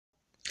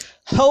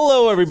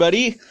Hello,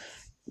 everybody.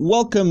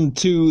 Welcome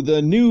to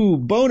the new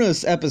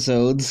bonus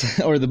episodes,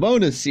 or the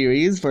bonus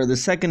series for the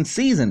second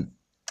season.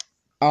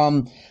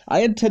 I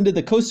attended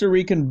the Costa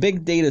Rican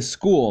Big Data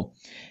School,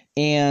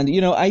 and,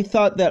 I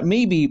thought that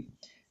maybe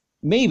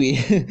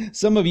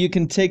some of you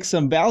can take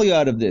some value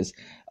out of this.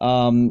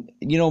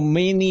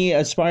 Many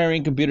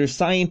aspiring computer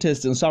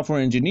scientists and software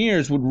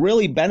engineers would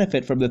really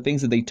benefit from the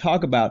things that they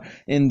talk about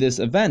in this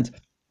event.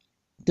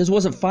 This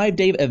was a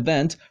 5-day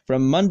event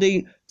from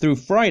Monday through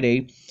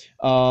Friday,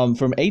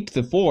 from 8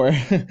 to 4.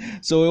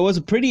 So it was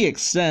pretty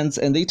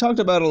extensive, and they talked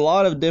about a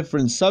lot of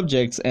different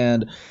subjects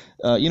and,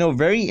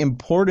 very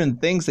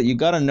important things that you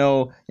got to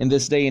know in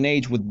this day and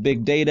age with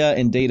big data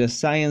and data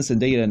science and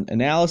data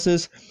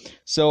analysis.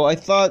 So I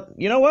thought,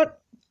 you know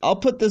what? I'll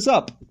put this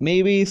up.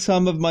 Maybe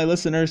some of my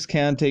listeners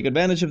can take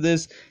advantage of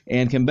this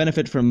and can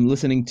benefit from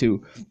listening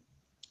to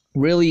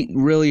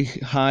really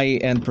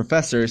high-end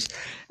professors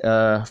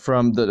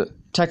from the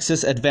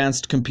Texas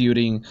Advanced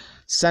Computing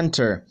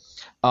Center.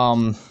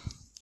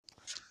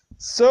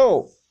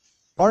 So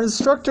our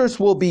instructors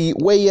will be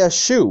Wei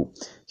Shu.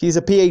 He's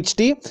a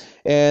PhD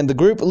and the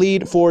group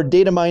lead for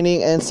Data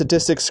Mining and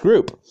Statistics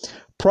Group.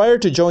 Prior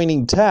to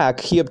joining TAC,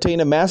 he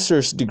obtained a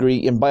master's degree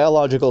in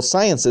biological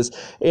sciences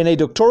and a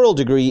doctoral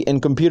degree in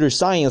computer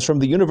science from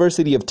the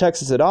University of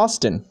Texas at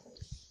Austin.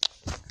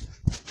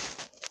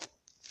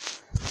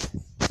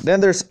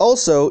 Then there's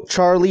also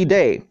Charlie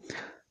Day.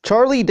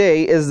 Charlie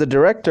Day is the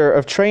Director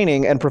of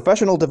Training and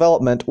Professional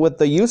Development with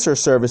the User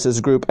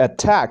Services Group at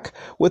TAC,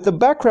 with a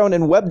background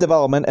in web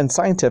development and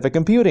scientific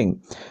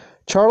computing.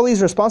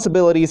 Charlie's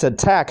responsibilities at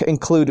TAC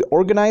include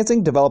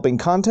organizing, developing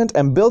content,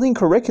 and building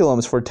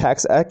curriculums for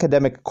TAC's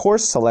academic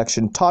course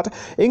selection taught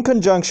in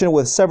conjunction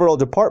with several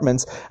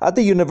departments at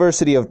the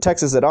University of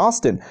Texas at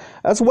Austin,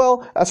 as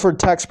well as for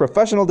TAC's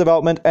professional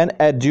development and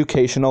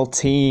educational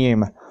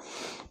team.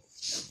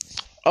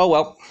 Oh,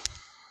 well.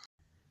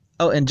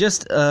 Oh, and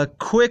just a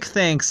quick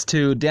thanks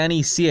to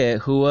Danny Xie,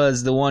 who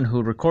was the one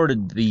who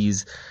recorded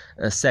these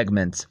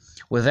segments.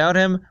 Without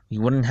him, we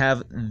wouldn't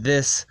have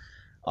this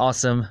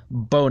awesome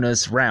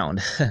bonus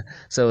round.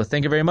 So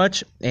thank you very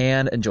much,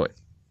 and enjoy.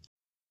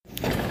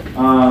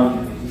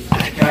 Can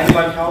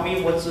anyone tell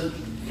me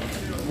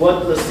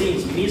what the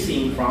things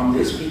missing from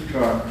this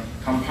picture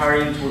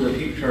comparing to the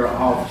picture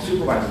of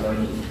supervised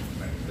learning?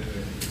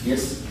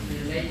 Yes?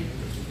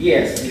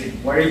 Yes,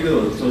 very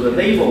good. So the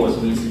label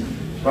was missing.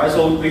 Right,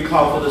 so we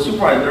call for the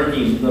supervised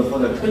learning, for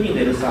the training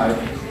data side,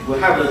 we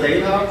have the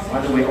data,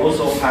 and we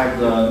also have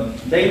the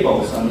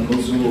labels, and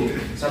go through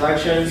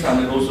selections,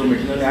 and go through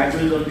machine learning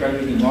algorithm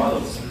generating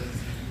models.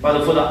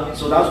 But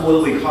so that's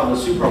what we call the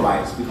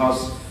supervised,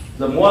 because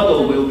the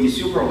model will be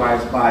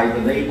supervised by the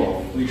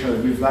label, which is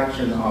a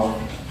reflection of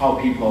how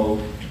people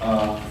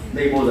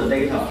label the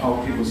data, how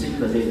people think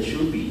the data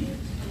should be.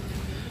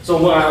 So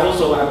when I'm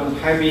also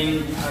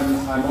having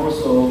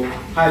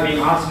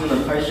asking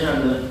the question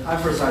and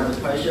emphasize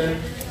the question,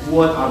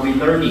 what are we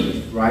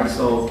learning, right?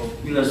 So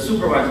in the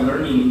supervised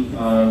learning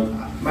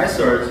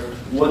method,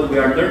 what we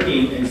are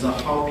learning is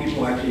how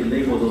people actually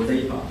label those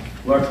data.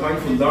 We are trying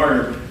to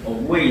learn a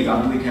way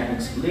that we can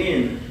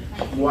explain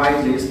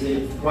why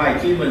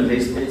given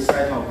this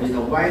set of data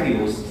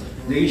values,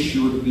 they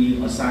should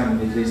be assigned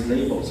with these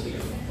labels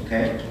here,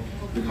 okay?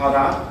 We call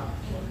that.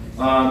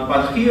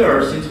 But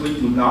here, since we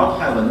do not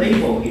have a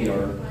label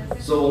here,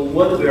 so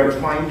what we are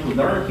trying to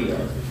learn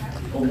here,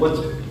 or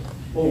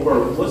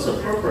what's the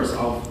purpose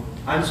of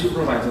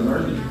unsupervised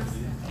learning?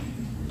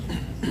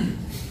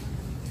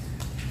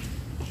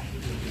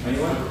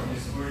 Anyone?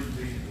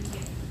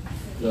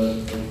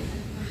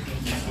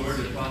 Store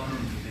the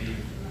pattern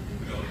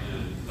without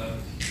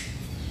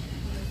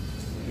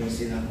Can you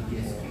see that?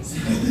 Yes.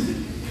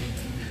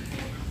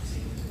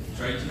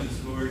 try to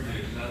store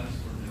the class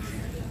for the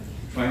data.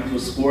 Trying to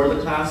score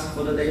the class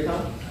for the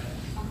data,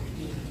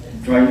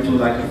 trying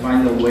to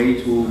find a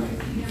way to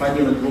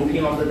finding the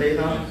grouping of the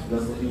data.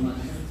 That's what you mean.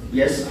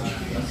 Yes,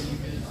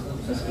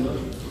 that's good.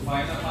 To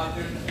find a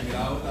pattern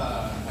without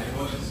a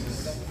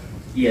hypothesis.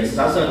 Yes,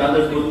 that's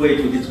another good way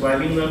to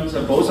describing them.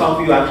 So both of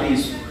you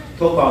actually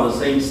talk about the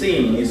same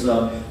thing. Is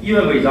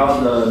even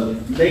without the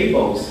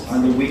labels,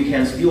 and we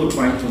can still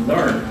try to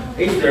learn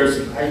if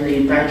there's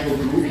any natural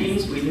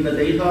groupings within the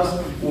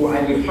data or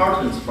any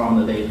patterns from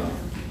the data.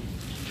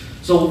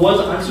 So what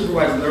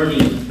unsupervised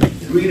learning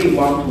really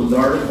want to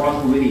learn,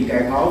 want to really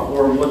get out,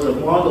 or what the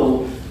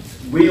model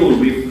will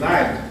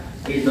reflect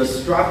is the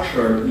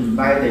structure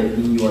embedded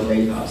in your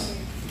data.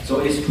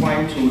 So it's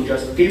trying to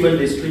just, given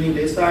this training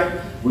data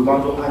set, we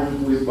want to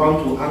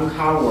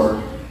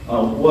uncover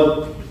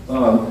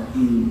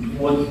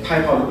what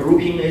type of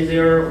grouping is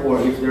there, or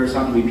if there are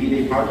some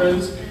repeated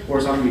patterns or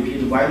some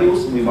repeated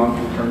values we want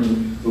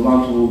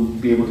to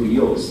be able to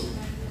use.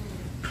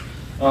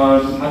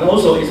 And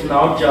also, it's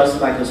not just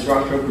like a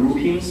structured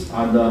groupings,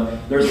 and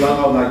there's a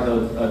lot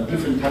of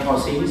different type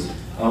of things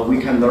we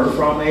can learn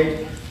from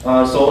it.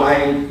 So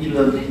in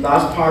the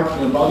last part,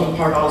 in the bottom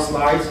part of the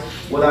slides,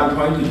 what I'm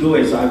trying to do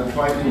is I'm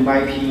trying to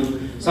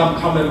mapping some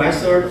common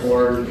method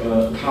or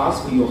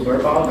task you heard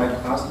about,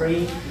 like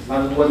clustering,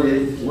 and what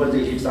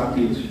they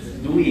exactly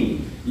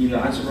doing in the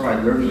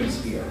unsupervised learning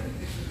sphere.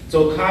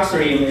 So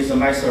clustering is a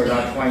method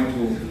that trying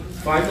to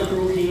find the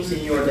groupings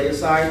in your data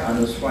set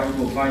and is trying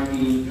to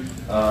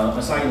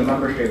assign the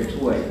membership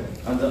to it.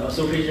 And the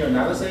association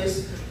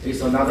analysis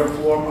is another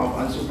form of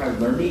unsupervised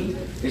learning.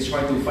 It's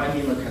trying to find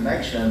a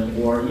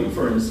connection or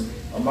inference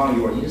among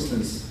your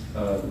instance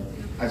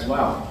as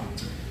well.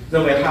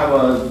 Then we have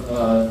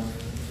a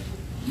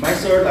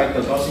method like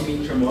the Gaussian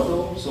mixture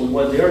model. So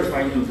what they're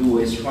trying to do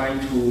is trying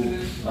to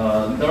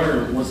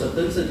learn what's the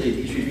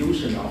density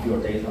distribution of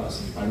your data.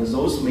 And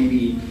those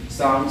maybe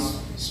sounds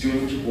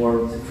strange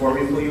or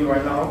foreign for you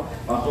right now,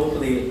 but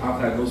hopefully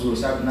after I go through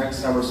the next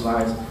several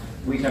slides,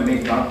 we can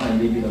make that plan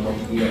a little bit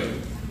more clear.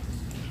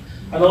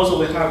 And also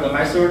we have the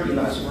method in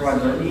the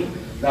unsupervised learning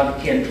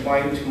that can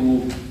try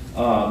to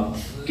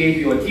give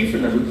you a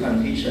different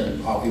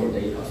representation of your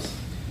data.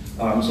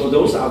 So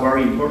those are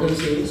very important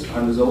things,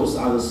 and those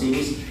are the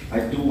things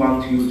I do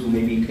want you to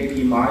maybe keep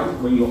in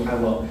mind when you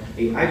have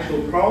an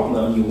actual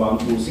problem you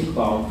want to think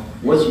about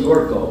what's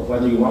your goal,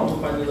 whether you want to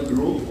find in a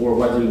group or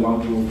whether you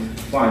want to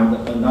find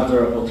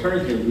another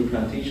alternative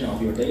representation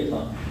of your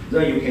data.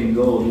 Then you can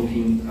go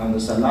looking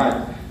and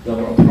select the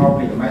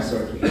appropriate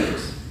method to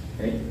use.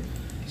 Okay?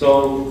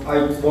 So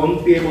I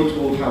won't be able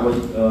to have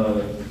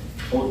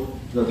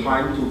the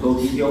time to go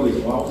detail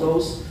with all of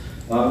those.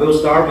 We'll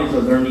start with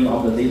the learning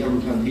of the data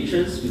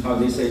representations, because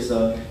this is,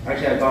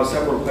 actually I got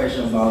several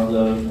questions about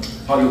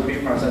how you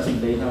pre-processing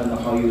data and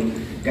how you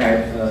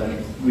get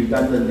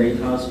redundant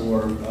data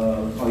or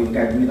how you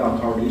get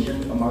without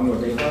correlation among your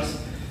data.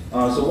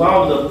 So one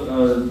of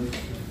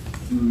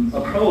the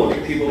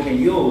approach people can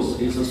use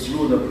is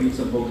through the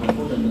principal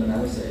component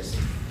analysis.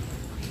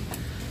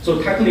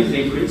 So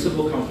technically,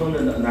 principal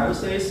component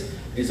analysis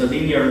is a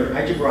linear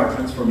algebra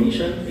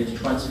transformation. It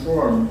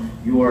transforms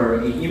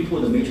your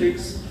input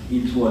matrix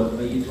into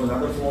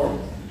another form.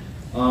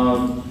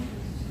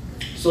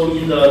 So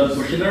in the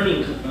machine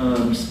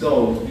learning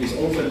scope, it's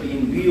often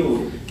being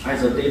viewed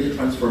as a data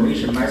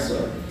transformation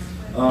method.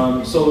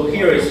 So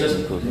here is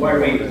just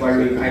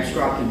very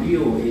abstract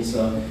view. Is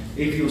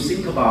if you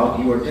think about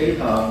your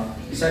data,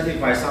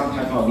 satisfy some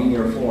type of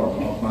linear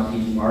form of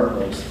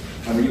multi-variables,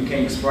 and you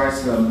can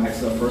express them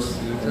as the first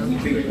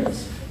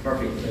equations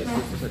perfectly.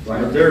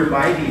 Right? There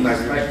might be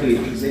mathematically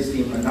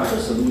existing another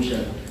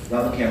solution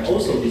that can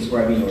also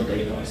describe in your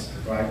data.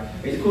 Right?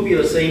 It could be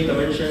the same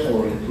dimension,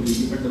 or it could be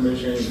different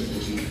dimension. It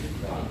could be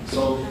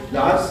so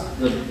that's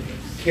the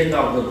kind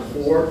of the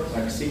core,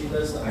 like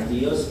simplest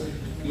ideas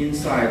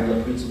inside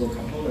the principal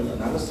component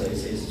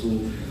analysis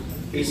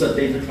it's a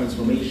data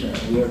transformation.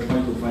 We are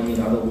trying to find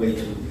another way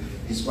to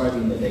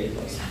describing the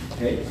data.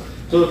 Okay.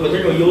 So the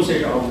potential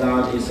usage of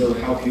that is to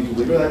help you to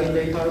visualizing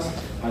data,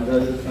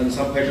 and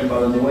some question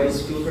about the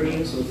noise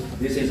filtering. So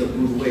this is a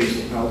good way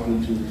to help you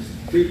to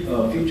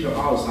filter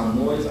out some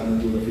noise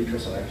and do the feature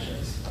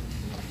selections.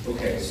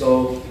 Okay,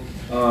 so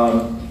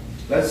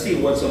let's see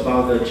what's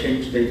about the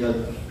change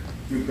data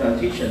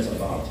representations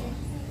about.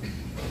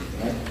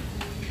 Right?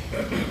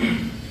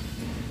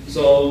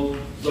 So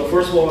the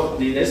first one,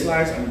 the next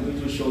slides, I'm going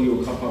to show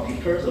you a couple of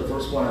pictures. The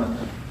first one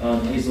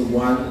is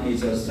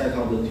a set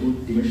of the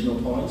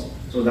two-dimensional points.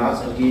 So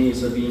that's again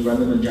is being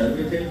randomly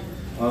generated.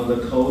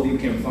 The code you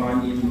can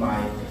find in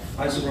my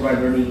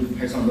unsupervised learning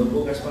Python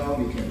notebook as well.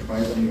 You can try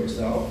them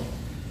yourself.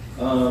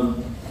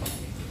 Then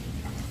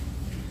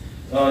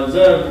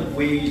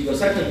the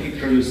second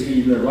picture you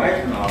see in the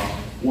right now,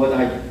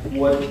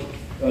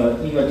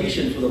 in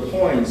addition to the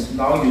points,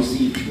 now you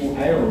see two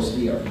arrows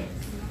here,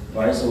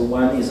 right? So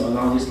one is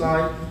along this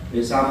line.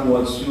 It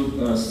somewhat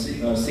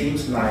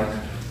seems like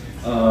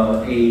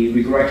a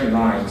regression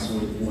lines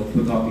we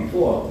put up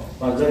before,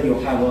 but then you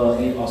have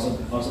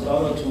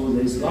orthogonal to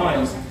these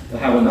lines, you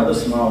have another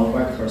small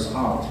vectors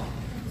out.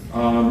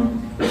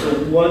 So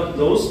what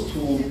those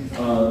two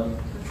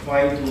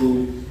try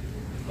to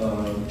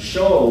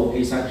show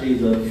is actually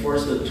the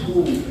first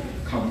two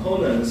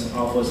components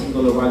of a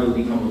singular value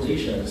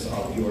decompositions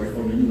of your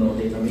original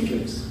data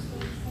matrix.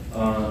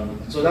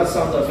 So that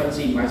sounds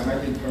fancy in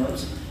mathematical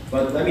terms,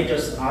 but let me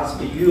just ask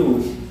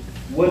you,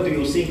 what do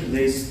you think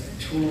these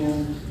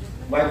two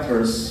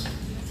vectors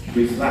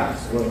reflect,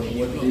 or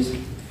what these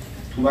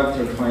two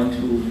vectors trying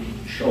to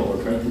show or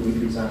trying to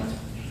represent?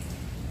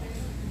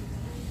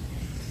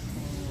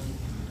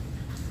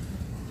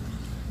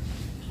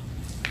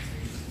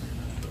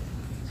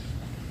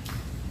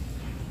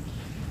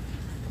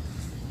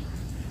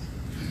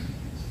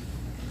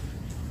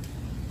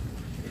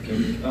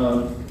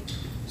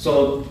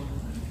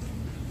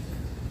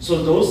 So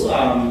those,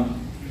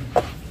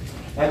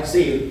 like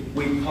say,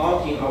 we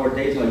plotting our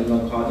data in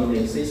a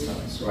coordinate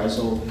systems, right?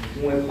 So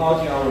when we're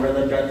plotting our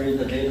random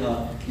generated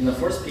data in the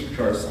first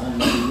pictures, I'm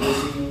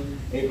using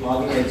a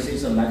coordinate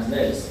system like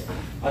this.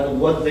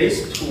 And what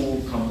these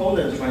two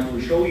components trying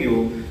to show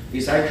you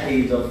is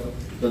actually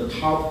the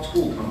top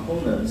two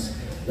components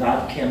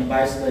that can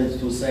best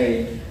to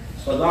say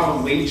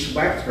along which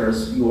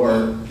vectors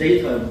your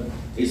data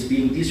is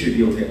being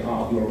distributed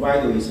out. Your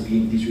value is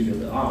being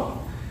distributed out.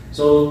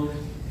 So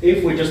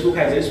if we just look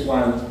at this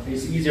one,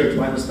 it's easier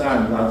to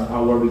understand that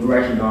our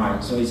regression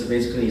line. So it's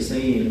basically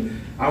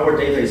saying our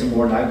data is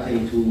more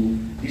likely to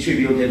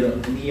distribute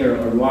it near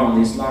around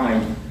this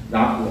line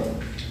that way.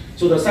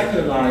 So the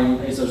second line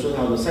is a sort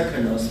of the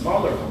second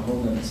smaller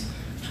components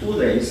to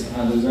this,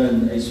 and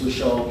then it's to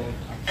show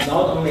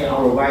not only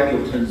our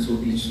value tends to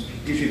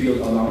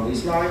distribute along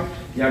this line,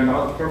 they are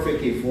not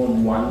perfectly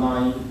form one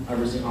line,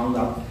 everything on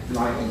that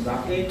line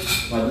exactly,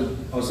 but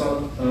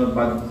also,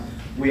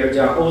 they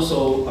are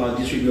also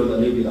distributed a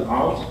little bit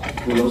out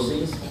to those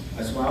things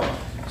as well.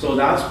 So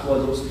that's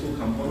what those two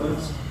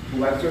components, two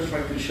vectors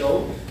try to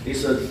show.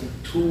 It's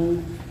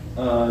two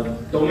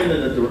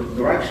dominant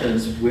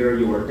directions where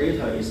your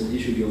data is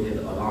distributed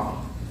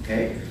along.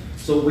 Okay.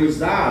 So with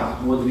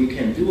that, what we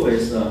can do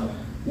is,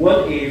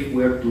 what if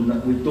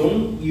we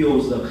don't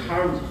use the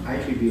current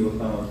attribute,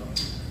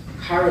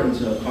 current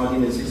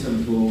coordinate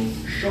system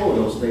to show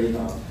those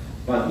data,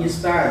 but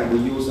instead we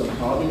use a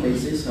coordinate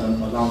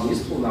system along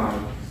these two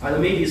lines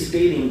and maybe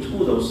scaling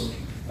to those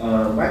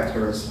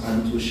vectors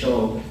and to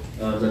show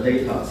the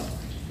data.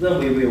 Then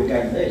we will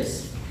get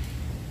this,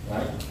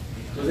 right?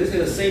 So this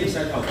is the same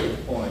set of data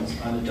points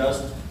and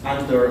just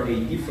under a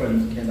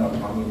different kind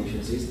of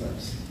combination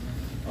systems.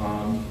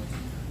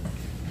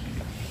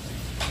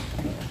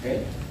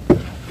 Okay.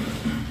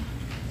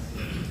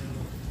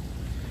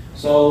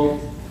 So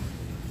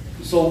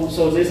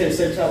this is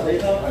same set of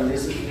data, and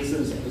this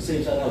is the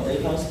same set of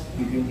data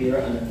between here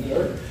and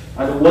here.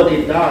 And what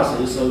it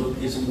does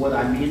is what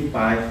I mean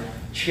by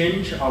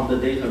change of the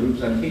data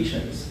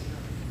representations.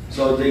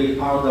 So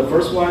on the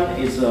first one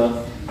is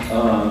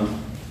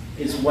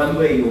one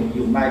way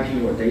you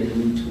mapping your data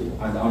into,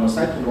 and on the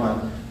second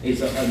one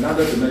is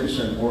another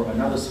dimension or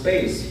another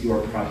space you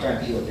are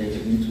project your data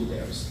into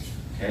theirs.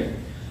 Okay.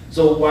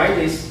 So why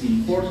this is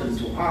important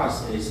to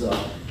us is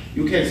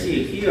you can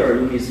see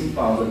here, you may think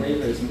about the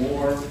data is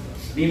more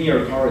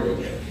linear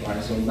correlated,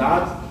 right? So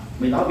that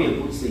may not be a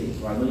good thing,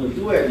 right? When you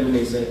do it, you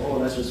may say, oh,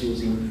 let's just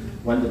using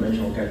one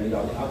dimension, okay,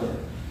 without the other.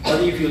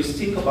 But if you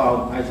think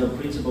about as a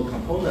principal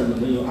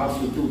component, when you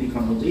actually do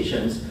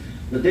decompositions,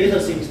 the data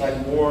seems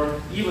like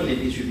more evenly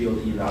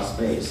distributed in that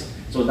space.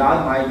 So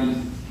that might be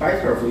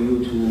better for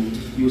you to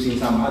using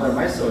some other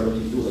method to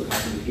do the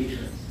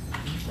classifications,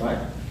 right?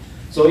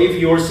 So if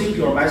you think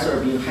your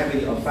method being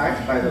heavily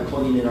affected by the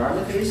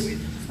collinearities,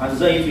 and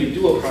then if you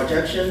do a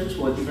projection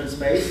to a different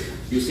space,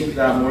 you think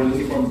that more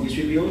uniform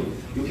distribute,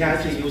 you can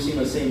actually using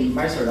the same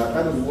method that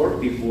doesn't work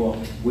before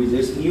with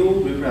these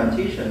new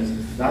representations,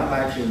 that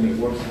actually may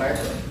work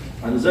better.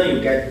 And then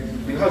you get,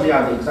 because they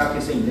are the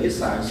exactly same data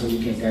size, so you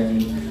can get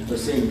in the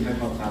same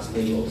type of class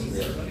labels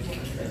there.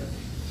 Okay.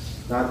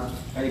 That,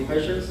 any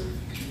questions?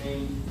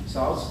 Any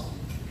thoughts?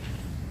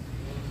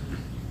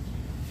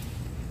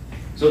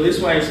 So this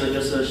one is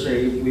just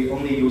say we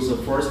only use the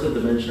first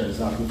dimensions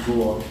that we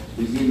draw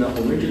within the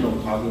original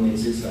coordinate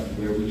system,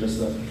 where we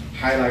just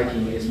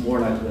highlighting is more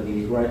like the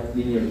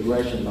linear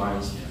regression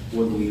lines.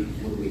 What we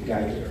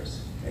get there.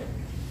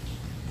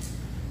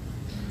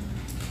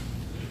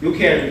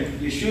 Okay.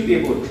 You should be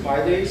able to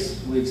try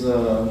this with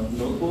a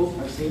notebook,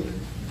 I think.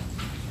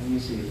 Let me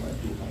see if I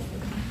do have it.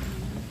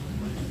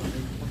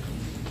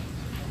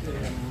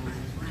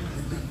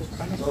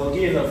 So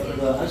again,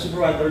 the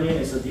unsupervised learning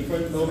is a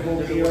different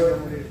notebook here.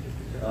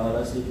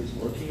 Let's see if it's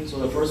working. So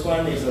the first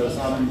one is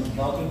some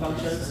blocking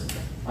functions,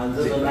 and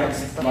then the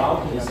next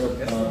block is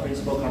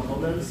principal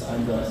components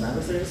and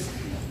analysis,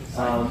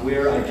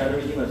 where I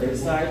generating a data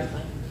set.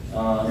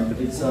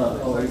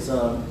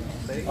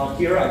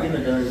 Here I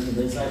didn't generate the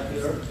data set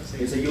here.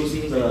 It's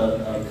using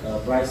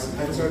the breast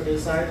cancer data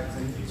set.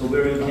 So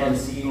where you can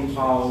see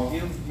how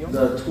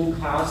the two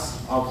class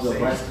of the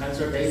breast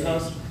cancer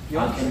data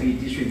can be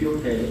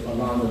distributed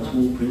along the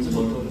two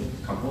principal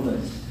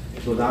components.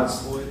 So that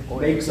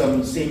makes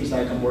them seems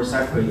like a more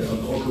separate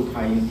of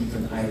occupying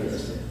different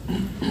areas.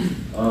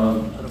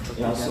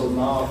 Yeah, so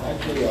now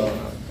actually,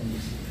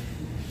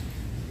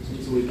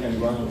 since we can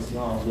run this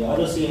now, the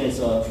other thing is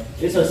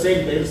it's the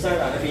same data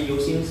set I have been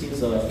using since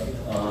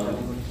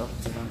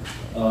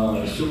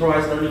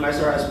supervised learning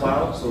method as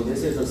well. So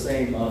this is the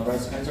same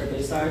breast cancer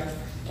data set.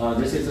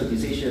 This is the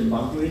decision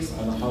boundaries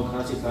and how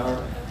classify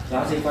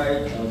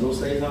those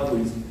data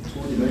with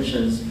two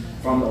dimensions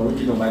from the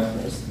original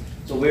vectors.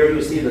 So where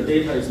you see the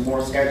data is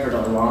more scattered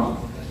around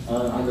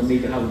and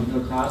maybe have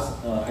different class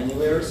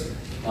anywhere,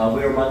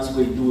 where once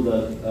we do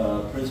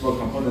the principal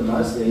component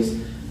analysis,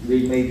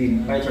 they may be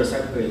better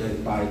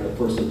separated by the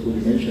first two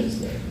dimensions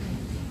there.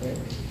 Okay.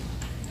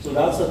 So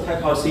that's the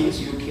type of things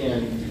you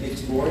can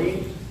explore.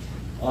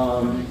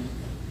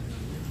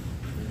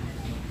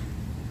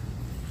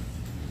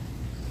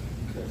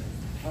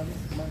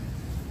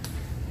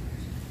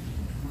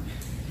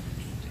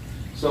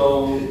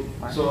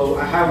 So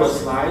I have a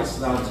slides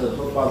that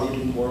talk about a little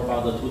bit more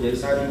about the two data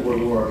sets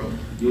we were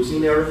using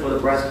there for the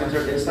breast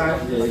cancer data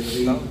set.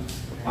 They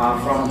are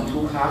from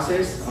two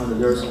classes, and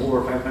there's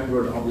over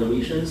 500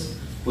 observations.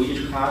 For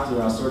each class,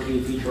 there are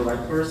 30 feature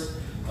vectors.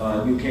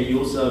 You can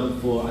use them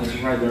for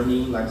unsupervised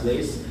learning like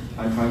this,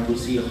 and trying to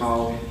see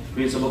how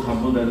principal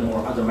component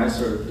or other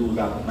method do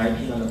that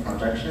mapping and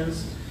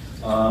projections.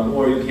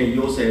 Or you can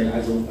use it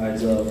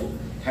as a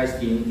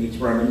testing,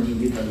 experimenting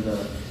different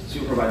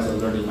supervised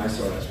learning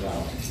method as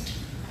well.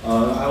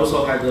 I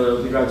also had the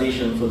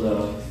visualization for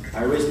the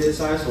iris data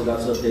set, so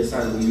that's a data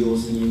set we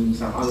use in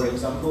some other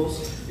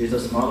examples. It's a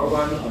smaller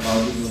one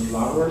about different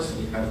flowers.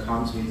 It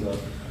comes with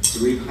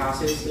 3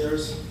 classes there.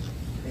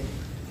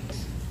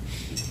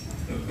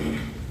 Okay.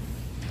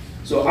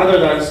 So other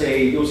than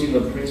say using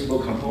the principal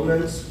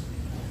components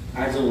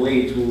as a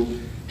way to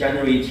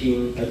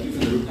generating a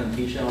different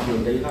representation of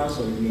your data,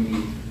 so it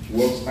maybe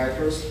works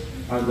better.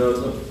 And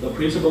the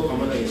principal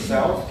component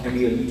itself can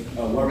be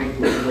a very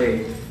good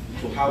way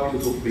to help you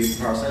to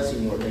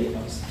pre-processing your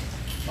data.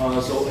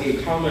 So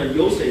a common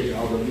usage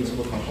of the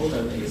principal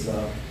component is,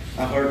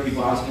 I heard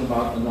people asking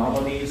about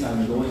anomalies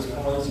and noise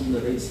points in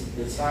the data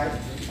set,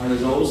 and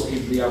those,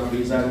 if they are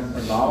present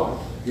aloud,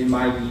 they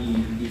might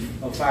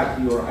affect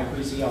your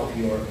accuracy of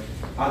your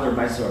other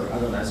method,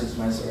 other analysis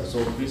method.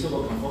 So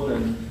principal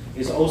component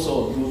is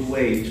also a good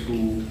way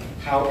to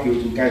help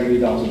you to get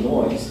rid of the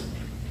noise.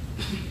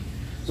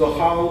 So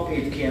how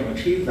it can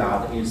achieve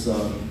that is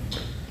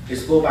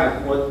go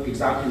back what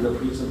exactly the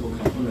principal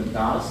component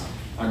does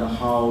and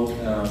how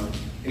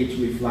it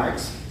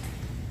reflects.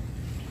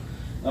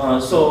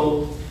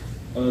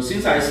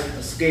 Since I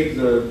skipped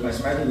the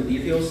mathematical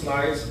detail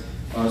slides,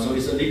 so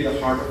it's a little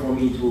bit harder for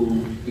me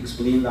to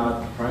explain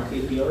that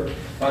correctly here.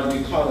 But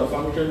we call the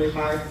function we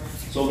have.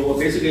 So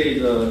basically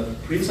the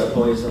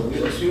principle is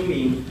we're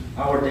assuming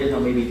our data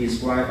may be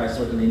described by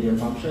certain linear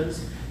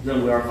functions,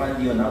 then we are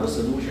finding another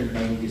solution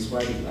trying to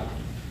describe that,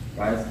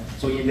 right?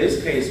 So in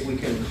this case, we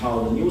can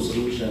call the new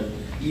solution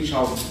each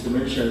of the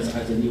dimensions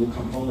as a new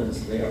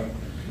components there.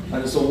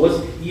 And so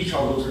what each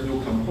of those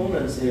new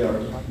components there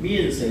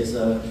means is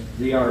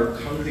they are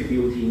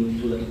contributing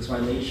to the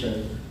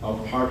explanation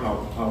of part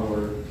of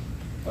our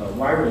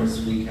variance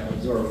we can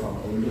observe from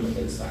our original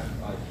data set,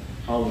 like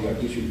how we are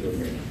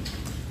distributing.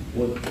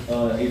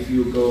 If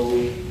you go,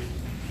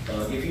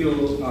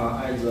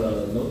 as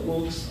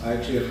notebooks, I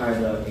actually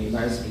had a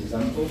nice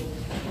example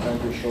trying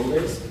to show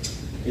this.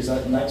 It's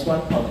a next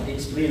one called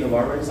explain the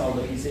variance of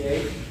the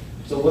PCA.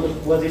 So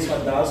what this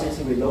one does is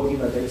we load in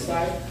the data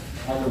set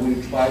and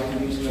we try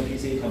to use the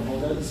PCA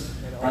components.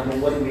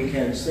 And what we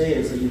can say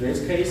is in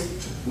this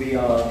case, we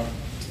are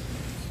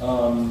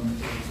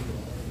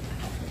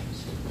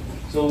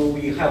so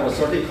we have a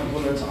certain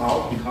components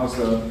out because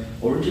the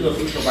original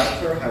feature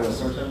vector has a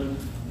certain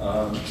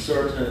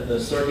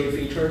 30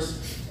 features.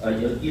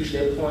 Each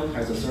data point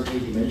has a 30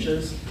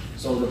 dimensions.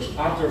 So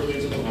after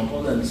principal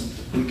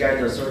components, we get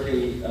the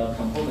 30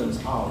 components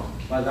out.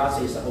 But that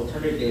is an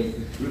alternative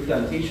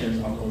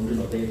representation of the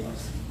original data.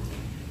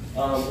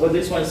 What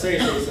this one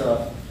says is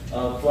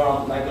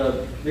from like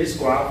this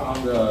graph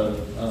on the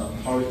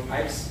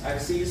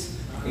x-axis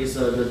is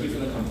the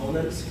different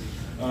components.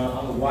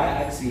 On the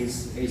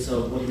y-axis is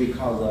what we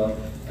call a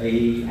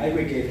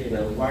aggregated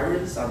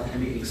variance that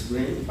can be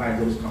explained by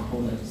those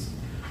components.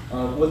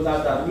 What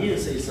that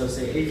means is,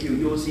 say, if you're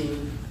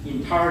using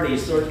entirely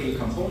 30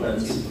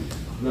 components,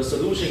 the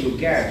solution you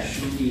get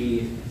should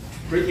be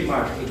pretty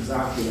much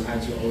exactly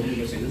as your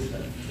original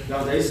solution.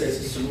 Now this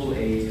is through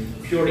a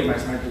purely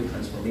mathematical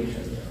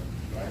transformation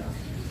there, right?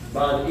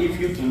 But if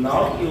you do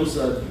not use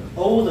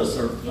all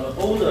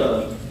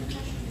the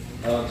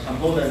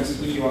components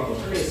in your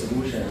alternate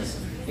solutions,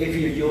 if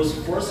you use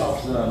first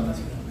of them,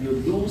 you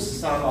lose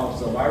some of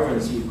the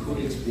variance you could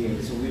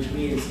explain. So which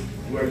means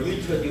we'll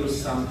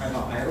introduce some kind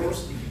of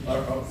errors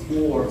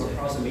or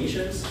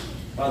approximations.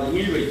 But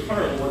in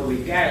return, what we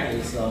get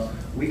is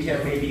we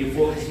can maybe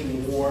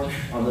focusing more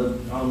on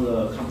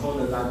the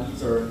component that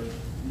either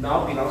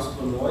not belongs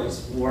to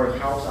noise or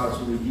helps us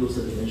to reduce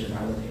the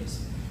dimensionalities.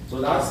 So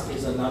that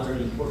is another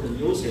important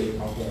usage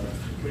of the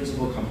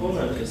principal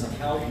component, is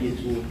help you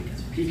to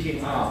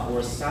picking up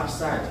or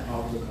subset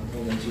of the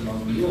components you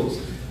want to use,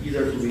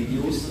 either to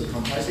reduce the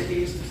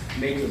complexities,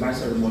 make the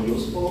method more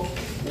useful,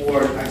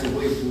 or as a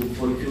way to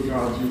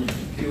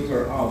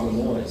filter out the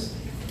noise.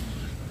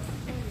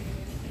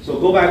 So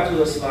go back to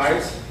the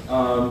slides.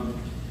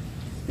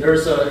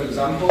 There's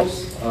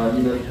examples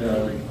in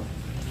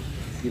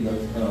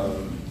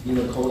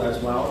the code as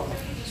well.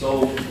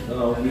 So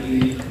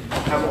we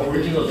have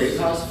original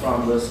data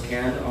from the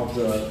scan of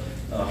the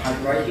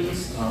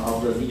handwritings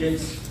of the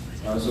digits.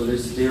 So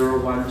there's 0,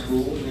 1, 2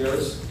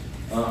 layers.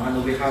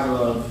 And we have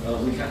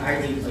we can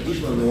add in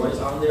additional noise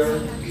on there.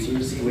 So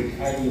you see we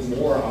adding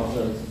more of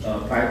the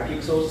 5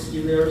 pixels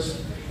in there.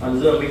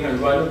 And then we can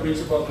run the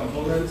principal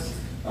components.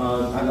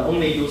 And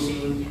only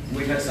using,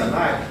 we can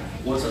select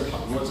what's a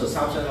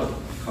subset of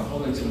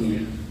components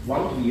we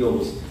want to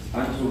use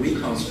and to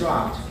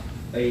reconstruct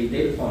a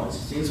data point.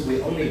 Since we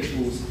only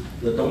choose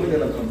the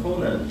dominant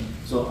component,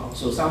 so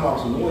some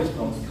of the noise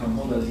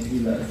components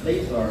in the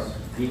later,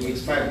 we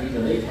expect in the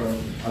later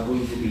are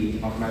going to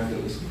be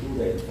automatically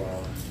excluded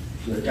from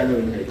the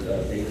generated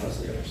data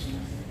there.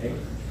 Okay?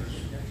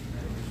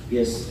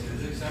 Yes. In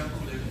this example,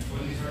 there's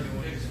 20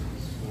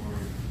 pixels for.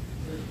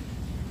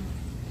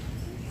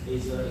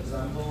 Is an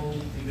example.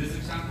 In this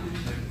example, the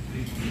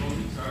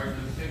components are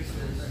the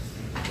pixels.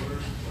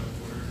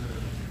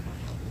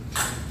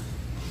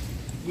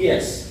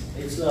 Yes,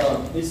 it's a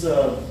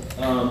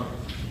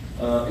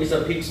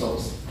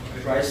pixels,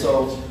 right?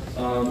 So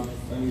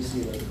let me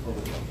see the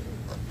code.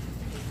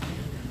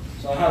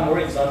 So I have more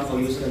example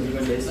using a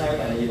different data type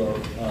and your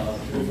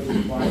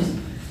different device.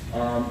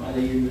 And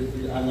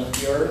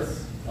here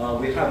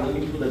we have the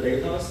input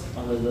data,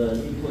 and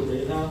the input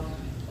data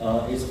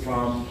is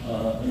from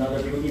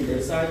another built-in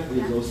data type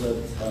with those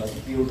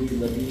built-in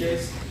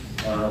digits.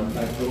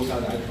 Like those are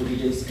like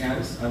 2-digit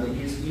scans, and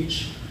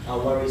each are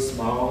very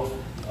small,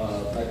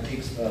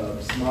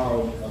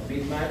 small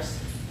bitmaps.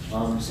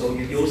 So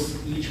you use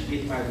each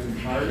bitmap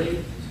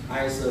entirely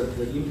as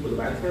the input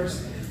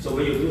vectors. So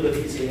when you do the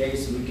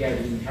PCAs, you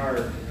get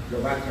the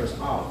vectors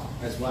out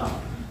as well.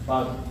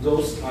 But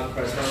those are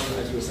corresponding,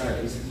 as you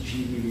said, is each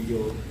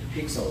individual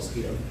pixels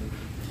here.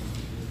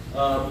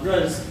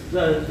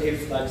 Then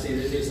if, like say,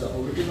 this is the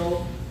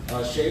original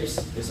shapes,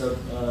 it's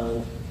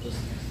almost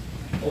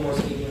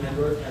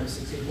 1800 times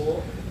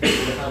 64. We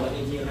have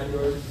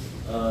 1800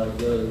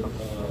 the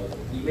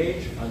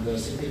image, and the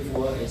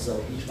 64 is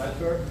each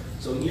vector.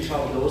 So each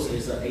of those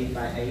is 8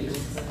 by 8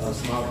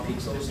 small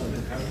pixels and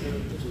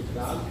calculated to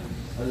that.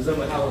 And then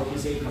we have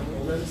PCA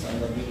components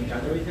and being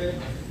generated.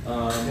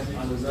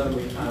 And then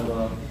we have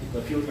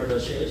the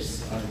filtered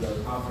shapes, and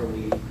after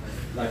we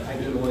like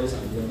add noise,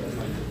 and then we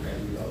try to get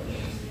rid of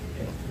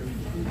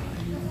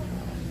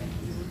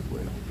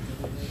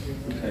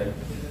those. Okay.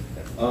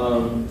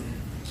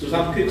 So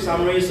some quick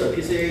summaries.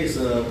 PCA is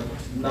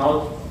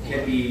now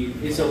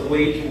it's a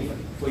way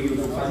for you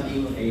to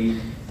finding a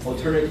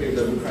alternative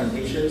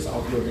representations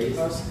of your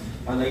data,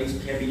 and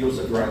it can be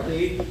used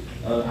directly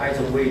as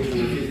a way to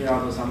filter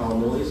out some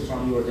noise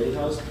from your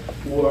data,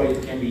 or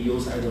it can be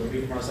used as a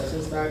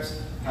pre-processing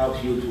steps,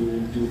 help you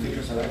to do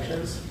feature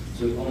selections.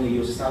 So you only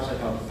use a subset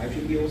of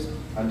attributes,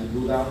 and to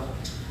do that.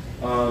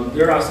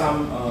 There are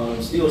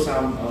still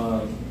some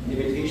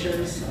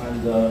limitations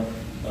and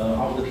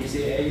of the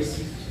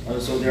PCAs.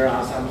 So there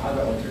are some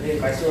other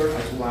alternative methods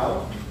as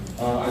well.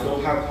 I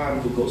don't have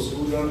time to go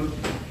through them,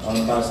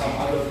 but some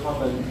other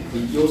common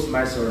used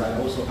methods I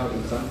also have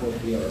example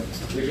here,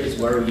 which is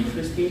very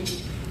interesting.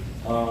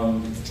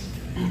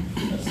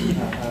 Let's see, I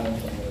have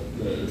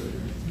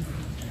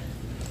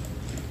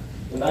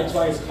the next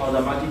one is called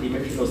the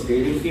multi-dimensional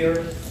scaling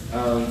here.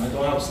 I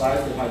don't have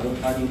slides if I don't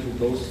planning to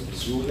go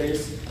through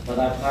this, but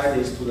I apply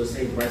this to the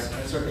same breast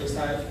cancer data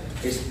type.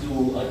 It's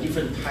do a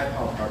different type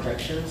of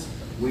projections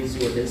with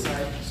your data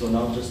type, so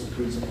not just the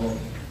principal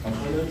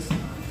components.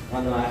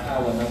 And I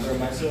have another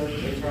method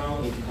later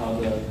on. It's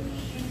called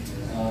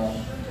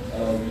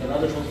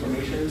another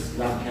transformations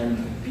that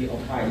can be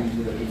applied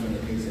into the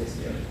different cases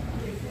here.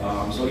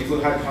 So if you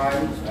have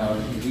time,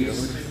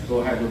 please go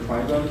ahead and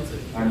try them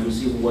and to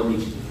see what you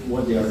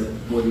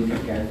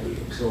can get for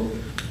you. So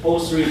all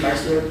three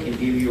methods can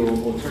give you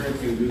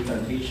alternative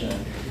representation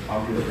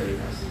of your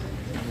data.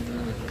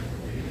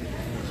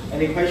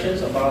 Any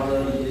questions about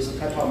this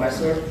type of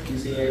method,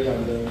 PCA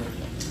and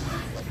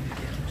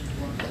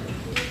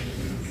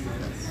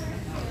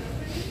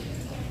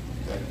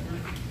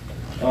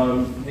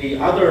the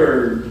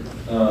other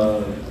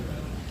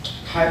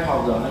type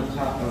of the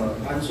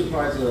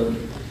unsupervised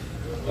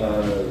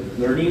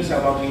learnings I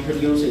want to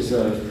introduce is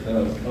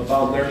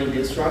about learning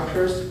data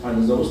structures,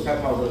 and those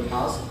type of the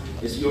tasks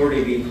is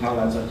usually being called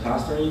as a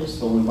clustering.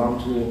 So we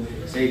want to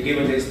say,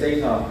 given this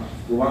data,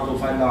 we want to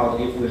find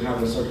out if we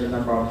have a certain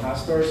number of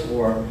clusters,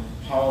 or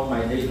how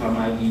my data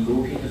might be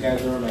grouping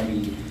together, might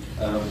be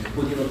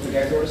putting them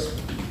together.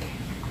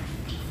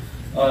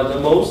 The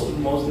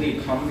mostly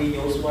commonly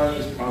used one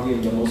is probably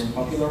the most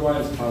popular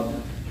one. It's called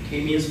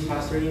K-means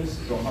clustering.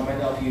 So how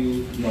many of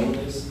you know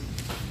this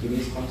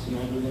K-means clustering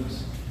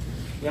algorithms?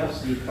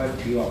 Yes, quite a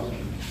few of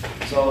them.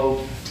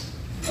 So,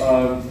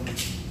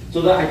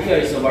 so the idea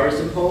is very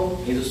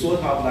simple. It's sort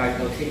of like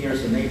 10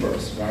 years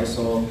neighbors, right?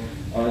 So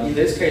in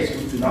this case,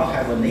 we do not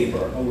have a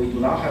neighbor, or we do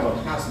not have a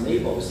class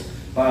labels,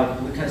 but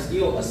we can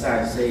still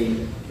assign, say,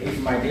 if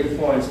my data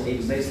points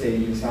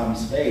existed in some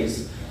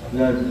space,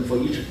 then for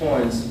each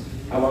point,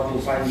 I want to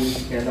find the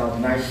kind of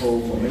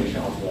natural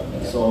formation of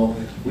them. So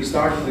we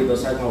start with a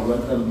set of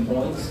random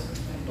points,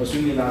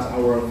 assuming that's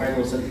our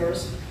final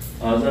centers.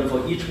 Then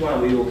for each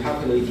one, we will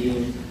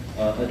calculating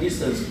a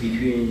distance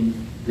between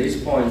this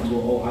point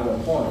to all other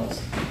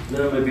points.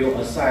 Then we will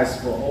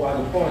assess for all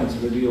other points,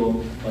 we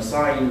will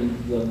assign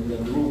the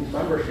group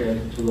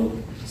membership to the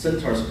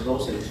centers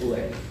closest to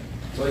it.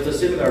 So it's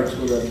similar to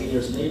the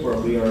k-nearest neighbor,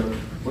 where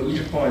for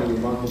each point we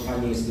want to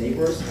find its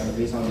neighbors, and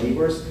based on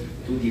neighbors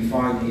to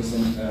define its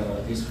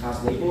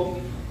class label.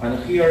 And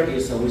here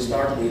is we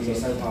start with a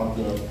set of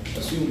the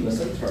assume the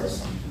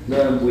centers.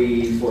 Then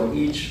we, for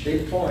each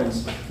data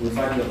points, we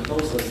find the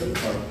closest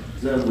center.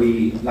 Then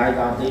we light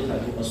that data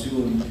to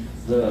assume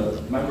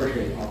the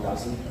membership of that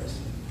centers.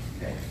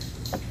 Okay.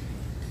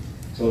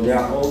 So they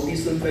are all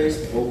distance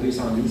based, all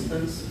based on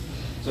distance.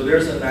 So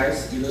there's a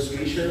nice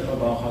illustration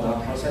about how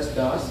that process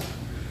does.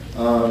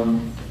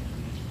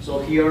 So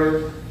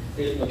here,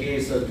 again,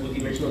 it's a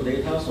two-dimensional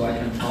data, so I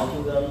can plot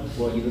to them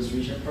for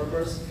illustration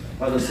purpose.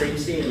 But the same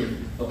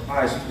thing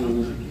applies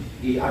to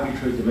the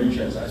arbitrary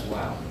dimensions as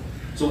well.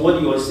 So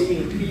what you are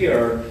seeing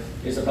here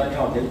is a bunch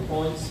of data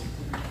points.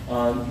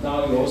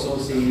 Now you also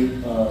see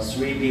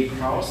 3 big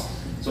clouds.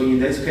 So in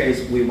this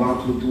case, we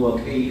want to do a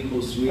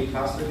k=3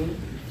 clustering,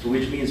 so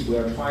which means we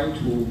are trying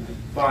to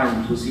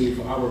find to see if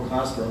our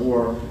cluster,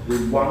 or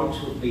we want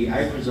to the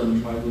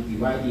algorithm try to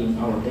dividing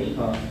our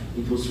data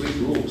into 3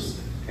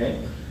 groups. Okay.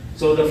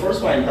 So the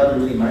first one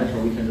doesn't really matter.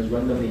 We can just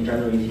randomly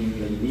generating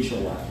the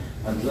initial one,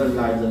 and then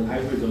let the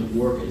algorithm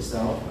work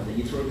itself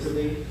and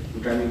iteratively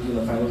generating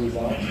the final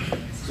result.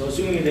 So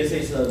assuming this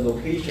is the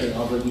location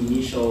of the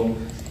initial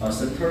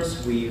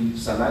centers we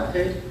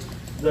selected,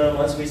 then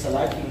once we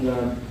selecting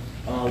them,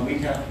 we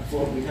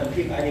can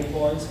pick any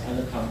points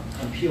and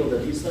compute the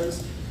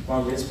distance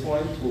from this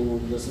point to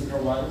the center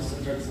 1,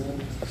 center 2,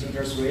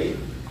 center 3,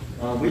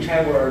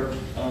 whichever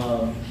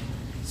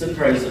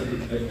center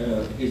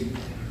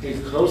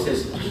is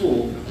closest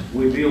to,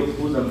 we will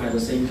put them at the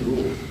same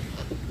group.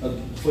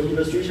 For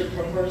illustration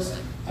purpose,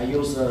 I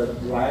use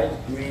red,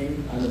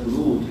 green, and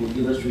blue to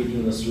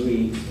illustrating the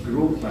 3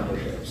 group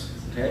memberships.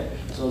 Okay,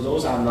 so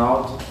those are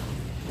not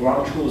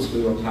ground truths for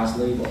your class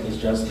label. It's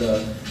just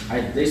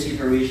at this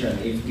iteration,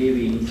 if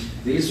giving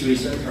these 3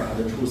 centers are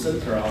the true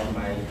center of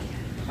my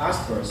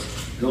clusters,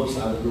 those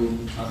are the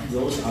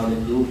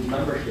group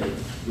membership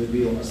we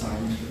will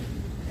assign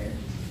to. Okay,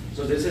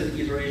 so this is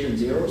iteration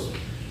 0.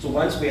 So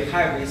once we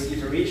have these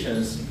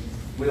iterations,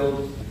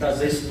 does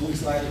this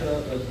look like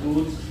a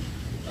good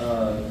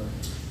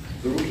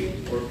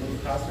grouping or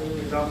good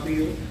clustering result to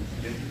you?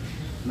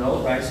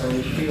 No, right? So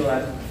you feel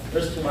like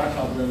there's too much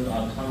of them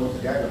combo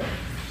together.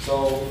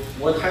 So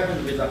what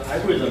happens with the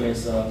algorithm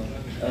is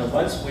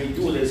once we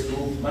do this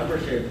group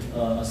membership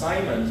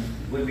assignment,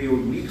 we will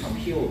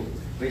recompute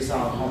based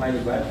on how many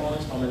red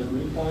points, how many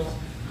green points,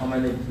 how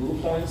many blue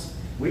points.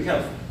 We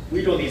can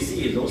visually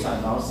see those are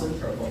not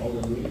center for all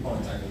the green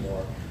points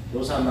anymore.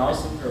 Those are not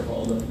center for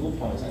all the blue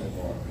points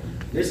anymore.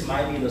 This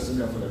might be the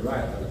center for the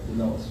red, but who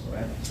knows,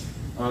 right?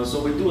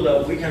 So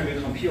we can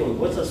recompute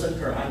what's the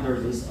center under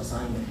this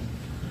assignment.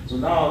 So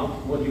now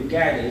what you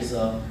get is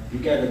you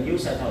get a new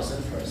set of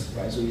centers,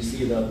 right? So you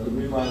see the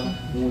green one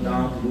move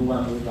down, blue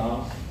one move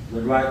down,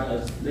 the red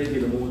a little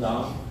bit move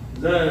down.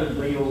 Then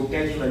when you're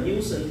getting a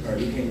new center,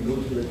 you can go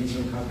to the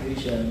distance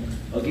calculation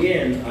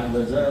again and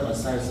then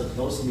assess the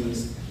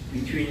closeness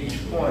between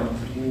each point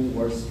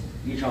towards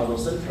each of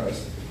those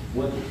centers.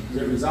 What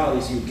the result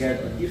is you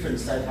get a different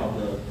set of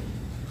the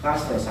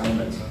cluster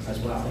assignments as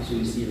well. So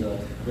you see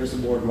there's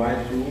more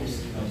red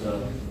groups and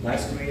the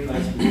less green,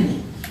 less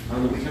blue.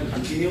 And we can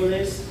continue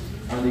this,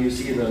 and you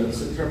see the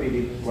center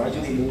may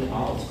gradually move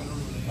out,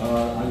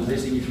 and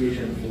this is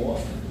iteration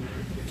 4,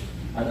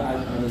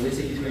 and this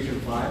is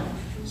iteration 5.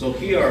 So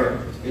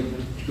here, it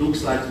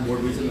looks like more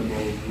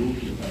reasonable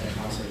grouping and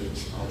clustering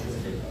of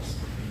the data,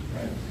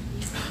 right?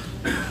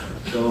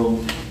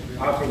 So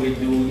after we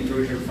do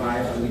iteration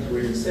 5 and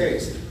iteration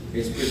 6,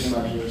 it's pretty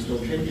much there's no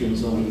changing,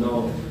 so we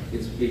know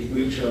it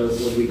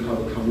reaches what we call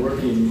the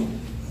converging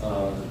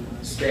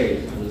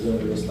state, and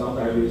then we will stop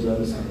the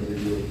algorithms and we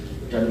will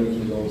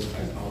generating those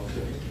as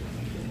output.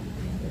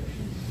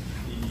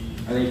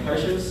 Any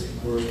questions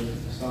or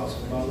thoughts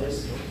about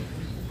this?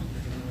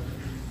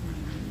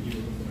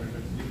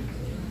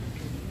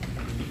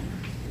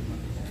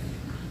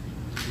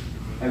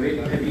 Have any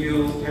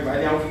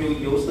of you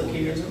used the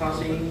k-means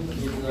clustering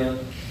in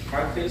the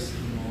practice?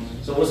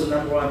 So what's the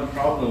number 1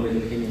 problem with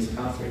the k-means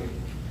clustering?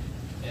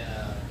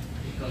 Yeah,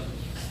 because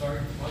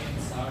starting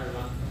points are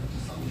run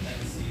from some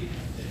fancy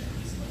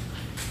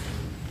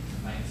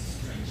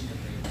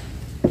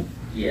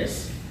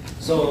Yes.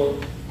 So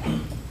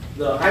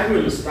the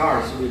algorithm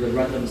starts with a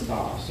random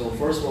start. So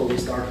first of all, we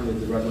start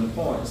with the random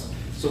points.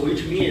 So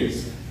which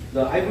means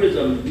the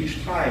algorithm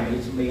each time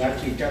it may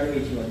actually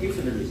generating a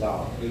different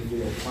result if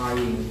we're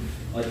applying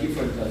a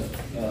different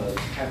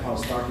type of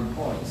starting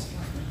points.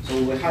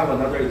 So we have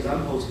another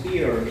example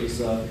here. This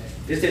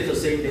is the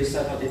same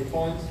set of data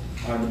points,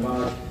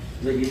 but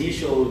the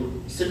initial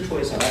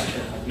centroid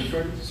selection are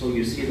different. So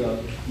you see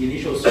the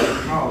initial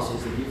sorting house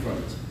is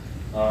different.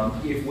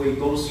 If we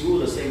go through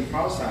the same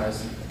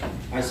process,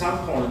 at some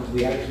point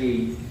they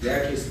actually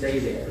stay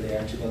there. They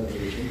actually doesn't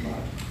really change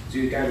much. So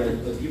you get a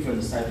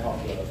different set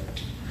of the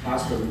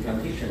cluster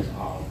representations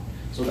out.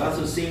 So that's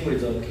the thing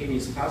with the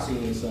k-means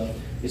clustering is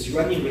it's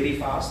running really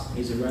fast.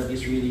 It's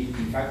really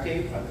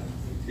effective. And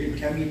it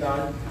can be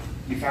done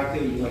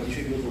effectively in a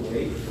distributed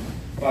way,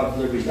 but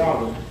the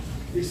result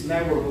is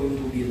never going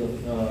to be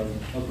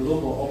a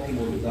global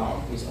optimal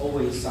result. It's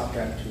always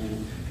subject to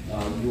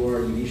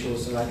your initial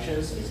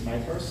selections, it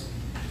matters.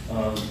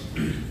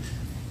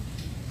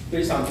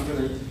 Based on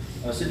different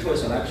centroid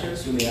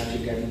selections, you may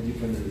actually get a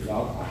different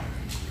result.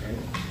 Okay?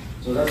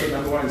 So that's the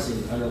number 1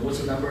 thing. And what's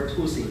the number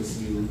 2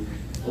 things you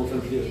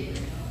often feel?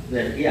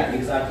 Yeah,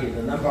 exactly,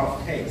 the number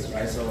of takes,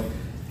 right? So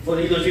For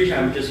the illustration,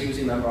 I'm just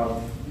using number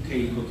of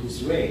k equal to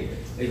 3.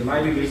 It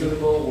might be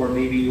reasonable, or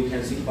maybe you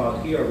can think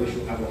about here, we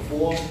should have a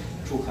 4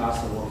 true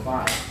cluster or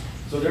 5.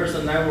 So there's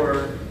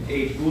never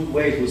a good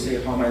way to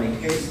say how many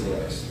k's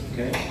there is,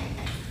 okay?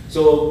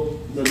 So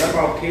the number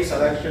of k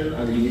selection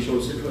and the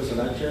initial central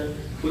selection,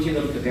 putting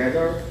them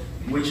together,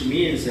 which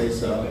means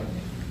is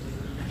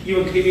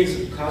even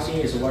k-means classing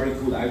is a very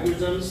good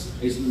algorithm.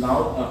 It's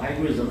not an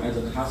algorithm as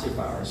a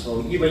classifier.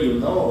 So even you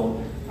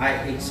know, I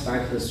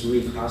expect the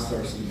 3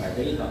 clusters in my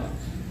data.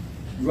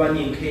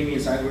 Running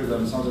k-means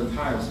algorithm 1,000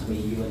 times may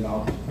even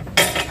not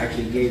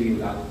actually give you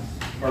that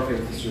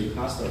perfect 3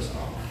 clusters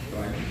out,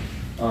 right?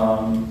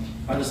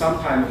 And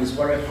sometimes it's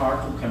very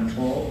hard to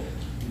control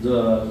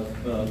the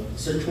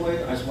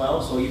centroid as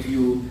well. So if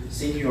you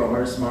think you are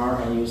very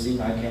smart and you think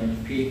I can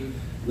pick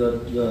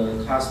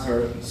the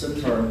cluster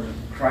center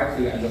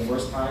correctly at the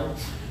first time,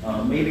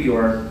 maybe you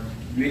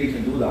really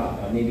can do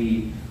that.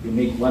 Maybe you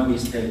make one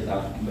mistake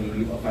that may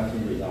be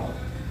affecting the result.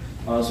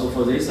 So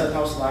for this set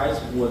of slides,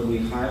 what we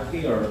have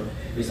here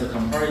is a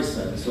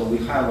comparison. So we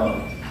have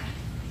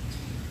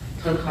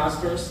 10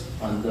 clusters,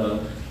 and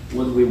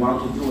what we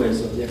want to do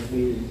is if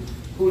we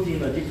put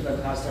in a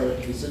different cluster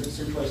in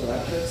central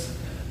selections.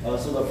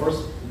 So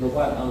the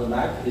one on the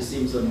left, it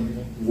seems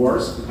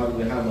worse because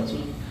we have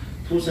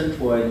two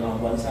centroid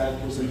on one side,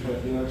 2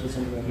 centroid here, 2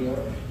 centroid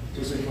here,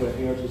 2 centroid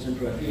here, 2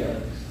 centroid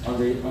here.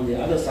 On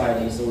the other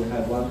side is we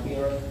have 1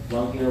 here,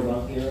 1 here,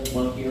 1 here,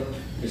 1 here.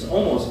 It's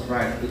almost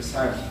correct,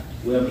 except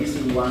we are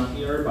missing 1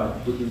 here,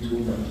 but putting 2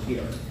 of them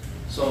here.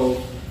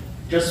 So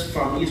just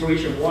from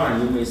iteration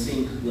 1, you may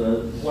think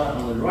the one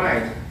on the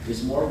right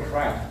is more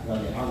correct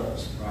than the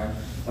others, right?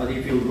 But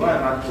if you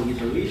run multiple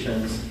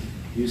iterations,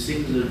 you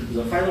think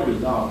the final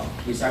result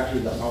is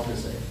actually the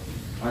opposite.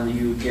 And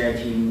you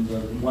getting the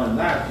one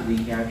left, they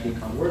can actually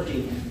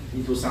converging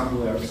into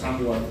somewhat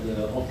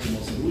the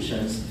optimal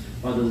solutions,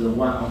 but the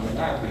one on the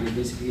left is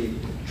basically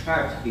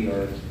trapped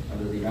here,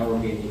 and they never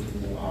be able to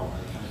move out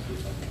and have to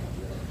do something like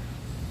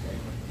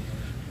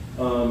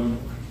that. Okay.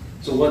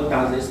 So what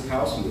does this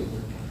tell you?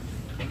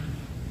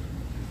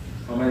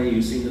 How many of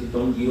you think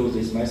don't use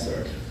this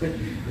method?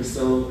 It's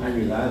so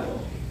unreliable.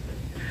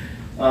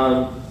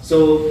 So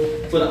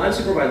for the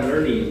unsupervised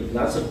learning,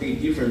 that's a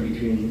big difference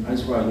between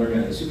unsupervised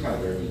learning and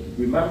supervised learning.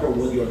 Remember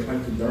what you are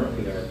trying to learn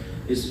here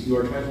is you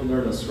are trying to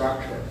learn the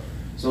structure.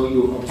 So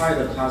you apply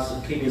the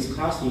k-means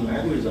clustering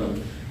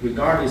algorithm,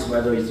 regardless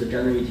whether it's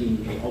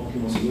generating an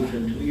optimal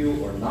solution to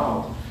you or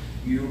not.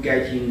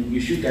 You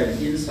should get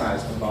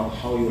insights about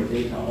how your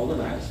data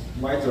organized,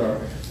 whether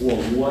or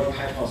what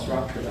type of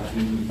structure that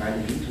you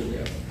embedded into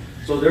there.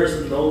 So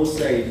there's no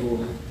say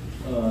to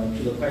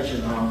the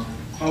question on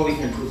how we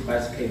can choose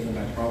best k for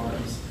my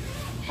problems,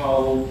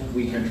 how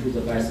we can choose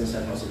the best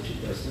set of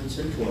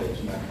centroid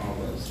to my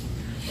problems.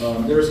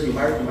 There's a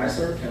numerical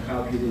method can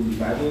help you to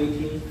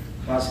evaluating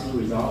clustering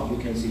result. You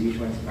can see which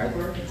one is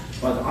better.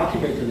 But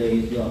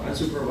ultimately, the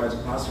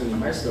unsupervised clustering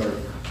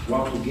method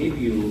want to give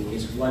you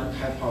is one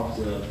type of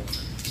the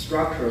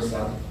structures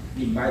that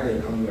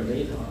embedded on your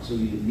data. So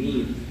you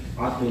need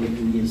ultimately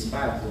to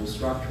inspect those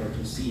structures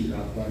to see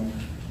that one,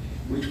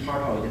 which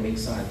part of it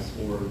makes sense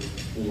or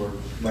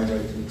whether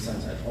it makes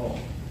sense at all.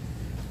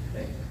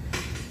 Okay.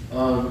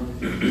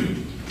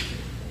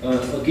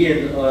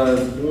 Again,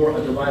 more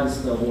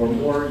advanced or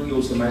more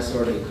used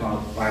method is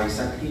called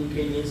bisecting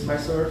k-means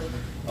method.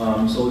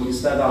 So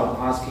instead of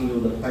asking you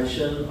the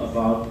question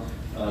about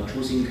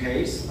choosing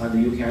case,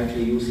 and you can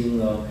actually using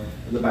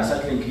the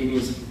bisecting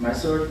k-means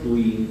method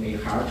doing a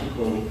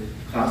hierarchical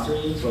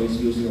clustering. So it's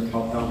using a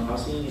top-down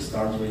clustering. It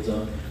starts with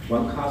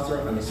one cluster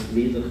and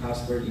split the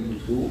cluster into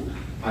 2,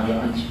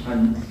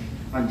 and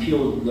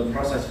until the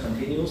process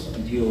continues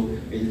until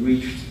it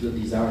reaches the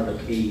desired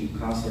k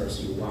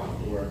clusters you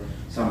want or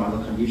some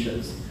other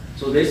conditions.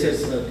 So this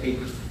is take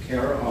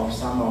care of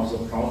some of the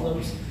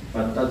problems,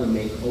 but doesn't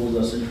make all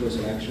the central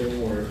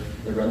selection or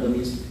the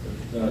randomness,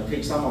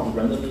 take some of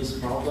the randomness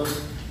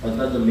problems, but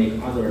doesn't make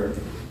other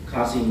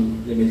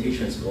classing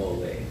limitations go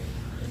away.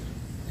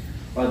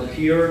 But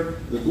here,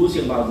 the good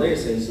thing about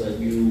this is that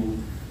you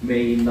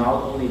may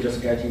not only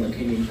just get in the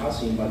k-means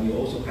classing, but you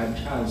also have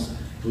chance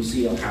to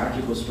see a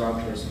hierarchical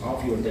structures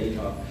of your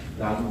data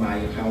that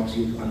might help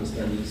you to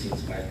understand these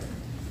things better.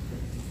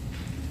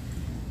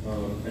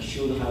 I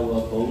should have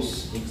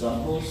both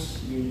examples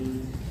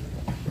in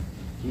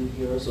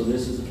here. So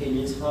this is the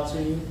k-means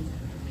clustering.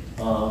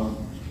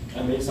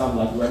 I made some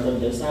like random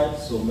data,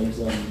 so it makes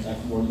them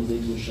like more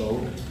easy to show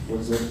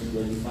what's the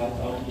effect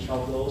of each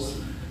of those.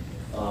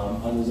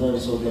 And then,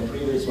 so the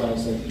previous one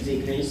is an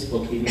easy case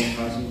for k-means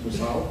clustering to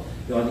solve,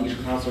 because each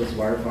cluster is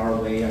very far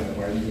away and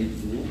very easy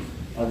to do.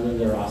 And then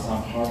there are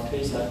some hard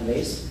cases like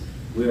this,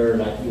 where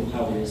like you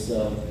have this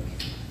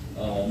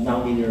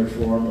nonlinear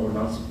form or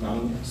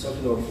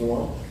non-circular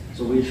form,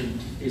 so which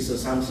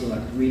is something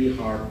like really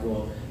hard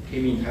for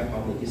k-means type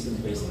of the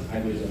distance-based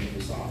algorithm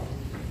to solve.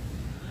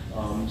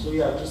 So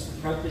yeah, just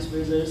practice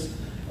with this.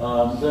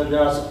 Then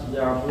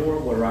there are more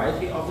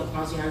variety of the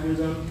clustering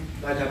algorithm.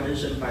 Like I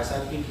mentioned,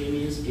 bisecting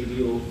k-means give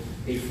you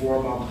a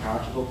form of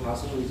hierarchical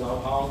clustering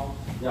result out.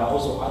 There are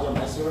also other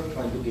methods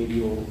trying to give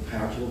you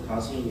hierarchical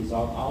clustering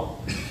result out.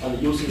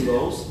 And using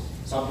those,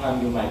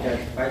 sometimes you might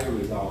get better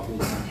result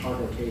with some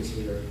harder case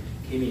where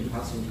k-mean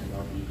clustering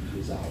cannot be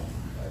resolved.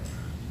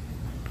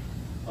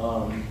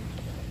 Right?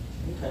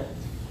 Okay.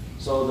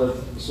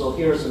 So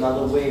here's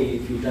another way.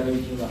 If you're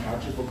generating a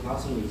hierarchical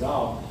clustering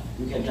result,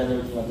 you can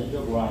generate a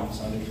diagrams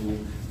and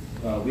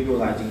to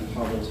visualizing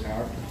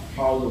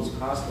how those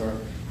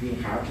clusters being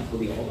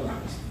hierarchically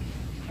organized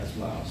as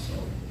well. So.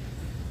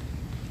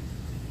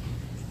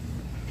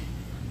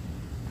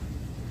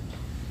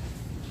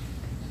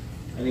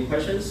 Any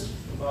questions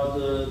about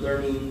the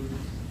learning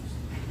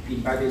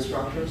embedded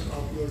structures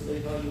of your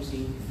data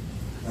using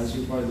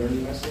unsupervised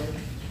learning method?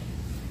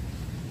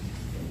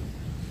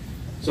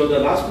 So the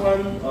last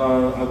one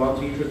I want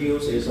to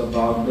introduce is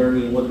about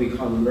learning what we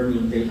call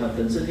learning data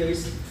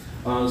densities.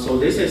 So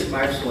this is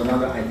maps to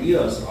another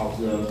ideas of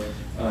the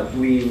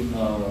doing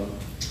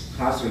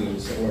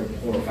clusterings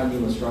or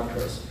finding the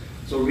structures.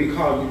 So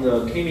recall in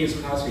the k-means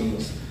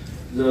clusterings,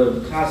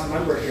 the class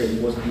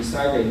membership was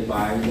decided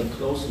by the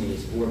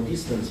closeness or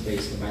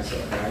distance-based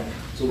method, right?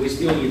 So we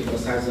still need to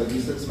assess the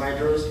distance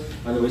measures,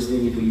 and we still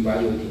need to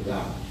evaluate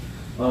that.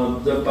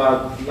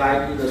 But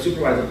like in the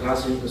supervised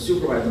clustering, the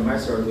supervised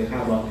method, we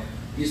have a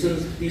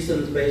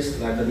distance-based,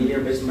 like a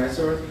linear-based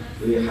method.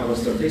 We have a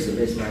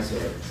statistic-based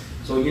method.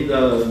 So in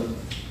the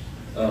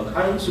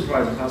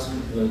unsupervised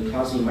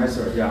clustering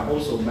method, there are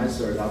also methods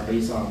that are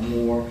based on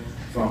more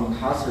from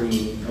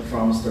clustering,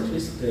 from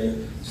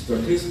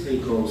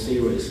statistical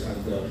series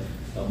and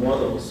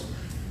models.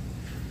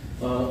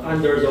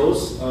 Under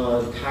those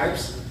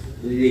types,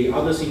 the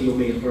other thing you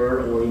may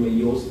heard or you may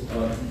use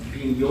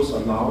being used a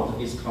lot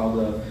is called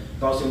the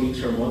Gaussian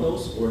mixture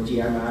models or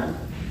GMM.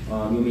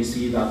 You may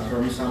see that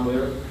term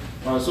somewhere.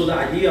 So the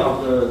idea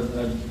of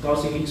the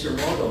Gaussian mixture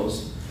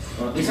models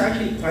is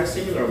actually quite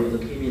similar with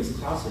the k-means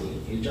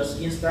clustering. It just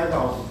instead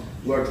of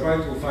we're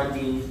trying to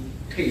finding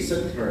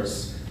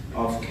k-centers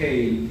of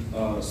k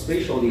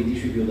spatially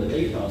distributed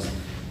data.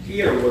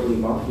 Here, what we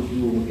want to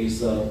do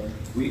is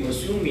we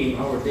assuming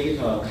our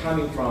data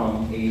coming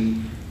from a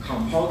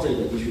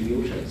composite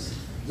distributions.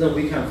 Then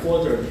we can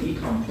further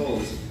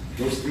decompose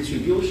those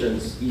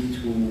distributions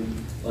into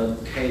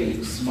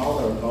k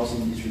smaller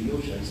Gaussian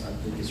distributions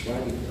and to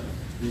describe it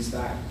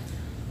instead.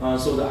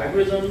 So the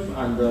algorithm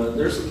and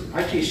there's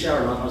actually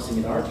share a lot of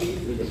similarity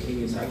with the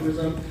k-means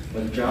algorithm,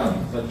 but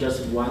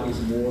just one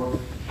is more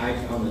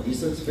act on the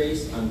distance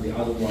base, and the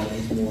other one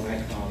is more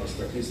act on the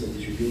statistical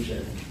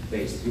distribution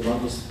base. You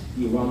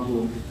want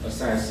to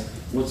assess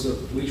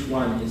which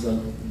one is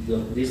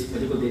this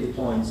particular data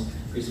point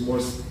is more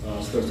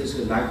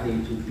statistically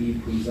likely to be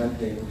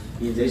presented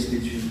in this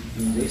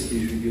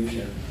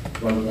distribution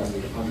rather than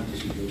in other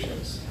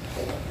distributions.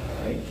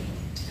 Okay.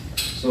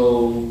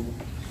 So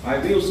I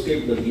will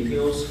skip the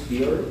details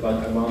here, but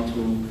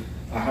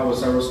I have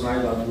several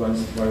slides that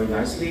runs very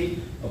nicely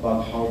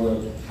about how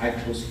the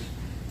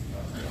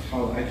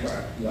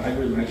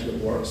algorithm actually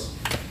works.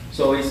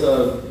 So it's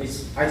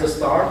at the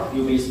start,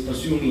 you may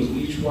assuming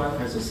each one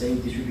has the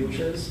same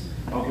distributions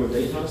of your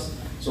data.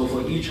 So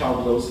for each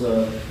of those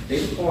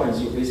data points,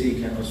 you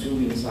basically can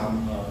assuming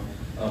some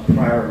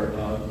prior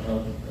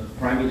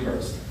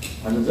parameters.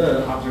 And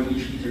then after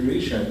each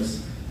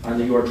iterations, and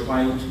you are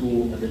trying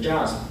to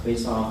adjust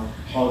based on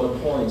how the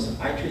points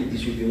actually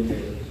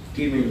distributed,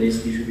 given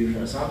this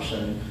distribution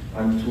assumption,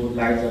 and to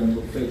let them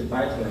to fit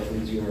better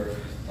with your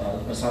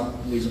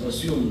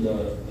assumed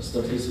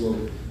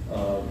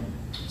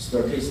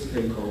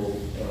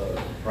statistical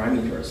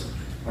parameters,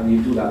 and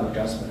you do that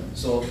adjustment.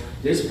 So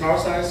this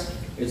process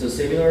is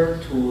similar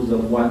to the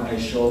one I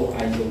show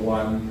as the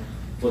one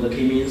for the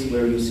k-means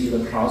where you see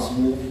the cross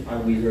move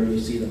and whether you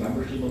see the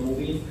membership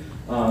moving.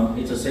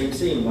 It's the same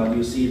thing, but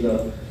you see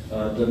the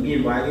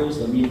mean values,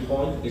 the mean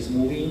point is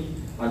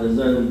moving, and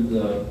then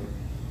the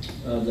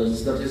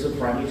statistical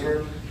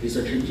parameter is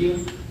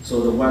changing.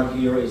 So the one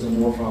here is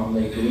more from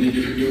the green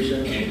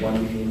distribution, and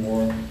one is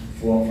more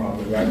from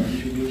the red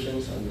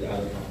distributions, and the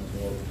other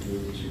from more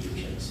blue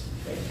distributions.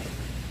 Okay.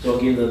 So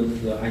again,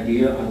 the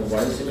idea are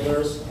very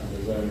similar,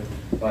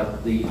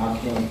 but they are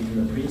on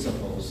different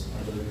principles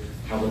and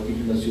have a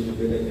different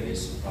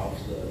suitabilities of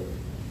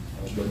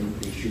when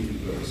they should be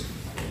used.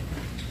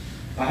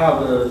 I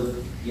have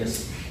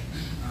yes.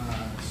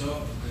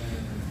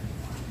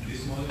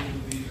 This model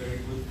would be very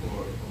good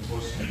for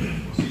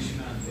position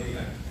and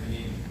data. I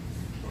mean,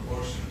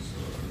 proportions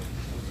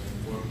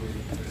or work with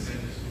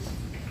percentages.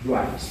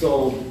 Right.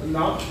 So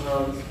now,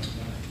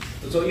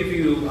 so if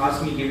you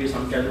ask me, give you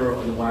some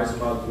general advice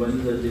about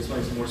when this one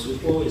is more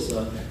suitable, is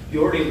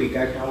usually we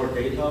get our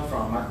data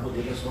from multiple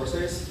data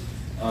sources.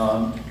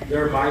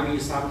 There might be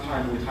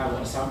sometime we have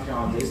assumption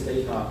on this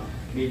data,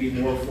 maybe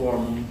more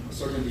from a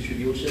certain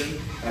distribution.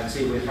 Let's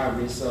say we have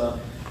this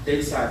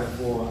data set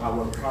for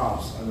our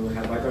crops, and we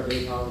have weather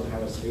data, we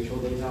have spatial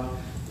data,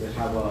 we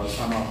have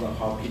some of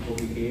how people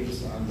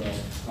behaves, and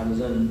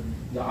then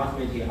the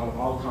ultimately our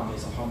outcome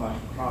is how much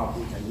crop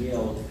we can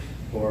yield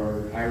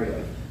per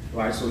area,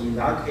 right? So in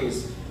that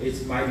case,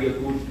 it might be a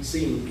good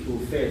thing to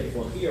fit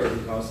for here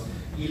because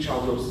each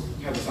of those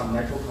have some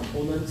natural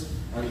components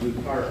and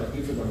require a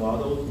different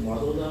model to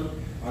model them,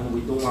 and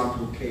we don't want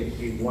to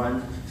keep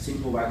one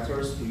simple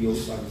vectors to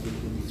use and to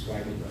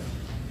describe them.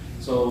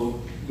 So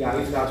yeah,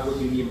 if that's what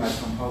you mean by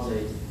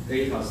composite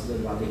data,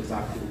 then that's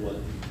exactly what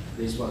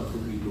this one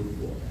could be good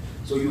for.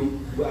 So you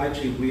will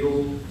actually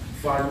will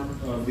find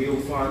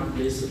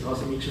this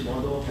Gaussian mixture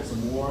model has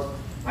more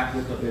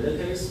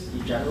applicabilities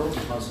in general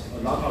because a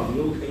lot of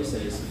real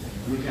cases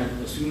we can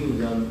assume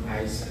them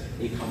as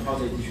a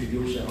composite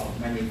distribution of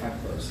many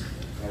factors.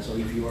 Right? So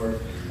if you are,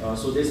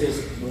 so this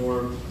is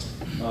more,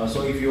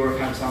 so if you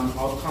have some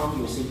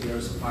outcome, you think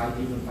there's 5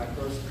 different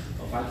factors,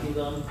 affecting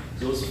them.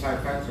 Those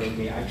 5 factors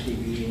may actually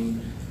be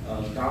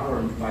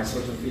governed by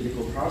certain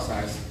physical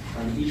process,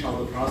 and each of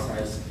the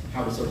process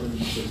have certain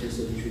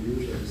statistical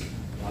distributions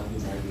that you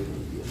might be able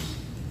to use.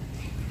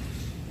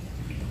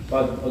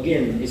 But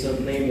again, its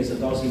name is a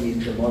Gaussian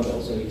mixture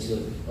model, so it's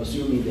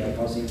assuming they are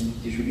Gaussian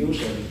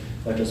distribution,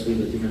 but just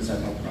with a different set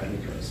of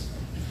parameters.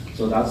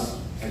 So that's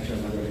actually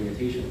another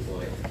limitation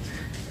for it.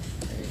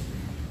 Okay.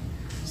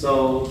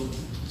 So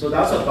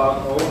that's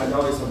about all I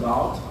know it's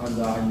about,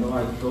 and I know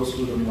I go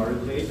through them very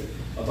quick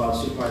about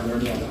supervised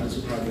learning and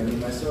unsupervised learning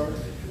method.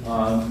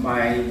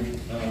 My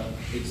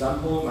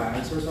example, my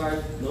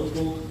exercise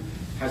notebook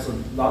has a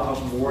lot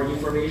of more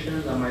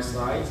information than my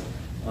slides,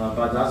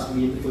 but that's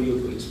meant for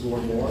you to explore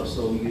more.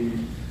 So you,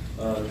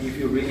 if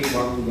you really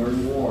want to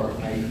learn more,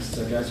 I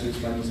suggest you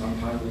spending some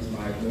time with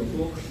my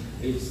notebook.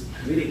 It's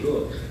really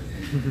good.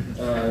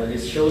 It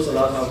shows a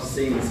lot of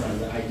things,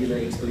 and I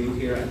didn't explain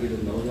here. I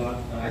didn't know that.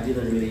 I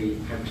didn't really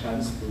have a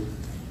chance to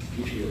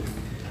teach you.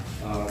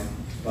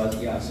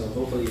 But yeah, so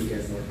hopefully you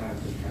get more time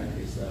to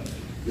practice.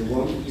 You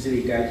won't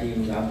easily get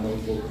in that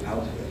notebook out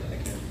of it, I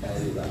can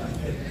tell you that.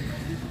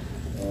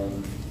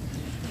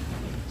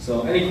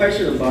 So any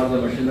question about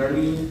the machine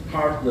learning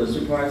part, the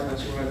supervised and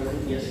unsupervised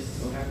learning? Yes,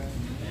 go ahead.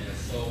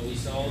 So we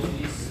saw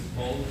these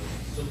both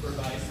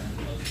supervised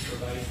and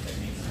unsupervised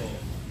techniques of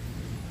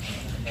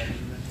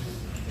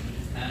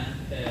and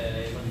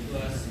I want to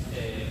ask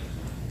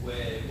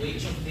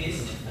which of these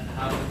and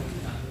how can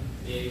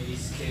be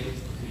scaled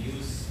to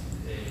use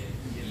the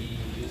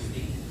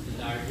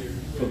larger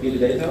for big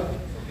data?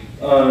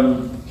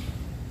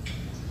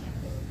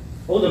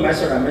 All the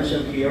methods I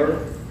mentioned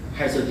here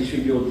has a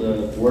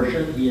distributed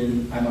version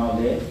in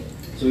MLA,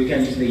 so you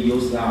can easily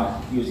use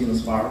that using the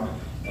Spark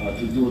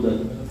to do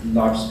the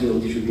large-scale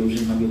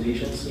distribution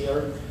computations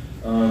here.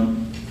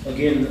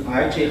 Again,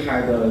 I actually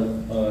had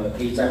a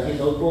exacting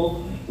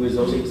notebook with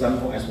those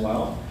examples as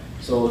well.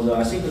 So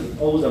I think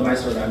all the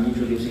methods I'm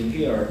introducing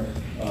here,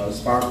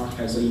 Spark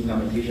has an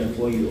implementation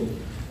for you.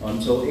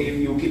 So if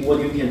you what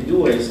you can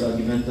do is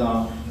depends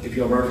on if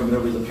you're very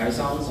familiar with the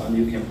Pythons, and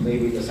you can play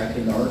with the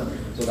scikit-learn.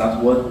 So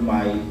that's what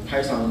my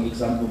Python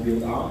example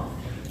built on.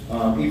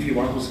 If you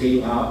want to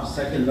scale up,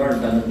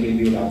 scikit-learn doesn't give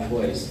you that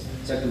choice.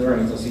 Scikit-learn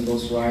is a single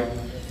thread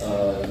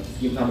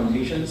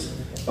implementations,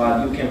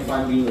 but you can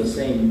find in the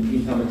same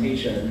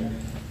implementation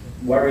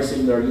very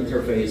similar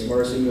interface,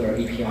 very similar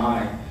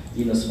API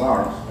in the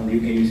Spark, and you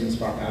can use the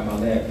Spark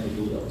MLab to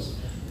do those.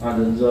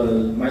 And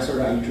the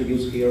method I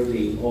introduced here,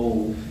 they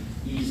all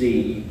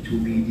easy to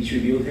be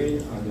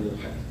distributed, and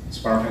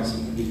Spark has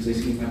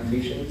existing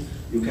implementations.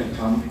 You can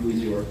come with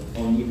your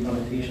own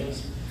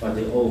implementations, but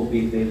they all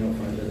big data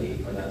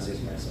friendly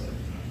analysis method.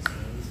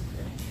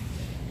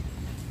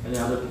 Any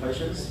other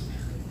questions?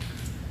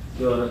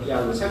 The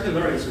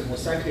scikit-learn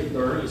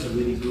is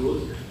really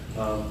good.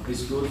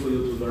 It's good for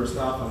you to learn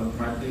stuff and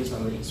practice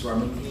and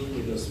experimenting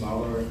with the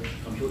smaller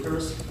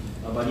computers.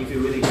 But if you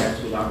really get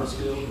to larger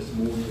scale, it's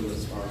move to the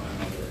Spark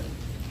MLab.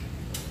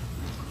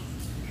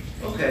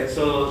 Okay,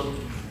 so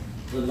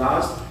the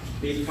last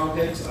big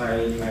topics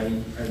I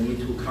need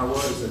to cover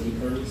is the deep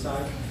learning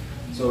side.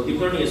 So deep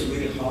learning is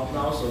really hot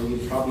now, so you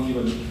probably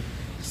even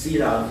see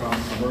that from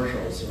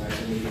commercials, right?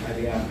 I mean,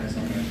 IBM has a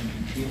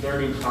deep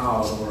learning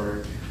cloud,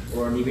 or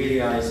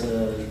NVIDIA is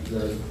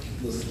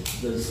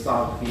the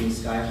stock being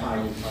sky high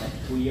in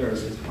like 2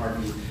 years. It's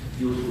partly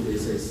due to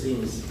these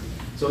things.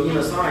 So in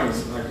the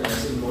science, like I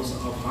think most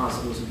of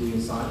us also doing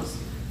science,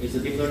 the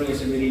deep learning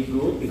is really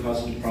good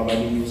because it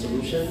provides a new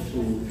solution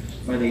to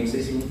many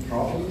existing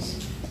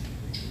problems.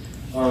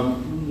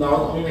 Not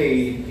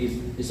only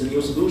it's a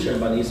new solution,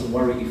 but it's a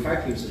very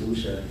effective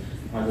solution.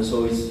 And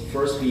so it's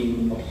first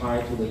being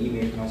applied to the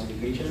image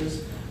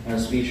classifications and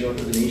speech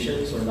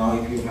recognition. So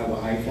now if you have an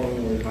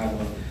iPhone or you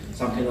have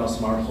some kind of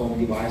smart home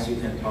device, you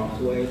can talk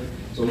to it.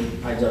 So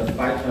at the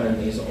back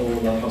end is all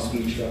a lot of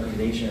speech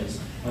recognitions,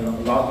 and a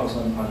lot of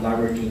them are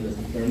leveraging the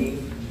deep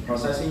learning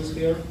processing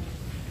here.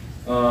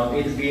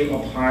 It's being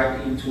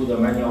applied into the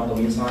many of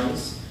domain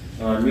science,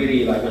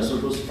 really like from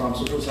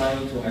social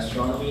science to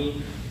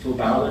astronomy to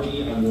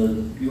biology,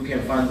 and you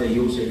can find the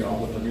usage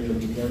of the potential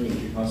deep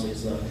learning because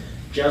it's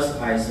just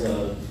as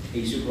a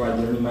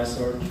supervised learning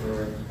method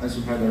or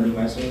unsupervised learning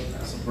method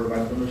supported by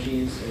virtual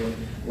machines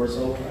or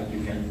so, and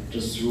you can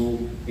just throw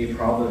a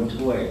problem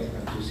to it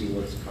and to see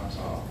what comes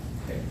out.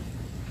 Okay.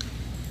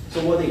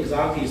 So what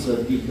exactly is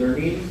deep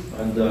learning,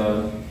 and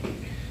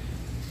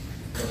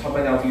how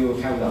many of you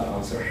have that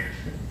answer?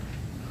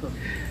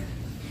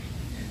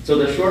 So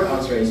the short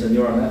answer is a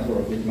neural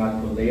network with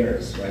multiple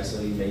layers, right?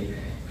 So you may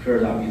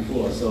heard that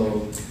before.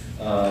 So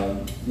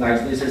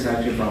like this is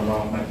actually from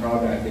one of my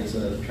project. It's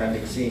a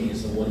traffic scene.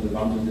 So what we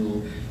want to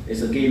do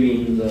is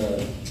giving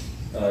the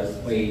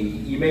a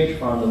image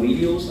from the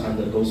videos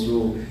and go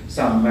through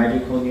some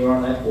magical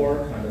neural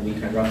network, and we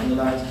can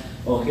recognize,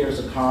 oh, here's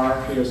a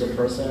car, here's a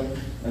person,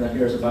 and then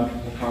here's a bunch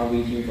of cars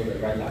waiting for the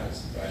red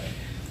lights, right?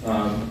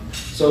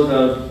 So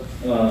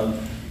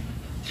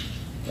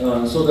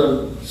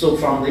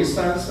from this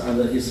sense, and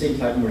it seems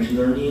like machine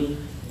learning,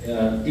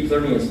 deep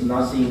learning is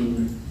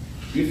nothing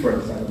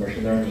different than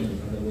machine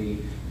learning. And we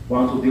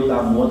want to build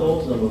up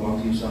models, and we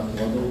want to use that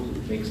model to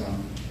make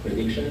some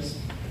predictions.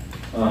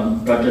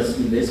 But just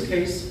in this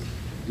case,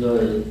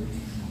 the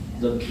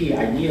key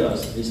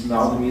ideas is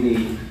not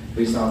really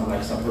based on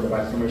like supported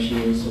vector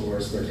machines or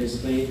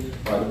statistically,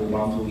 but we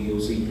want to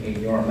use a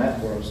neural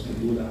networks to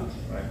do that,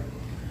 right?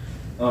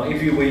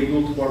 If we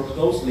look more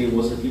closely,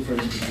 what's the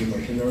difference between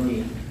machine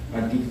learning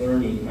and deep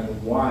learning,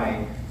 and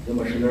why the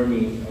machine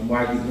learning and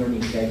why deep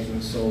learning is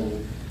getting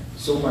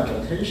so much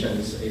attention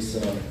is,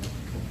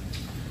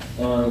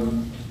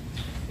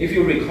 if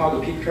you recall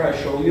the picture I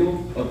showed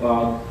you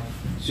about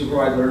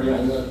supervised learning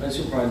and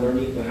unsupervised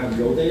learning, we have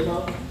raw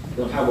data,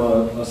 we have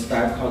a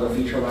step called the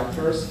feature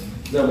vectors,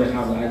 then we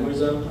have the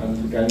algorithm and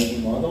the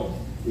generating model.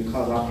 We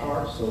call that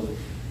part. So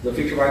the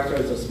feature vector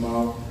is a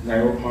small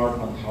narrow part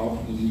on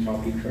top in each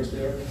of pictures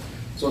there.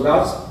 So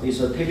that is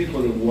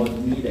typically what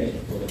needed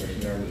for the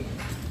machine learning,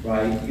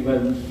 right?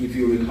 Even if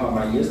you recall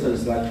my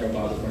yesterday's lecture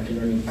about the machine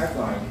learning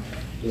pipeline,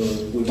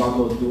 we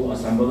want to do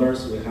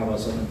assemblers. We have a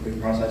certain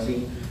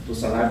pre-processing to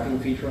selecting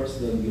features,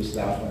 then use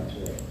that one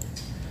to.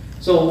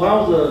 So one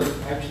of the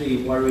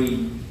actually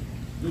very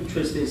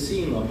interesting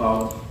thing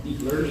about deep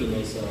learning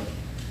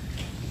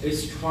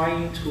is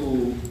trying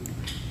to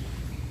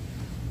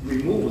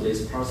remove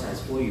this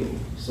process for you.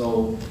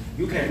 So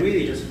you can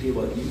really just give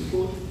an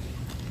input,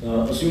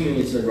 assuming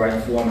it's the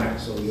right format,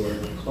 so your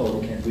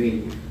code can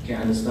read,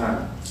 can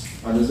understand.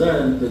 And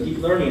then the deep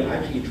learning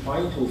actually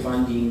trying to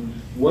finding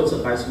what's the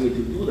best way to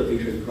do the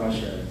feature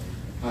expression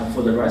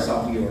for the rest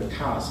of your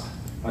task,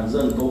 and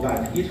then go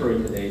back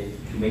iteratively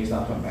to make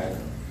that one better.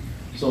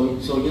 So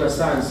in a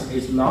sense,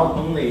 it's not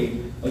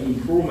only an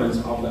improvement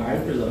of the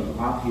algorithm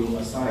after you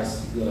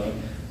assess the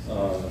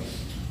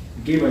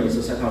given is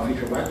a set of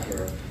feature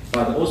vector,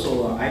 but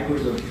also an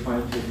algorithm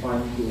trying to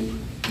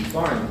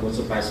define what's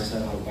the best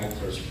set of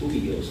vectors to be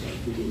used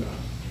and to do that.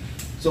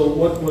 So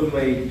when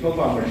we talk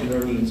about machine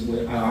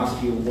learning, I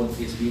ask you what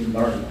is being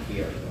learned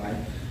here, right?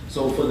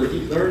 So for the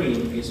deep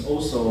learning, it's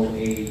also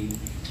a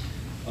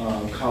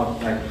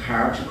called like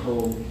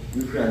hierarchical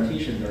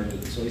representation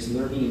learning. So it's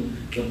learning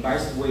the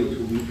best way to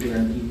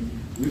representing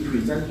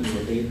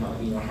the data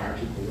in a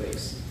hierarchical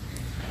ways.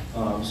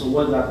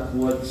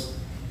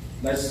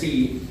 Let's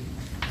see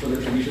for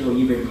the traditional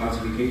image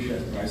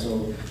classification, right?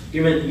 So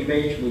given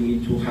image, we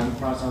need to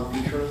handcraft some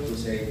features to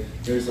say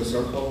here's a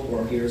circle,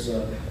 or here's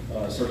a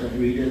certain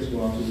regions we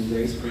want to do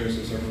this, here's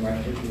a certain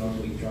vector we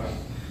want to extract.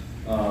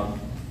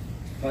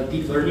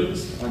 Deep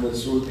learnings, and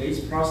through its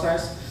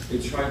process,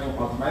 it's trying to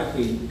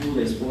automatically do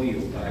this for you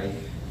by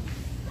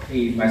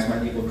a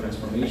mathematical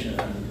transformation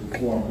and to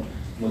form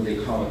what they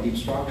call deep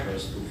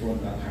structures to form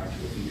that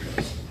hierarchical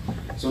features.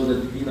 So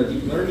in the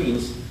deep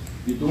learnings,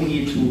 you don't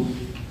need to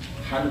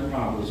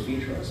handcraft those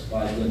features,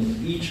 but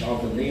then each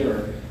of the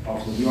layer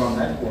of the neural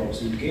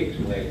networks you give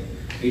to it,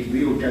 it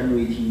will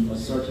generating a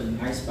certain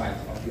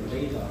aspect of your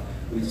data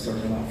with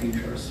certain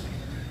features.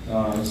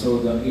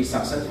 So a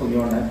successful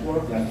neural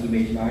network like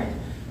ImageNet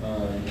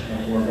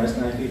or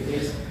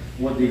ResNet,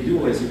 what they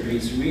do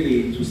is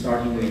really to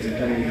starting with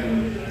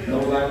generating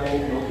low-level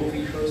local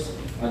features,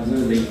 and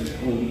then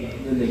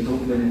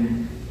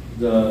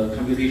the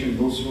computation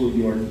goes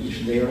through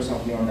each layers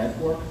of neural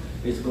network.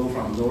 It goes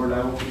from lower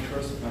level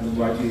features and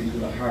gradually to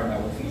the higher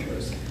level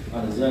features,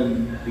 and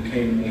then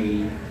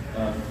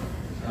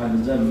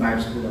and then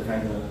maps to the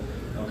final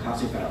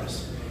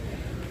classifiers.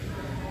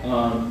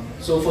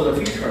 So for the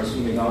features,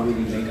 you may not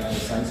really make any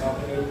sense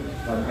of it,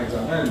 but at the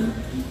end,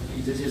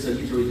 this is an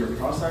iterative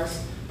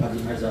process. But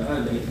at the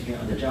end, it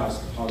can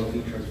adjust how the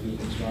features being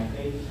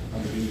extracted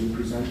and being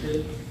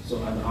represented.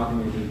 So and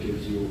ultimately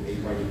gives you a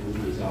very good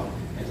result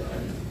at the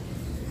end.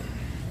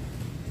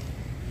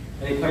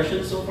 Any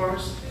questions so far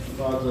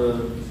about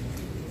the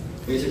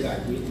basic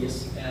idea?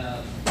 Yes.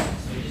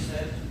 So you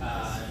said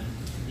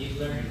deep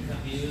learning can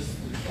be used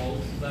to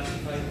both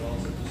classify but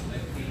also to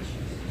select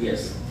features.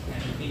 Yes.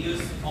 Can it be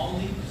used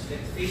only to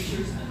select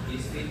features, and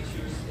these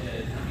features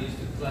can be used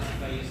to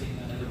classify using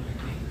another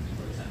technique,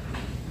 for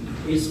example?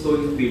 It's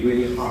going to be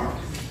really hard.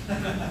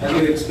 I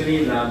will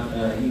explain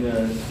that in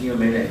a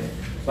minute.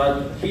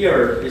 But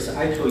here is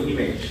actual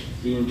image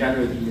being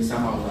generated in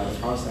some of the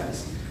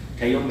process.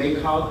 Can you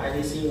make out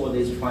anything what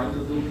it's trying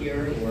to do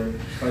here, or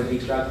try to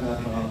extract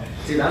that from?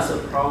 See, that's a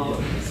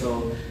problem.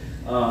 So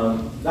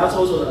That's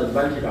also the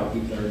advantage of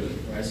deep learning,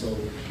 right? So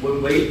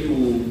when we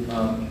do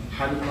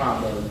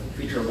handcraft the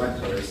feature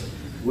vectors,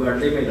 we are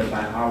limited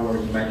by our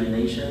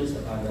imaginations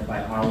and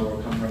by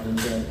our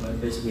comprehension,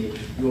 basically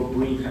your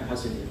brain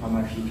capacity, how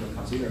much you can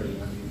consider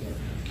it,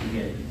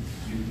 and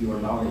your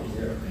knowledge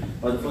there.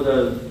 But for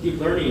the deep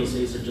learning,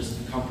 it's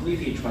just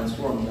completely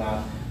transform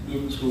that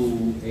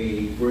into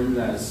a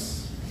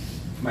brainless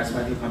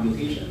mathematical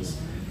computations.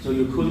 So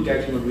you could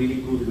get a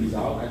really good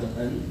result at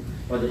the end,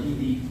 but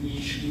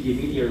each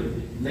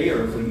intermediate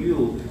layer for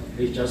you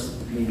is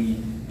just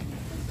maybe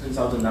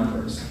 10,000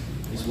 numbers.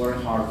 It's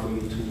very hard for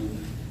you to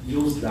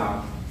use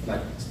that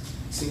like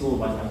single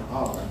one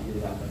out and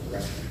use that the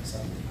rest of the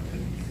stuff.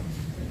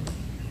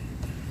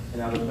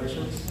 Any other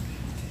questions?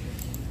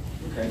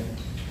 Okay.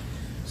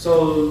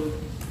 So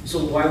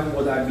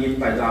what I mean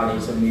by that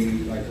is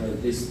maybe like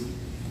this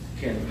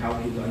can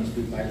help you to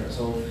understand better.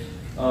 So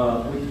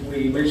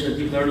we mentioned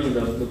deep learning,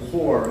 the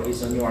core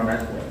is a neural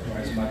network,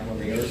 right? So multiple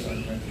layers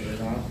and figure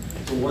it out.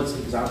 So what's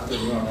exactly a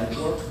neural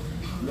network?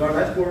 Neural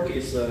network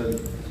is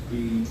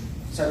the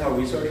set of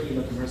research in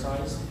the computer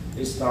science.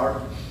 It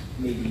started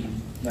maybe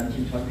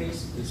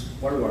 1920s. It's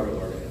very, very,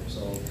 very old.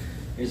 So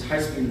it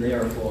has been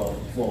there for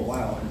a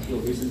while until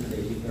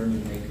recently deep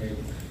learning make it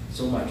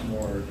so much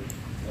more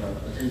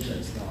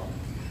attention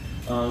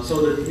now.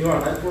 So the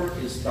neural network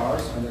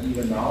starts, and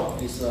even now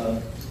is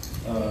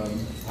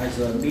as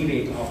a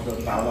mimic of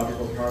the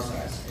biological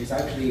process. It's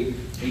actually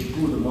a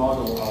good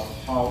model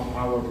of how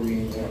our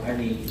brain or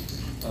any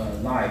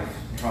life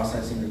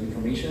processing the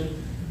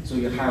information. So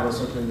you have a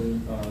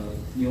certain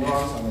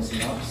neurons and a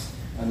synapse,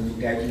 and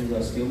to getting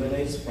the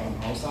stimulus from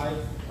outside,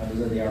 and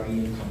then they are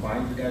being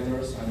combined together,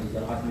 and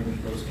then ultimately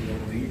goes to your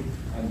brain,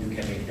 and you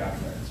can make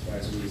judgments,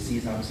 right? So you see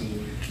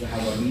something, you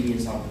have a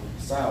millions of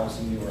cells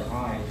in your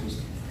eye to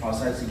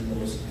processing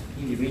those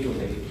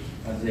individually,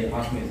 and they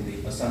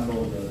ultimately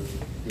assemble the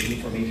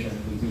information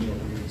within your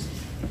brain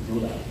to do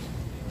that.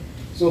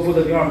 So for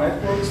the neural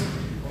networks,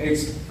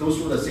 it goes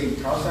through the same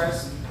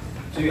process.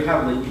 So you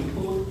have the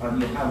input,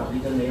 and you have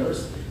hidden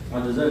layers,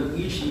 and then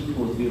each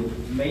input will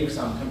make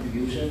some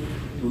contribution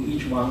to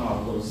each one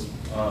of those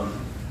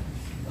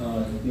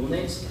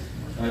units,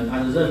 and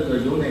then the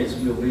units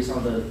will, based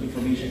on the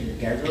information it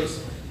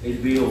gathers,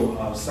 it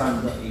will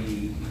send a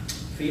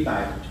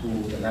feedback to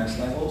the next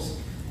levels,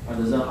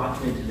 and then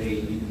ultimately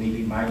it may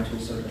be mapped to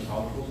certain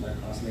output like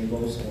class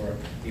labels or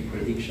a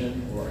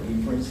prediction or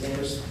inference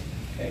layers.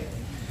 Okay,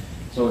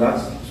 so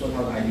that's sort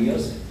of the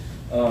ideas.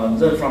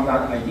 Then from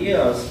that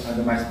ideas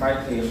and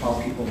mathematically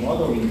how people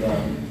modeling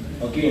them,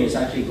 again, it's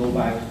actually go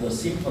back to the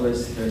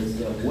simplest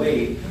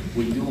way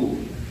we do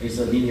is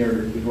a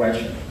linear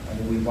regression,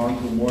 and we want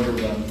to model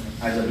them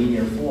as a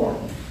linear form.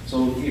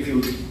 So if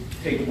you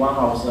take one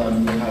of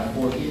them, you have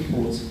 4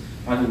 inputs,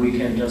 and we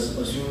can just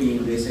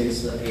assuming this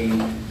is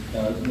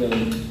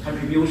the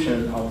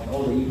contribution of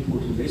all the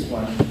input to this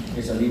one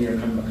is a linear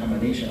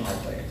combination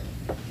of it,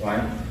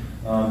 right?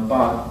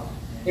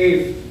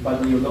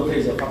 But you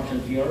notice the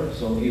function here,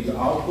 so if the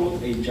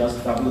output is just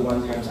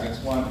W1 times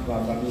X1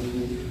 plus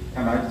W2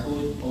 times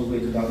X2 all the way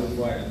to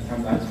W4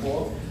 times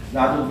X4,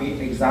 that would be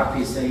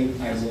exactly the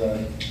same as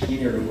a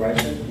linear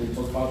regression we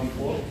talked about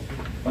before.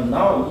 But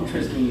now,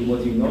 interestingly,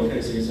 what you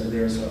notice is that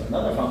there's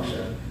another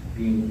function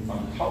being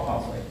on top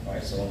of it,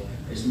 right? So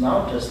it's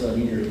not just a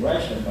linear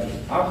regression, but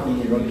after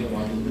linear regression, you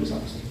want to do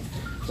something.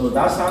 So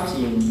that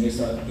something is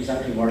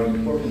actually very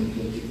important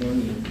to deep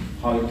learning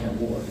how it can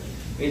work.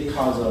 It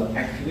calls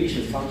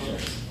activation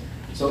functions.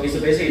 So it's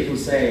basically to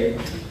say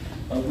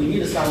we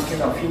need some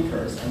kind of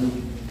filters, and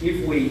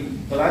if we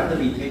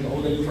blindly take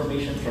all the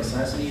information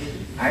precisely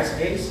as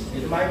is,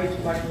 it might be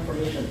too much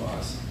information for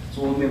us.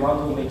 So we may want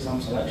to make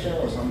some selection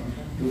or some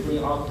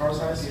filtering out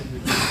process.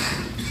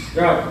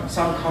 There are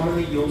some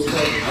commonly used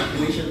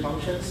activation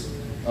functions.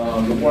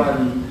 The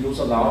one used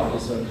a lot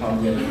is called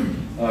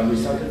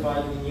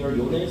recertified linear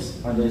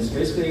units, and it's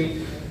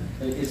basically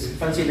it's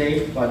fancy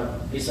name,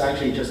 but it's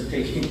actually just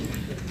taking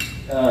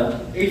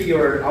if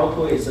your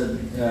output is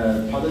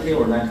positive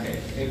or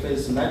negative. If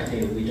it's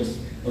negative, we just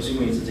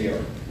assume it's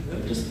 0.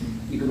 Just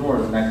ignore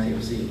the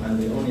negative sign, and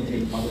we only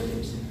take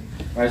positive sign.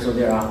 Right? So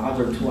there are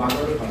two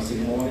other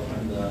sigmoid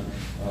and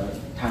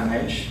tanh,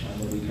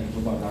 and we can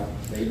talk about that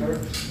later.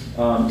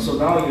 So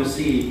now you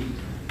see,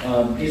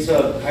 it's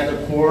at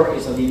the core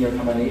is a linear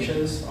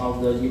combinations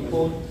of the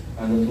input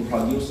and to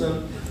produce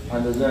them,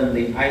 and then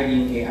they add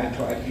in a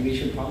actual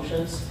activation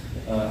functions,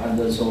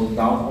 and so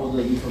down all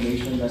the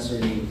information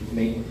necessarily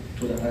make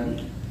to the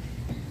end.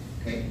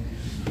 Okay.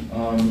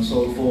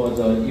 So for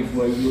if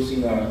we're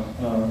using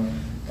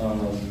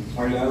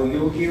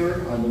ReIOU here,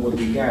 and what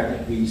we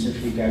get, we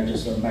essentially get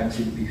just a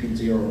maximum between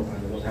 0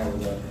 and whatever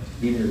the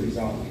linear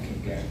result we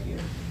can get here.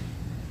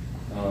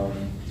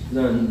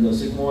 Then the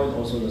sigmoid,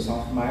 also the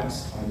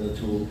softmax, and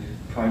to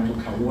trying to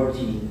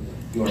converting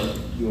your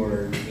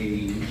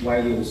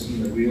values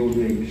in the real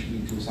range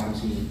into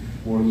something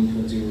or into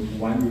a 0 to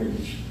 1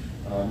 range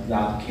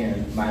that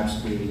can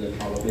match to the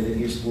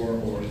probability score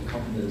or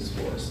confidence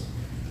scores.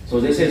 So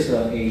this is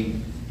a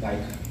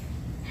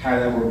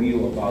high-level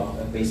view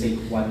about a basic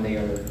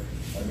one-layer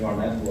neural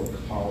network,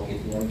 how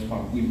it works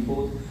from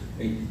input,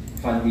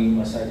 finding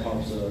a set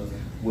of the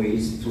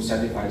ways to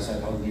satisfy a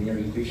set of linear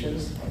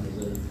equations, and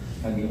then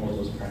finding all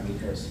those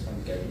parameters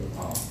and getting them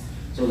out.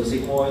 So the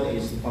sigmoid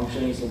is the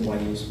function is the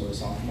one used for the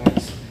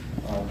softmax,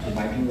 to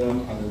mapping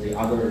them, and the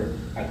other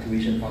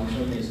activation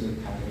function is the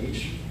time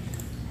H.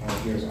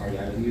 Here's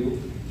REIW.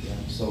 Yeah.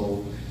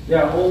 So they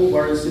are all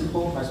very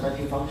simple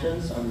mathematical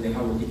functions, and they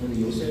have a different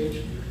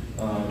usage.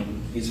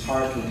 It's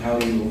hard to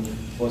tell you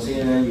for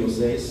CNN use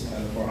this,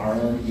 and for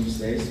RNN use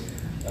this.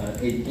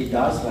 It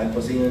does, like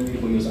for CNN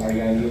people use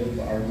REIW,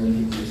 for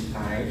RNN people use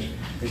time H.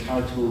 It's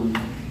hard to,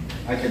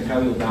 I can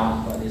tell you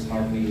that, but it's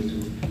hard for you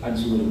to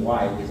answer the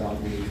why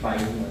without really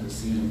finding and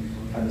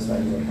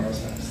understanding the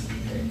process.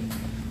 Okay.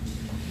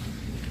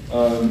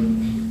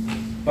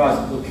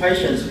 But the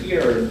questions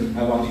here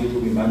I want you to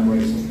remember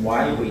is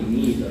why we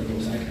need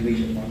those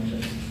activation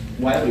functions.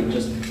 Why we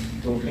just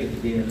don't take the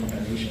linear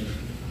combination.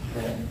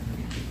 Okay.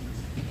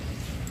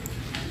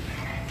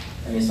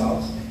 Any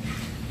thoughts?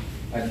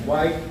 Like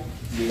why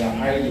we are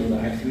adding the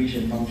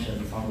activation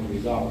function on the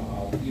result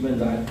of even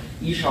that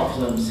each of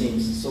them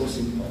seems so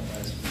simple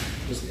as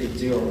just take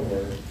 0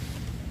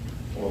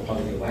 or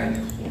positive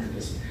value or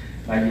just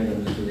mapping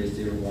them to this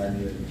 0, 1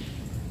 unit.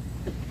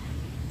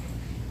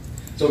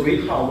 So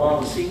recall one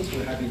of the things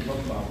we have been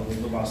talking about when we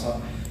talk about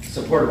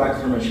support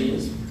vector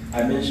machines.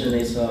 I mentioned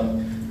it's a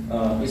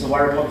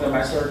very popular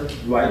method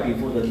right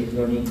before the deep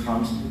learning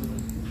comes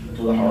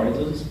to the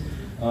horizons.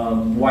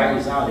 Why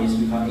is that? Is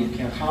because it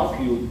can help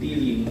you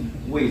dealing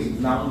with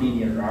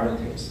nonlinear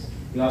relatives.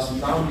 Because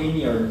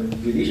nonlinear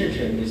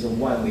relationship is the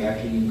one we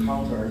actually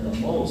encounter the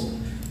most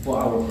for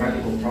our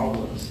practical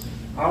problems.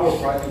 Our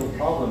practical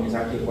problem is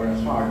actually very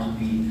hard to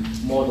be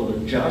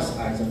modeled just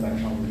as a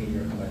bunch of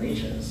linear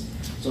combinations.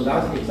 So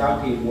that's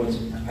exactly what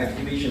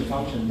activation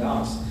function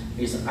does,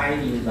 is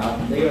adding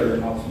that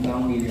layer of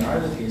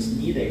nonlinearities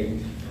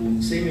needed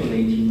to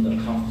simulating the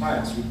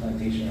complex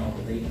representation of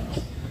the data.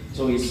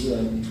 So it's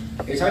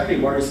actually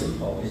very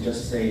simple. It's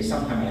just say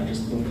sometimes I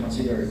just don't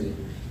consider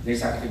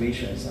these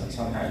activations and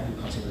sometimes I do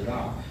consider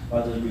that.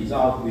 But the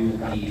result will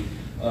be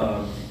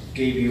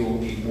give you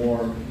a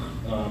more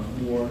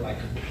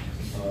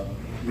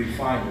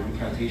refined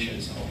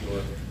representations of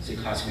your say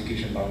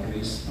classification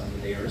boundaries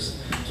and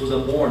layers. So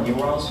the more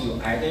neurons you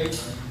added,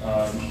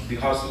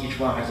 because each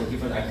one has a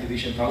different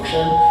activation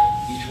function,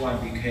 each one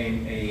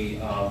became a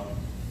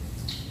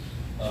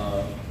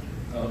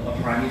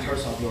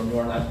parameters of your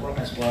neural network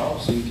as well.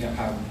 So you can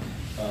have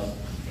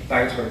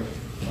better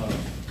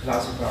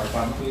classifier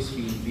boundaries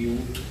being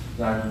viewed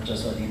than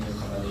just a linear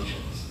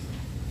combinations.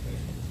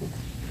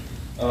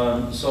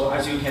 So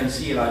as you can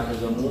see, like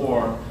the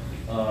more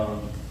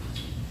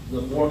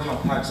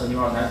complex the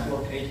neural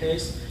network it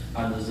is,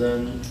 and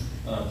then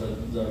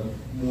the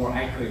more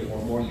accurate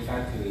or more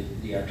effective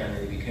they are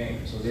generally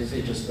became. So this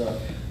is just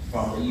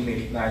from the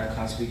ImageNet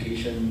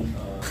classification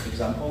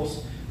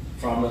examples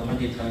from the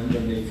 2010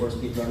 when the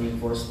first deep learning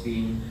first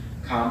being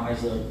come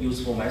as a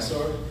useful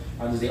method,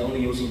 and they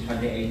only using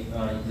 28,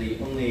 they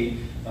only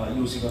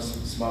using a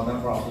small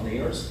number of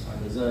layers,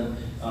 and then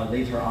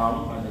later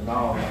on, and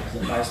now like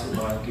the last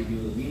one give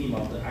you the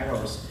minimum of the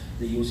errors.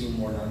 They're using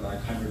more than like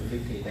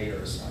 150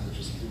 layers and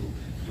just to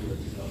do the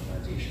deep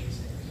optimizations.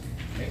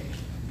 Okay.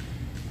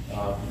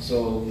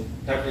 So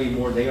definitely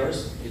more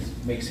layers, it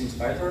makes things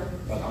better.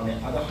 But on the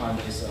other hand,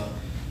 is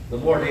the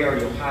more layer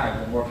you have,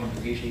 the more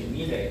computation you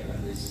needed,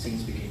 and these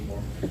things became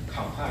more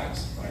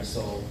complex, right?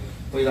 So,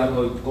 for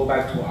example, go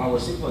back to our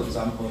simple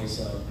example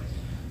is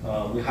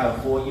we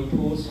have 4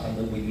 inputs, and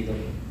then we need to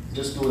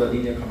just do the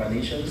linear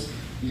combinations.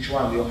 Each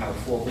one will have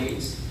 4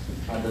 weights.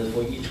 And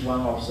for each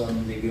one of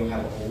them, they will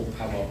have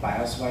a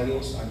bias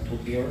values and 2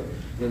 pair.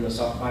 Then the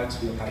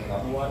softmax will have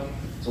another one.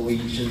 So we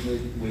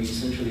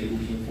essentially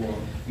looking for,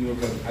 even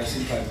for I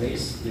think like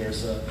this,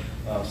 there's a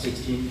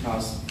 16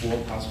 plus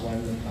 4 plus 1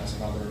 and plus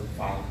another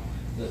 5,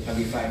 the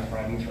 25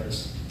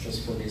 parameters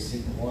just for these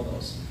simple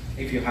models.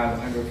 If you have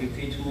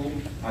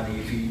 152, and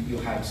if you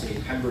have say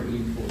 100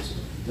 inputs,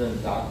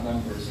 then that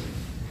numbers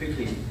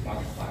quickly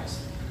multiplies.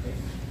 Okay?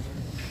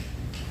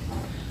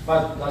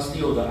 But that's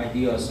still the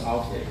ideas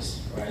of this,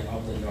 right,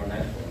 of the neural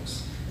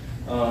networks.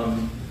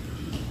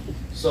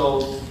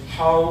 So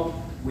how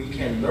we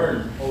can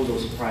learn all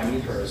those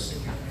parameters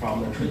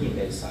from the training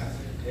data set,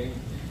 okay?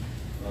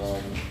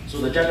 So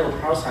the general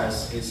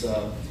process is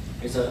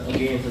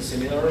again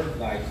similar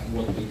like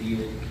what we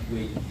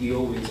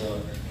deal with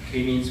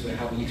k-means. We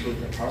have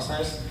iterative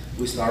process.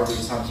 We start with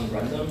something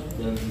random,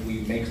 then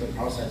we make the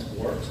process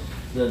work,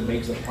 then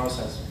make the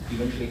process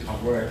eventually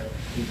convert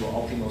into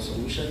optimal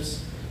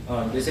solutions.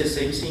 This is the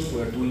same thing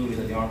we're doing with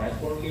the neural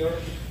network here.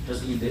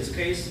 Just in this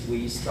case,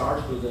 we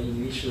start with the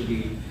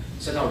initially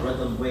set out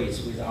random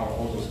weights with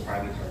all those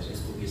parameters. It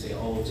could be say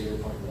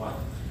 0.1.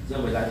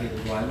 Then we let it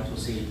run to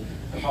see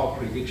how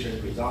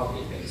prediction result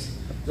it is.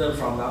 Then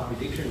from that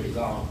prediction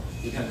result,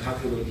 we can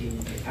calculating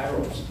the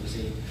errors to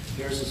see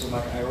here's so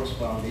much errors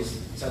from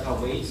this set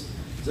of weights.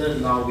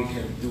 Then now we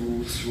can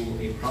do through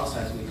a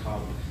process we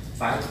call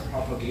byte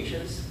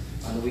propagations,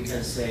 and we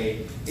can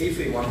say if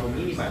we want to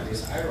minimize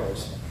these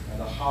errors,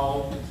 and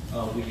how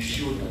we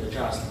should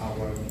adjust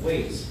our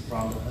weights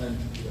from the end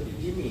to the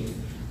beginning,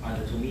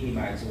 and to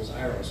minimize those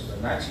errors. So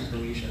the next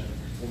iteration,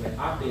 when we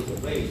update the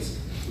weights,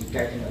 we're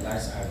getting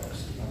less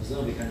errors. And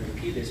then we can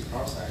repeat this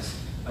process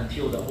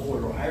until the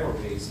overall error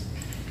rates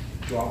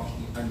drop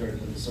under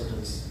in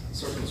certain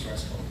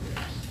threshold.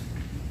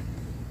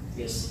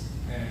 Yes?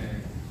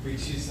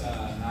 Which is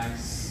a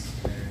nice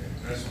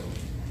threshold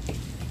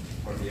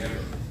for the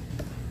error?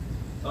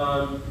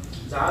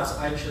 That's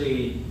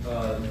actually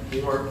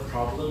more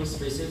problem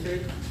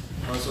specific.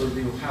 So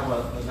you have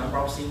a number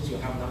of things, you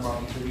have a number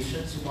of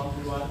iterations you want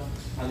to run,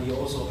 and you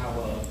also have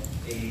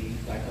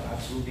like an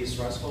absolute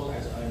threshold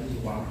at the end you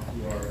want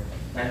your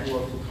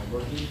network to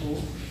convert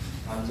into.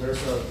 And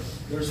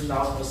there's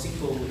not a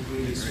single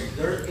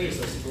there is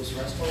a single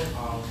threshold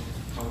on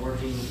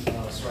converting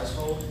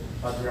threshold,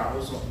 but there are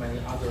also many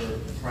other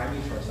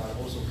parameters that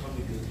also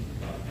contribute to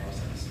the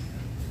process.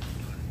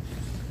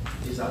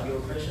 Is that your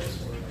question?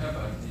 Yeah,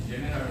 but in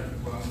general,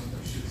 one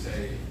should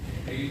say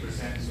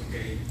 80% is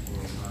okay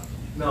for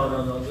No.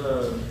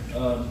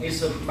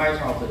 It's a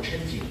matter of the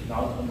changing,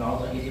 not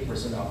the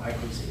 80% of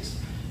accuracies.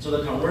 So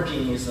the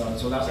converging is,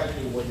 so that's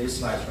actually what this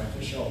slide is trying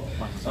to show.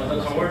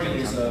 The converging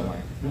is,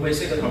 when we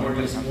say the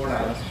converging is more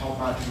like how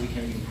much we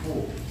can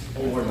improve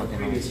over the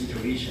previous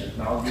iteration,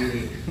 not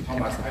really how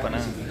much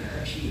accuracy we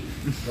can achieve,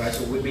 right?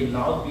 So we may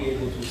not be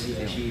able to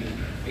achieve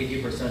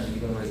 80%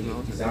 even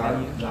with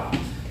design that.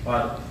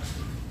 But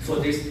for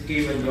this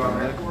given neural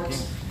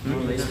networks,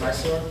 in this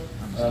method,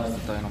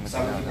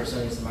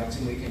 70% is the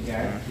maximum we can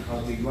get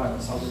because we run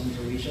 1,000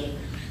 iterations.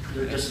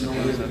 There's no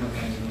reason we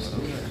can use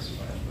solutions.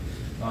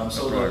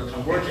 So the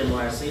convergence,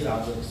 when I say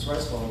that the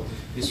threshold,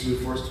 this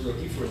refers to the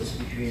difference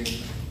between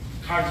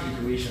current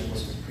iteration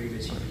versus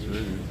previous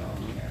iteration.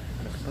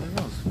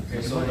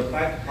 Okay, so the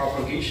back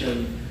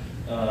propagation,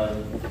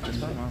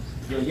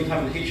 the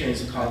implementation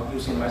is called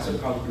using a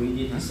method called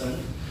gradient descent.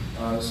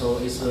 So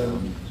it's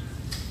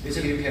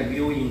basically you can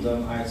view in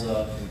them as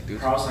a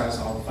process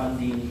of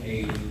finding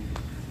a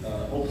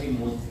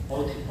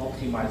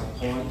optimized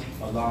point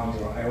along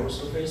your error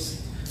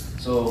surface.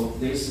 So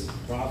this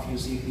graph you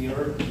see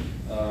here,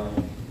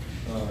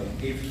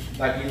 if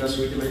like in the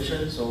 3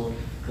 dimensions, so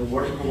the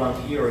vertical one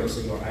here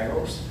is your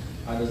errors,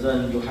 and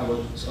then you have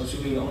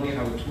assuming you only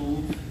have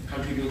 2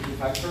 contributing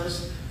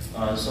factors,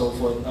 so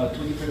for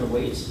 2 different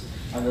weights,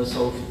 and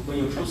so when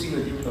you're choosing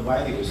the different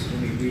values, you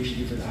may reach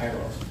different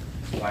errors,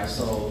 right?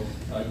 So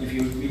if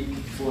you reach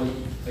for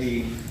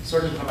a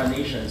certain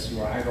combinations,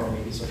 your error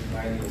may be certain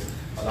value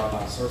along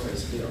that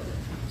surface here.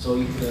 So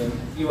even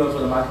for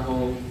the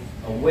multiple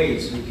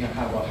weights, you can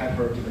have a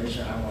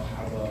hyperdimension and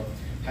have a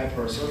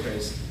hyper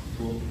surface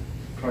to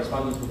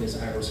corresponding to this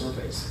error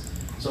surface.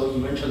 So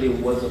eventually,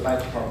 what the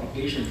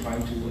backpropagation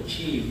trying to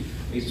achieve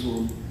is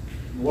to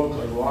work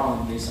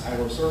around this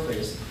error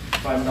surface,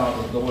 find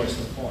out the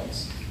lowest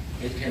points.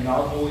 It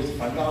cannot always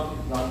find out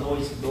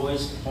the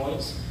lowest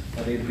points,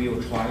 but it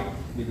will try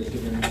with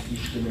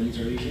each given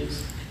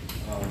iterations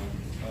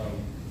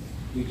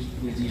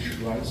with each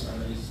runs,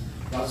 and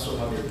that's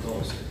how it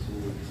goes.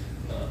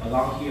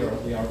 Along here,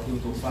 we are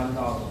going to find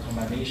out the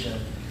combination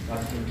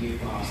that can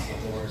give us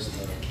the lowest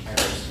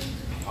errors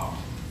out.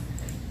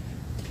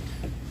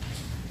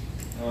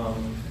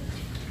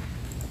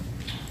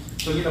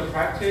 So in the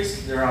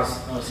practice, there are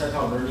a set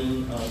of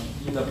learning.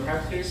 In the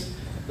practice,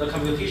 the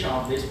computation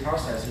of this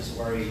process is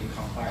very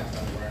complex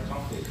and very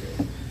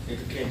complicated.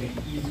 It can be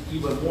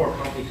even more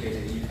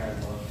complicated if you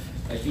have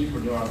a deeper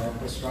neural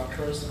network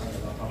structures and a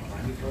lot of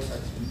parameters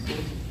that's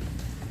input.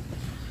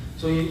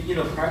 So in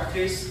the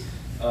practice,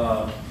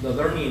 the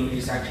learning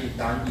is actually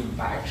done in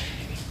batch.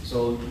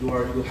 So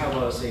you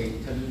have say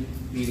 10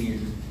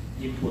 million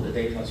input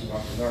data you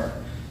want to learn.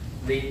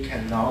 They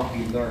cannot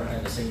be learned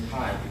at the same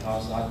time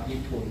because that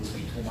input will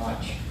be too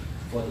much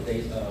for the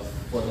data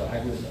for the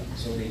algorithm.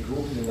 So they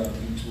group them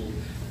into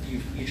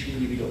each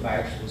individual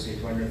batch, so say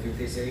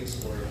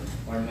 256 or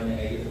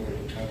 128 or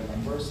whichever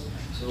numbers.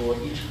 So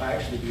each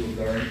batch will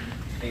learn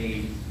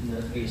a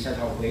set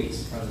of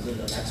weights, and then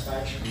the next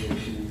batch will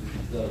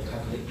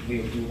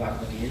do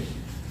that again.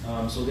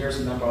 So there's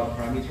a number of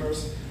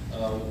parameters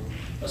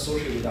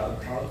associated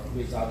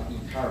with that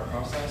entire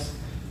process.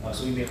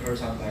 So you may hear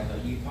something like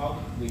an epoch,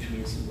 which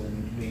means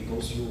when we go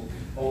through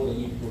all the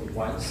input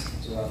once,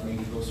 so that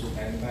maybe go through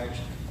many batch,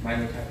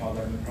 many type of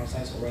learning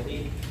process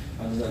already.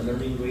 And the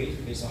learning rate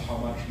is how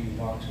much you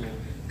want to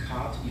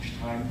cut each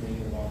time when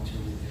you want to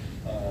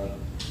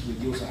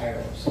reduce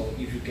error. So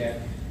if you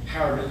get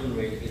higher learning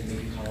rate, it may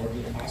be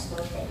converting faster,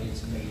 but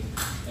it may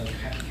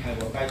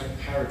have a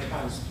higher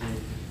chance to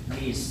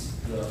miss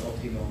the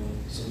optimal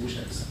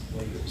solutions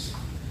for use.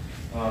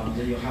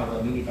 Then you have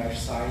a mini batch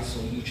size,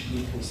 so each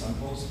input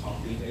samples, how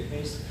big it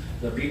is.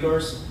 The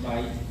bigger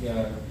might,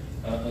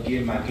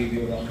 again, might give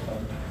you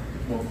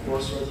more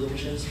coarse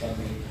resolutions, but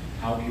may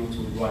help you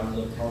to run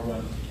the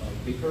program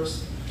quicker.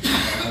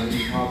 And the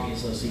epoch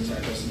is things I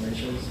just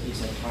mentioned.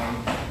 It's a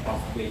time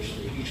of which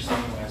each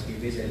sample has been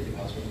visited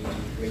because we need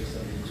to break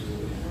them into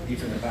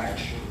different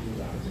batch to do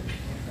that.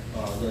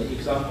 The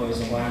example is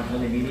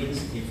 120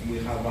 millions. If we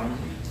have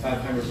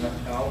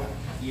 512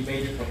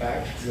 image per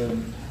batch,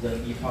 then the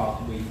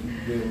epoch we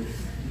will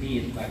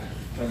need like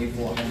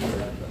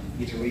 2,400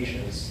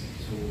 iterations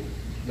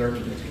to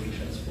learning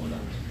iterations for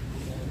that.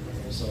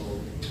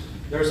 So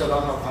there's a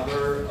lot of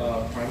other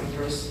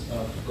parameters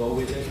to go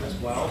with it as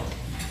well.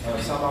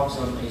 Some of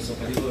them is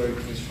particularly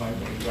trying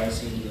to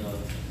addressing the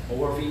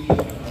overfitting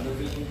and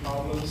underfitting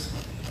problems.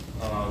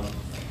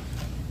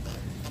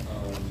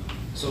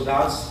 So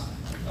that's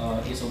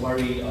is a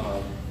very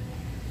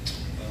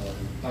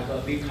like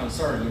a big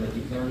concern in the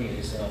deep learning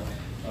is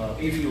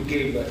if you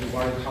give a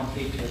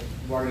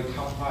very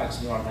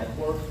complex neural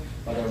network,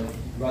 but a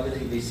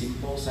relatively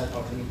simple set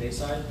of training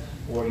data,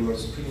 or your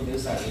training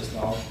data is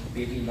not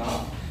big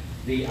enough,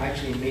 they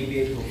actually may be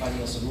able to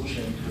find a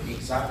solution to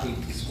exactly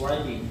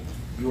describing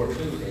your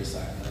training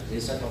data.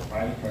 This set of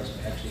parameters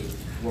actually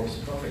works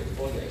perfect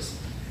for this.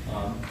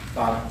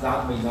 But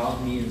that may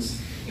not mean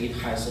it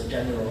has a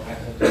general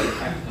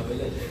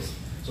applicabilities.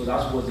 So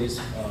that's what this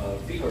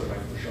figure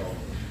trying to show.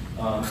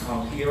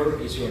 On here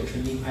is your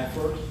training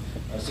effort.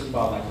 Think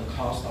about like the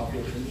cost of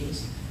your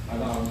trainings.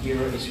 And on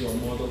here is your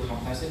model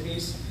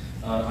complexities.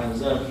 And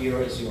then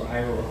here is your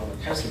error on the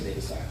testing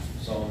data set.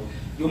 So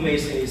you may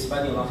say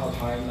spending a lot of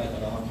time, like a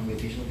lot of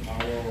computational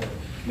power, or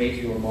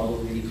make your model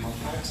really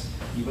complex.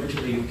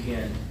 Eventually you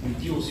can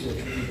reduce your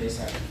training data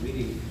set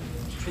really,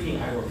 training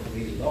error to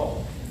really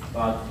low.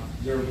 But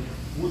there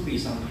would be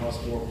some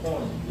cost or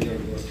point where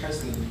your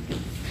testing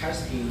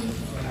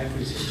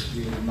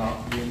accuracy will no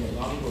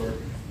longer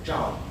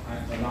jump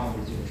along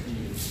with your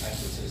training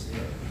accuracy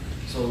there.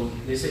 So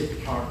this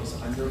part is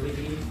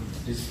underfitting,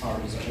 this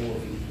part is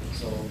overfitting.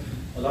 So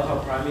a lot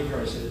of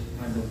parameters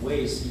and the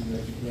ways in the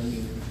deep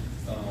learning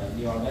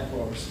neural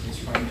networks is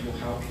trying to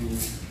help you to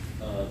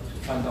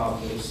find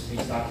out those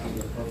exactly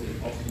the perfect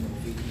optimal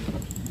fitting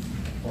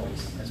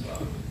points as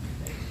well.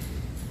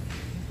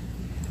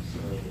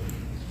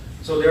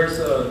 So there's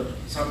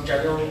some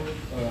general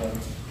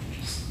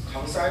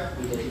concept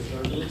with the deep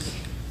learnings,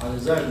 and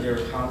then there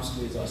comes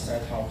with a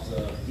set of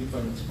the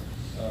different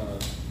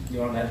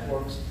neural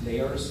networks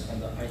layers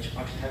and the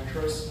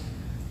architectures.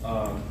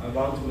 I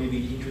want to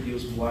maybe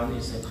introduce one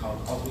is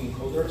called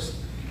autoencoders.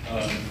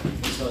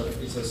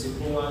 It's a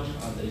simple one,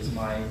 and it's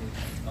my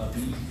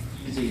be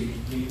easy.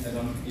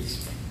 And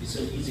it's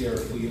easier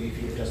for you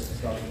if you just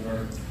start to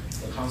learn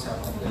the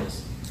concept of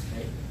this.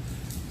 Okay?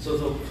 So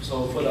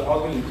for the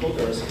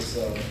autoencoders,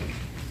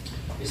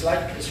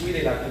 it's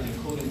really like an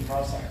encoding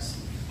process.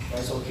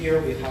 Right? So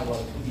here we have a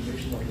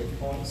two-dimensional data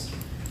points.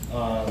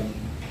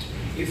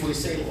 If we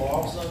save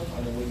all of them,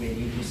 and then we may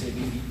need to save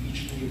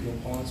each individual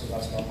point, so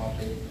that's not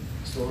much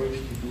storage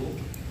to do.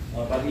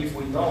 But if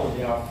we know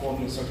they are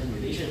forming certain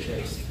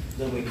relationships,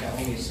 then we can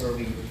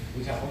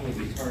only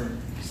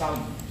return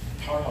some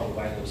part of the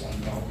values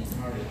and not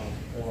entirely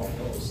all of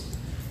those.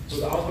 So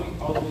the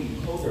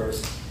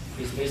autoencoders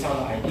is based on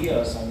the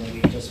ideas, and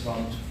we just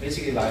want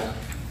basically like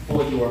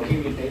for your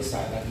given data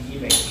set, like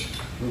image,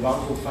 we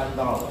want to find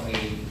out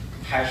a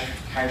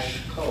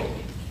hash code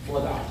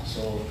for that.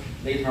 So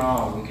later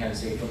on, we can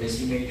say for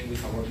this image, we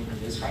can work into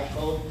this hash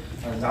code,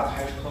 and that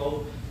hash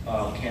code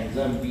can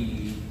then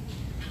be,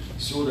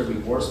 through the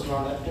reverse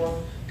neural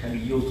network, can be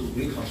used to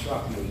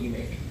reconstruct your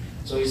image.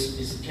 So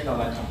it's kind of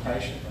like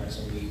compression, right?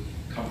 So we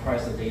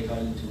compress the data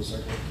into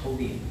certain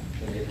coding,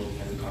 the data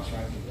can be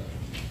constructed.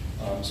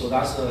 So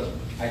that's the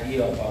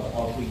idea about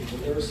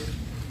autoencoders.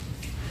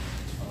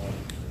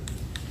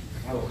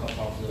 I have a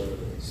couple of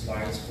the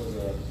slides for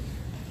the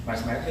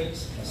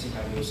mathematics. I think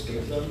I will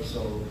skip them.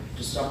 So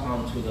just jump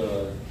on to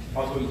the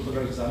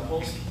autoencoder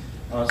examples.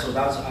 So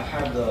that's, I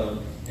have the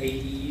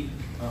AE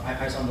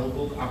IPython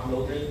notebook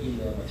uploaded in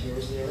the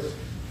materials there.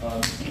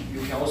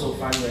 You can also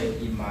find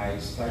it in my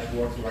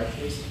 /work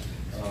directories,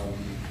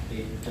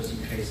 just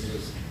in case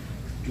this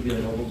Julia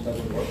notebook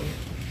doesn't work.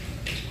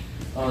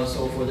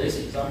 So for these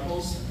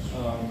examples,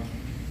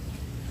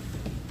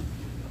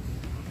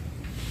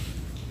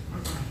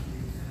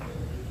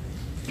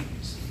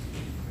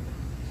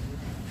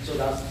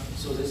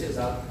 so this is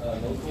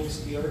that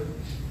notebooks here.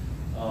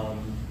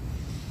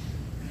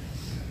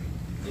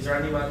 Is there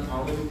anyone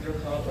on the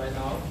Jupyter Cloud right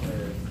now?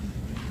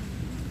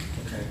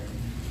 Okay.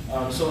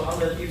 So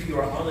if you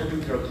are on the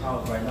Jupyter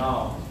Cloud right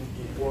now,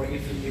 or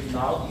if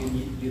not, you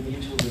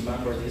need to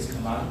remember this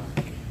command.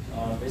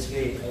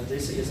 Basically,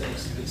 this is an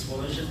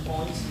explanation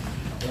point,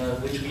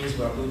 which means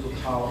we are going to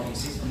call a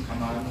system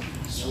command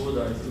through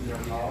the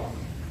Jupyter Cloud,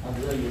 and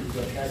then you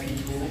the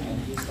IP2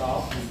 and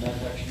install with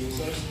NetEx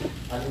users.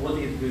 And what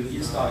it will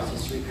install is a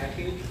three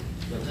package: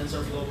 the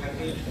TensorFlow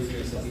package, which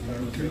is a deep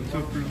learning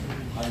framework,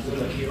 and then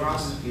the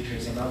Keras, which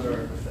is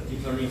another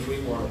deep learning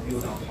framework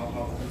built on top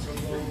of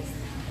TensorFlow,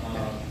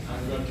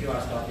 and then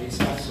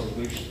Keras.dataset, so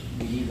which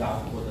we need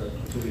that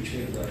to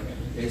retrieve the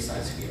data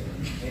sets here.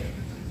 Okay?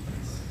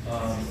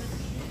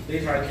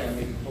 Later I can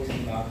maybe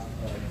posting that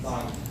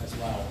line as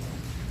well.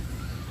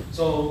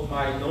 So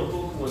my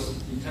notebook was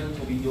intended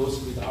to be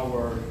used with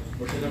our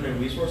machine learning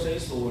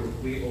resources, so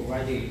we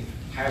already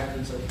have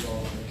TensorFlow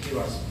and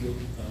Keras built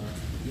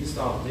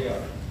installed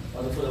there.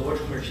 But for the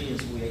virtual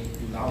machines, we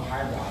do not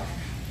have that.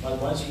 But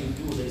once you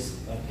do this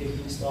pip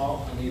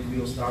install, and it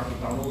will start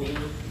downloading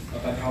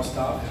background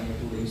stuff and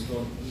do the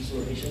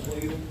installation for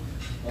you.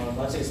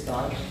 Once it's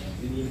done,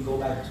 you need to go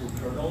back to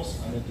kernels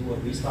and do a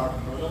restart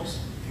kernels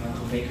and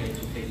to make it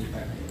to take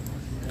effective.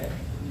 Okay?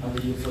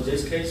 And you, for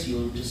this case,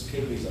 you just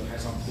keep with the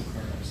Python 2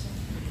 kernels.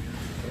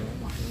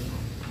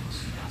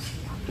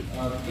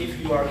 If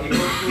you are able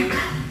to,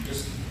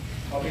 just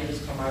copy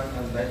this command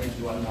and let it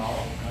run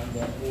now, and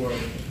or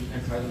you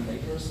can try them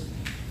later.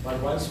 But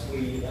once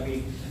we,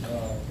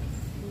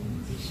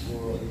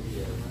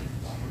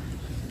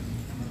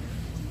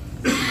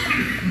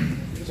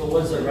 so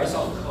what the rest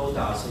of the code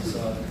does is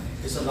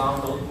it's a long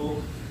notebook.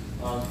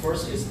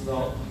 First is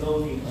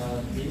loading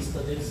means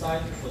the data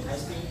site for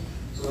testing.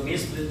 So the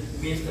means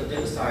the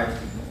data site,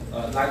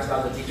 like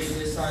the digital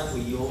data site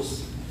we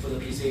use for the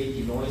PCA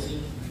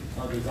denoising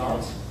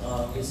results.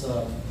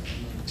 So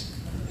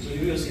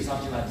you will see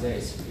something like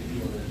this if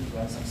you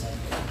run some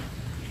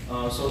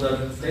sample. So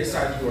the data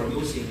set you are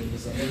using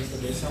is a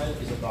mixed data set.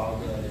 It's about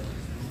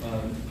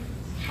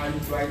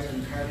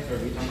handwritten character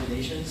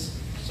recombinations.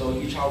 So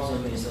each of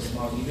them is a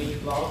small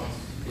image block.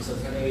 It's a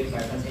 28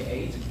 by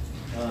 28.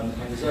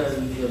 And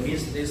then the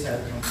mixed data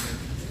set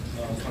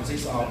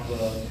consists of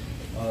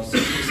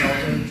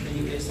 60,000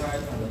 training data set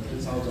and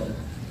 10,000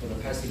 for the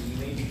passive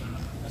image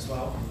as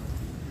well.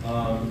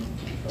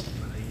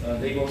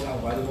 Labels are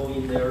available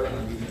in there,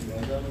 and you can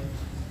run them.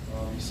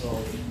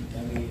 So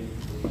let me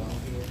go down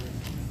here.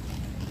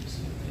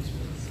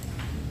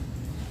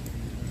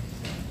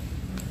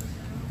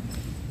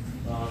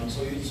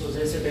 So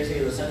this is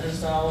basically the sentence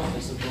style.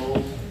 It's a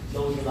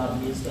loading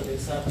that means the data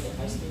set for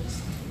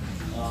testings.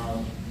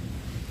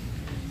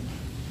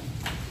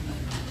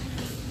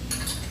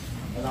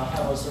 And I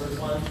have a third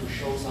one to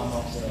show some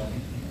of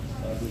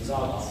the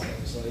result of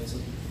it. So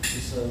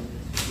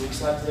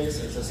looks like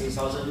this. It's a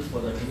 6,000 for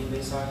the training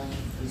data set,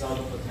 result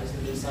for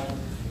testing data set.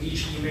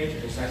 Each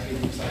image is actually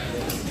looks like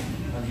this,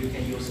 and you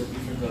can use a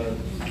different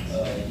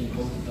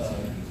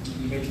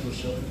image to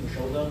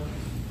show them.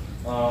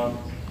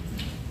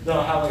 Then I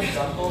have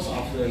examples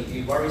of the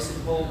very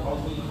simple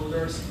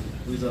autoencoders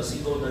with a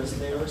single dense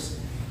layers.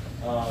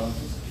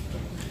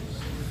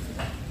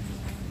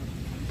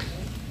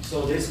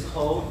 So this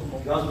code,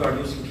 because we are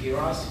using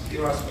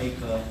Keras make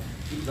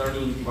deep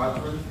learning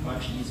development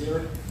much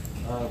easier.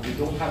 We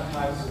don't have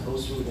time to go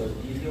through the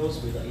details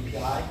with the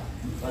API,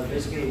 but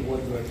basically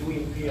what we're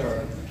doing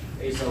here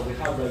is we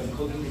have the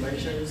encoding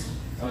dimensions,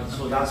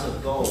 so that's a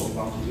goal we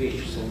want to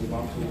reach. So we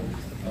want to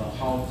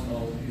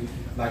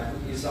like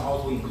it's an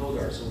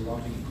autoencoder, so we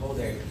want to encode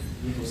it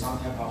into some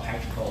type of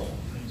hash code.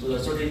 So the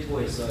 32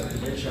 is a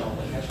dimension of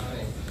the hash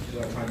code we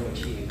are trying to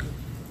achieve.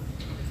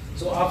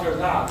 So after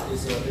that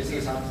is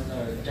basically some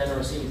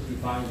general things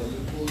define the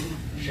input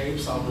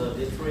shapes of the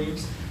data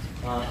frames.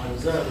 And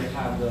then we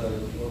have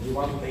we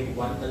want to make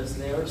one dense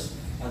layers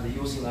and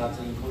using that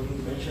encoding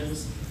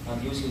dimensions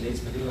and using these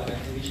particular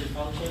activation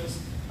functions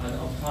and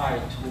apply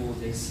to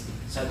this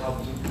set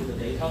of input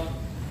data.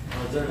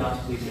 Then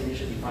that we finish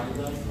defining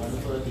them. And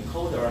for the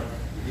decoder,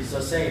 it's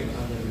the same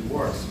and the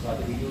reverse, but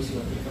we're using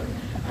a different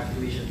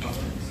activation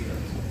functions here.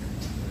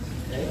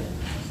 Okay.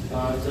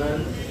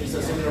 Then it's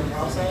a similar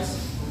process.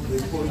 We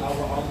put our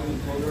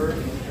autoencoder.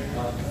 We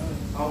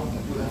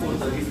put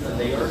the different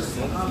layers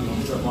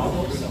into the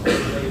model, so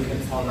then you can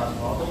call that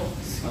model,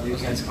 and you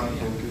can try to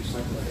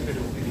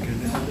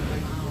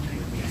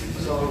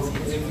So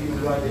if you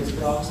run this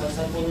block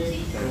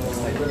successfully,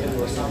 then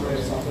your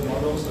summary software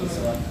models,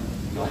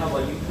 you have a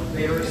input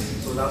layers,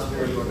 so that's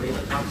where your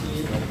data comes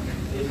in.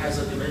 It has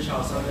a dimension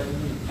of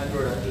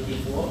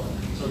 784,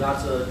 so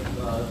that's a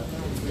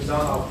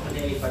result of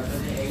 28 by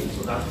 28,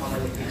 so that's how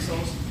many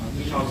pixels.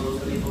 Each of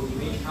those little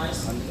image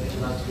heights, so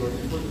that's your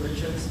input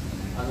dimensions.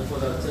 And for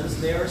the dense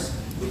layers,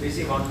 we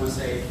basically want to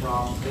say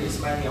from this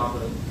many of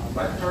the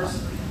vectors,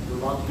 we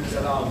want to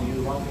set out,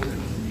 we want to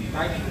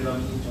mapping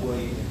them into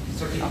a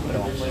certain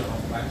dimension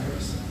of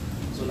vectors.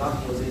 So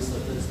that was this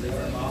dense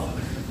layer about.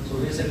 So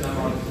this is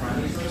number of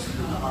parameters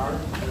to R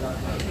and that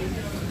mapping.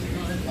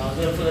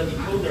 Then for the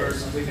decoders,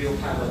 we will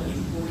have an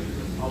input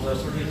of the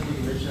certain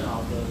dimension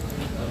of the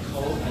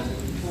code as an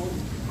input.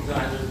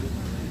 Then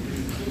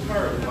in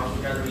turn, we want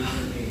to generate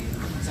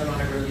a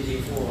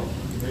 784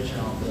 dimension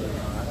of the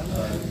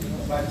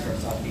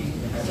vectors are being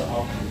as an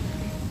output.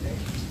 Okay.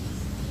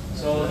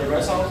 So the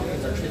result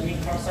is a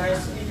training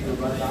process. If you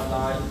run that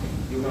line,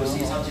 you will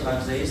see something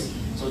like this.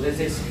 So this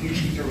is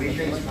each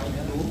iteration is trying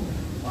to do.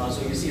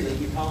 So you see the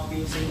epoch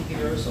being seen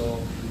here. So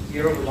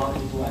here we want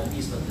to do at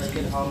least a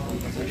 10 epoch,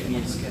 which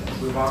means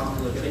we want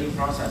the training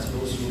process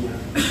goes through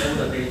all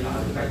the data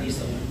at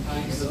least a few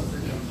times.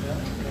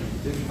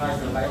 To define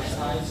the batch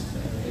size,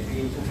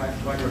 between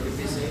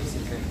 256.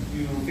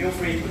 You feel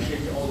free to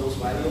change all those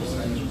values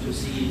and to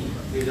see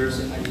if there's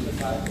an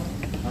identified.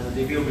 And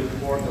they will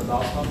report the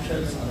loss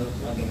functions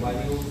and the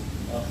value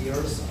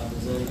here's, and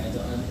then at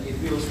the end it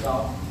will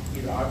stop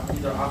either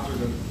after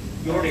the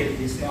usually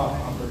they stop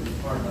after the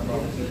part number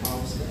of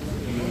keyhounds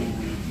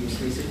you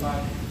specify.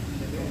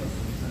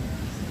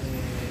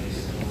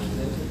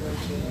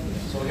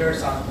 So here's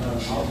some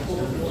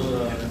output for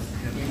the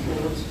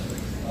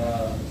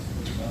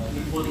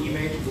input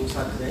image looks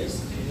like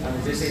this,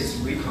 and this is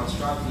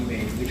reconstruct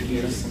image, which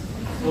means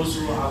go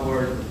through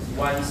our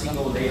one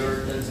single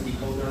layer density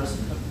coders,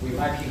 we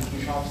mapping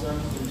each of them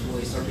into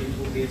a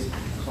 32-bit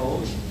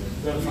code.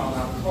 Then from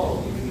that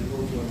code, if we go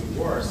to a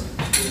reverse,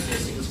 these are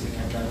things we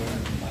can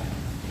identify.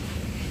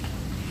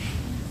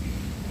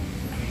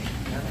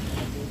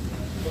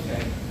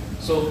 Okay,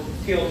 so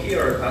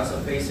here that's the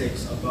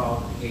basics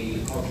about a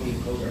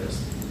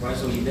autoencoders, right?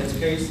 So in this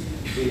case,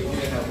 we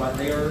only have one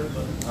layer.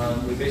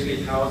 We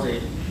basically tell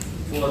it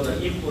for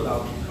the input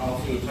of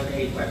a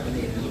 28 by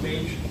 28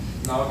 image,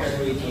 now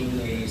generating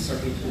a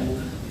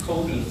 32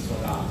 coding for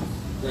that.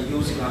 Then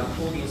using that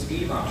coding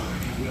schema,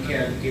 we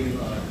can give it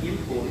an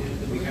input,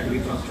 we can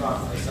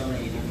reconstruct a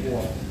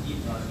 784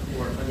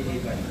 or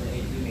 28 by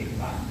 28 image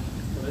back.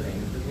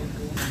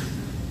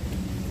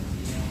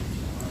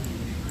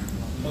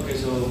 Okay,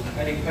 so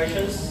any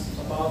questions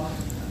about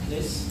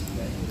this?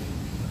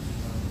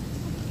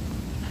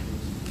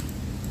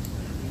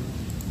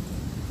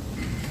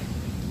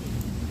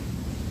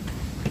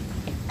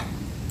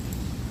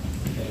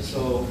 Okay,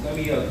 so let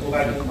me go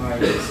back to my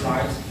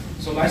slides.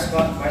 So my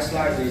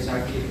slide is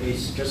actually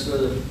just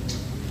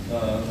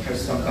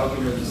has some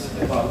documents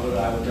about what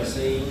I was just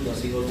saying, the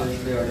single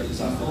layer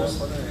examples,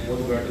 what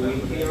we're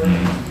doing here,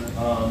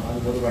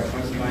 and what we're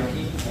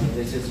transmitting, and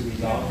this is the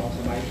result of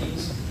the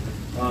mipings.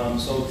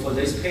 So for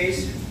this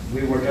case,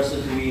 we were just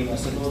doing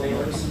single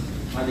layers,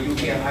 and you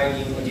can add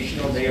in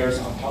additional layers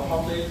on top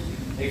of it.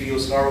 If you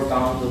scroll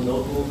down the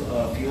notebook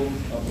a few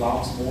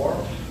blocks more,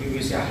 you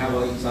will see I have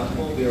an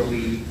example where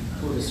we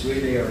put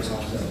 3 layers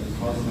of them. We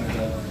call them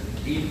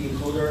like deep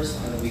encoders,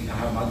 and we can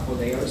have multiple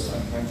layers.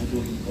 I'm trying to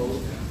do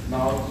encode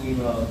now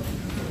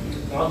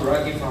not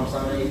directly from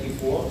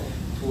 784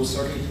 to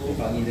 32,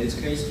 but in this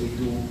case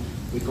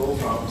we go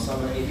from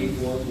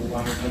 784 to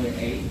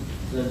 128,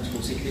 then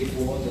to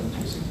 64, then to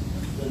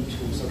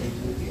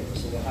 32 here.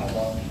 So we have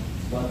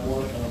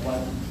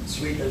one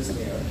 3 dense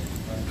layer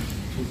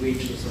to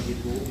reach the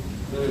 32.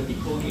 The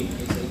decoding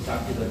is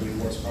exactly the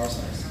reverse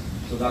process.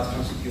 So that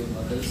constitutes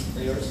dense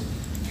layers.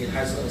 It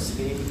has a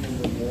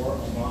significantly more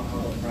amount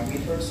of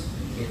parameters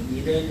it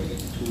needed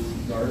to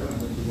learn and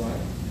to run.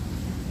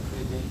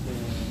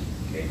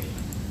 Okay.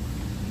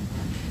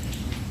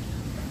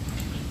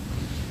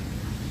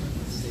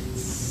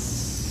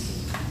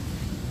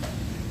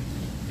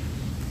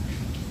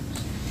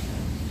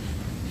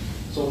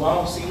 So one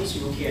of the things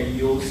you can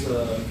use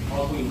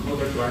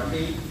autoencoder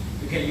directly.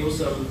 You can use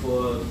them for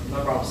a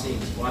number of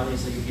things. One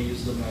is that you can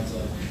use them as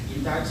an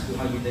index,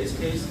 because in this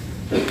case,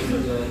 the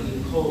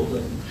encode,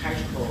 the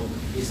hash code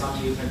is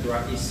something you can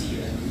directly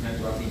see and you can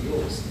directly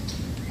use.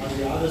 And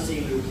the other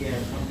thing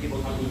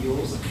people can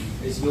use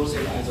is use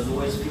it as a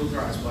noise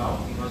filter as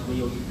well, because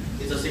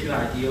it's a similar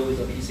idea with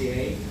the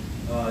PCA.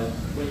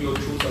 When you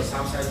choose a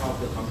subset of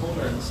the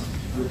components,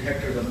 you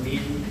capture the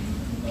mean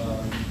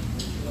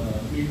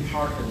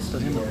importance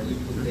of your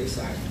input data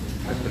set.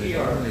 And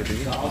here, the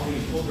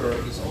autoencoder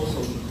is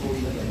also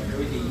encoding the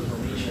majority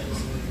information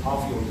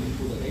of your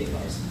input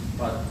data.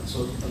 But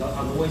so a lot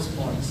of noise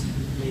points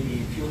may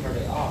be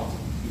filtered out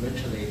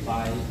eventually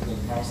by the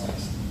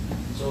process.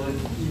 So in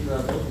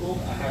the notebook,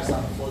 I have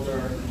some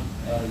further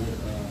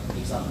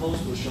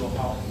examples to show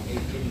how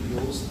it can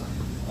be used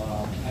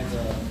as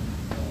a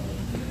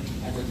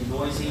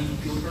denoising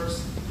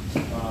filters.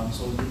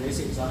 So in these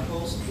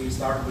examples, we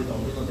start with a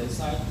little data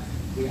set.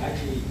 We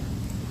actually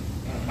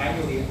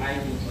manually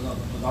adding a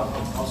lot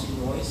of gaussian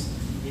noise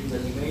in the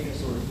image,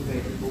 so the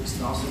image looks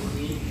not so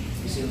clean.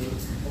 You see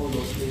all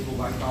those little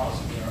white dots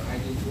we are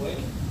adding to it.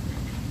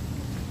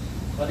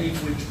 But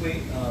if we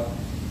train,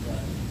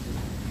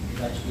 it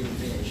actually didn't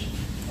finish.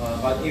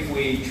 But if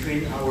we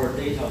train our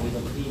data with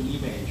a clean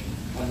image,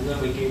 and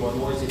then we give a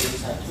noisy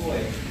data to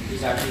it,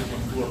 it actually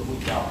can do a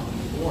good job to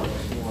ignore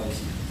the noise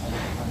and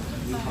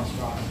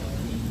reconstruct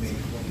the image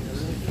for you.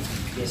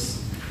 Yes.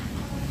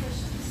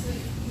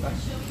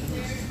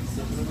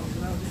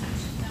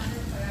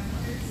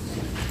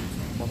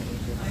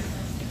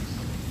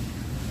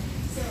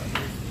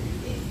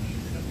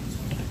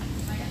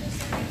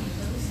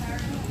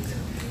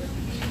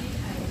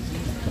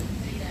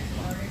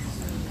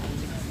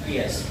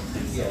 Yes.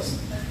 Yes.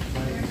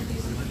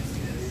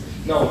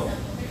 No.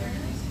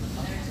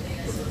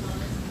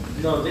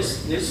 No. This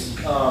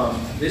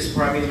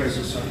parameter is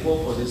suitable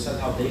for this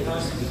set of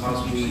data because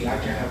we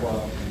actually have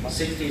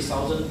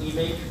 60,000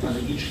 image,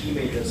 and each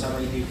image is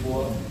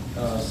 784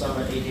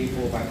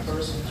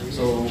 vectors.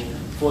 So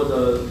for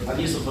at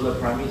least for the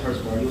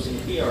parameters we're using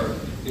here,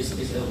 it's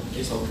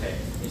okay.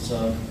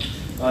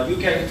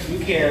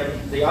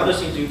 The other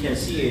thing you can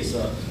see is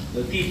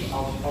the deep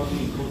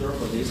autoencoder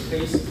for this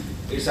case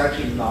it's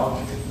actually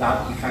not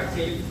that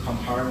effective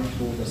compared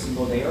to the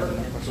single layer.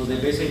 So they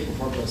basically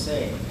perform the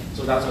same.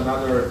 So that's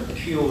another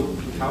cue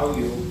to tell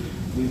you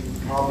we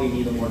probably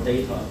need more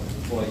data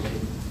for it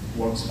to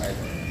work better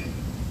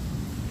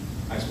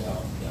as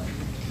well. Yeah.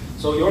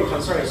 So your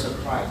concern is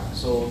correct.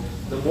 So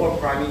the more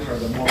parameter,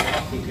 the more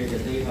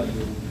complicated data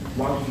you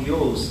want to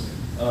use,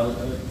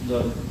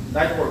 the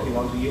network you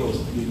want to use,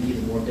 you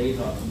need more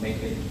data to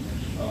make it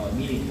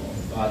meaningful.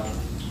 But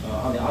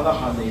on the other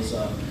hand, is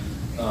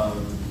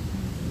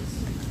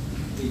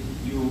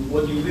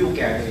what you will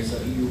get is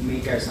you may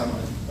get some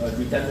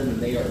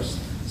redundant layers.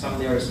 Some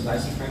layers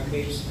less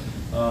effective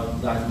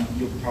that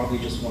you probably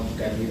just want to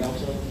get rid of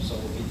them. So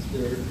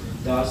there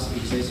does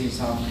exist in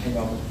some kind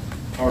of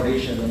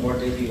correlation. The more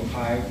data you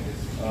have,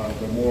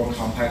 the more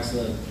complex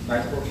the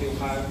network you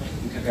have,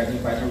 you can get a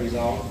better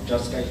result.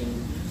 Just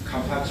getting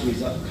complex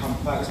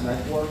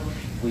network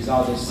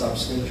without this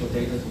substantial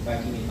data to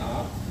backing it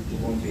up, you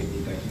won't be able to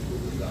get a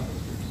good result.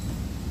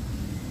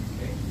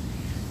 Okay.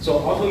 So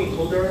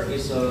autoencoder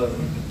is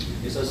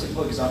a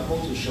simple example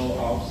to show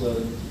off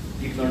the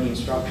deep learning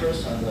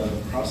structures and the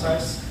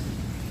process.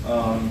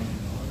 I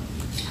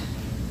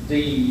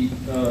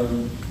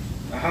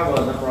have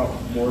a number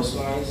of more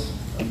slides.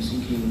 I'm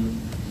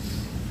thinking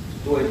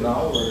to do it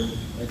now, or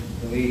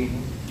the way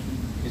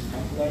it's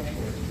time for that,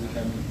 or we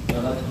can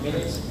another 2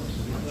 minutes.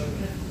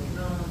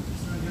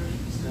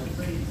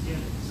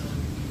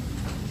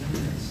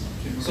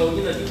 So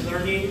in the deep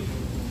learning,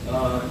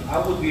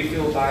 I would be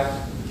feel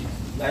bad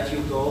let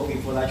you go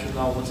before let you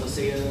know what's a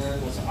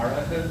CNN, what's a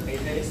RNN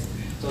it is.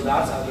 So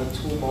that's the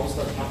two most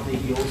commonly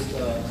used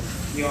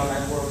neural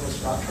network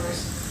structures.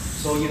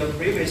 So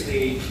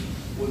previously,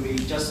 when we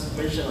just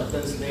mentioned a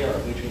dense layer,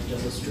 which is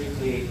just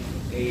strictly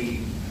a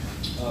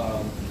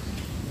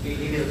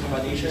linear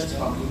combinations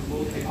from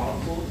input and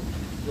output,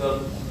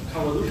 the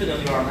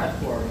convolutional neural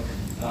network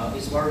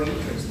is very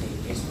interesting.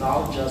 It's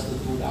not just to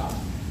do that,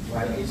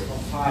 right? It's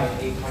apply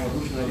a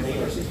convolutional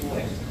layers to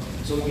it.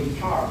 So in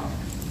part,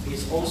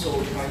 it's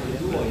also trying to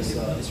do is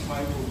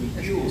trying to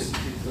reduce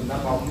the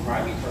number of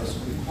parameters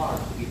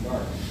required to be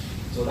learned.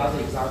 So that's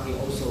exactly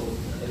also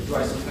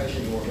address the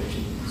question you were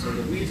mentioning. So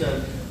the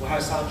reason we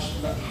have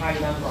such high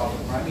number of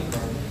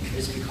parameters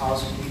is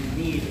because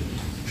we need to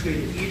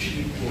treat each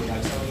input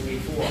like something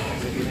before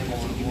as a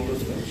individual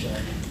dimension.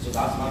 So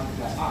that's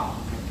multiply up.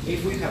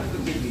 If we can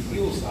quickly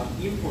reduce our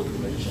input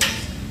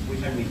dimensions, we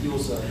can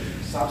reduce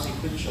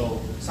subsequent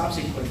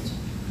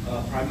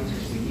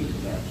parameters we need to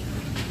learn.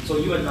 So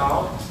even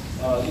now,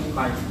 in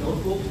my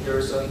notebook,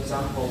 there's an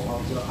example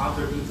of the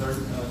other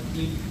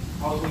deep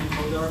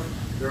autoencoder.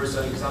 There's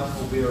an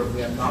example where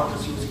we are not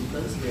just using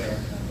dense layer,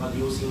 but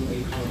using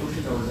a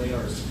convolutional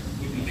layers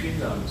in between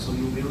them. So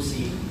you will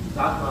see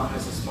that one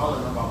has a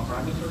smaller number of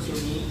parameters you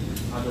need,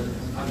 and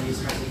it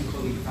has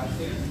equally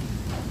effective.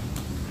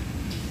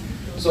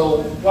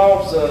 So one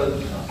of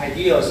the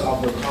ideas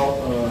of the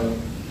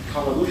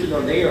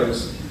convolutional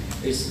layers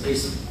is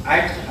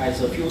act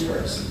as a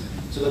filters.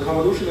 So the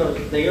convolutional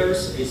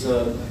layers is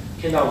a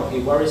kind of a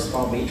very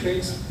small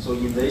matrix. So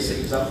in these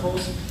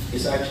examples,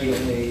 it's actually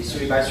a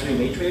 3x3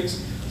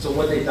 matrix. So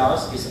what it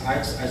does is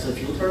acts as a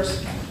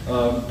filters.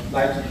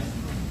 Like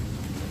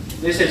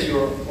this is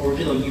your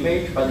original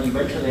image, but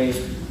eventually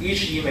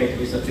each image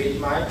is a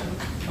bitmap.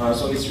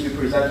 So it's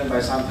represented by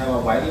some type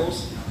of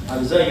values.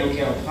 And then you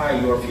can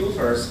apply your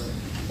filters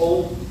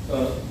all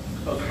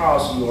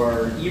across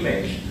your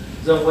image.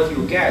 Then what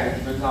you get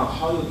depends on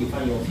how you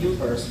define your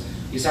filters.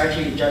 It's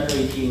actually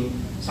generating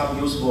some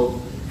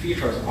useful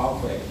features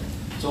of it.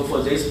 So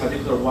for this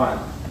particular one,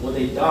 what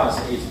it does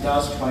is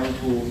trying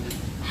to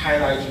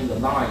highlighting the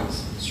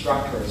lines,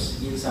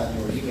 structures inside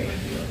your image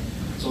here.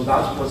 So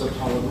that's what the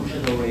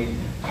convolutional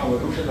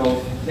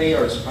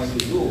layers trying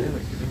to do.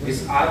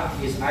 It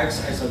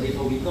acts as a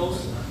little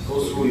windows,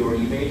 goes through your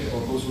image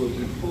or goes through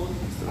input,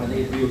 and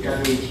it will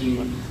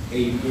generating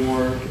a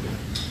more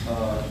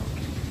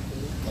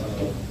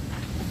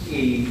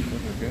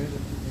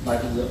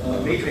like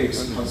the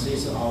matrix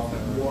consists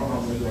of more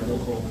of your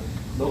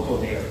local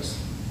layers.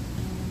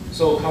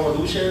 So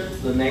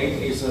convolution, the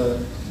name is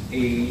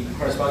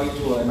corresponding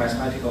to a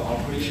mathematical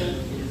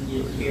operation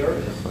in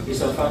here.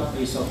 It's a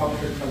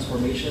function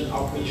transformation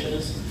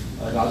operations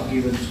that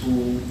given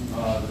to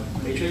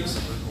matrix.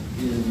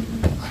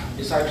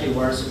 It's actually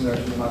very similar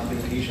to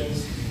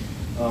multiplications.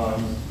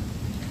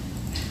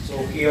 So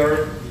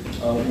here,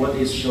 what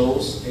it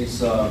shows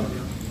is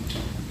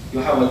you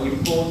have an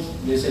input.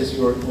 This is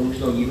your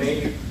original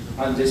image,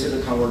 and this is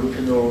the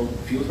convolutional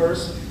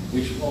filters,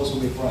 which also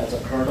refer as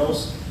the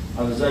kernels.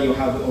 And then you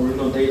have the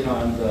original data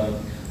and the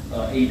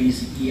A, B,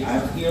 C, E,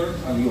 F here,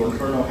 and your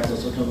kernel has a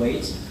certain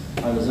weights.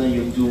 And then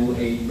you do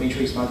a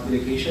matrix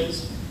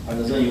multiplications,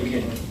 and then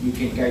you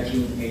can get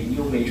in a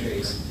new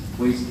matrix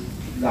with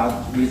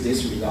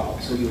this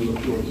result. So your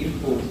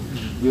input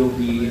will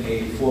be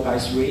a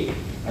 4x3,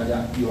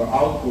 and your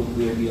output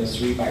will be a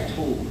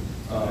 3x2.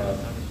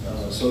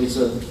 So it's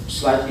a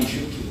slightly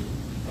shifting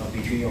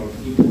between your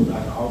input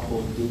and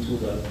output due to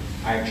the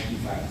edge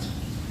effect.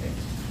 Okay.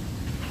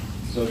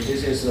 So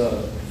this is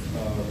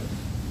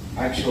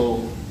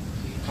actual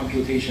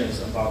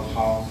computations about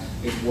how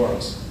it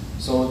works.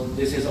 So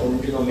this is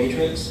original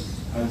matrix,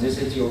 and this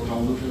is your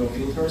convolutional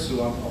filters you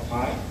want to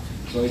apply.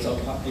 So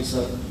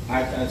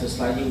act as a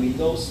sliding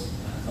windows,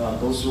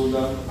 go through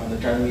them,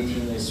 and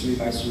generating a 3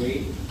 by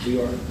 3. So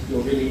your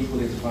real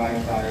input is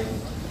 5 by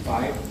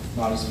 5.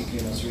 Now it's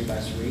became a 3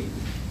 by 3.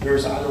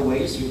 There's other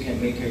ways you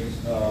can make it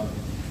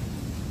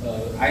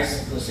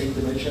as the same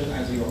dimension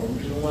as your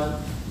original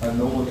one.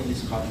 Normally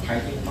it's called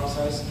piping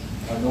process.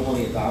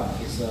 Normally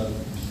that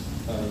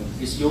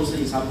is used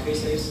in some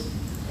cases.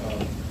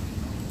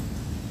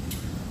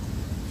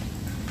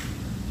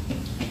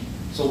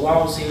 So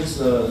one thing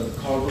the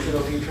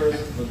convolutional filters,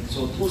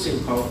 so two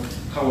things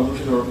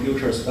convolutional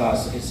filters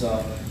does is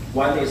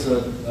one is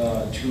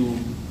to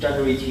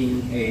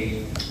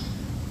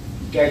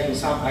getting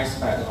some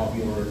aspect of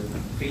your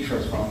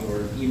features from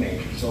your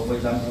image. So for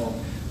example,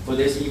 for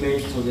this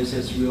image, so this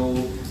is real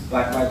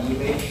black-white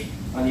image,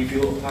 and if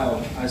you apply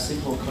a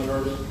simple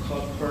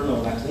kernel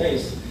like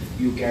this,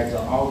 you get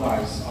the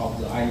outlines of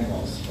the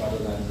animals rather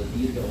than the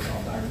details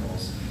of the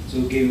animals. So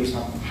it gives you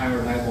some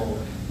higher level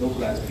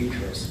localized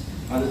features.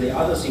 And the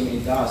other thing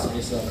it does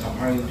is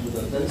comparing to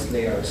the dense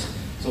layers.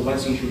 So one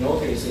thing you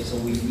notice is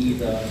we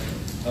need a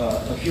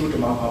huge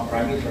amount of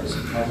parameters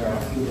because there are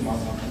a huge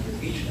amount of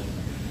computation.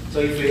 So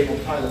if we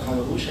apply the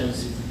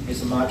convolutions,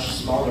 it's much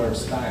smaller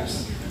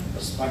steps,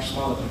 much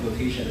smaller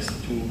computations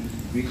to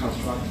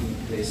reconstructing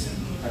this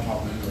type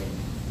of memory.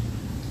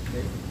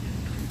 Okay.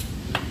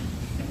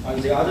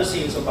 And the other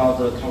things about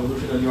the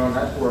convolutional neural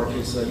network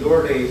is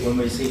usually when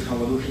we say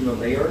convolutional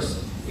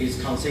layers, it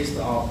consists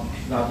of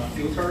that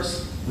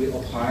filters we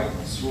apply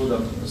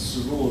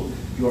through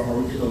your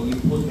original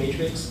input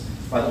matrix,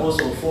 but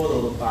also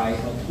followed by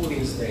a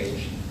pooling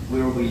stage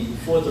where we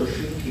further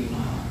shrinking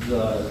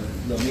the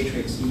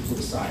matrix input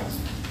size.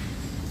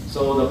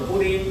 So the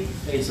pooling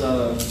is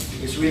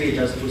really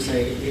just to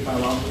say if I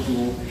want to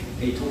do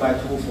a 2 by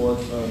 2 for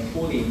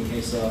pooling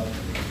is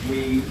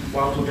we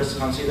want to just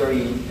consider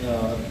in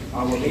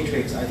our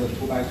matrix as a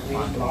 2 by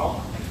 2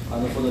 block,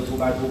 and for the 2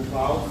 by 2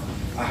 block,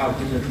 I have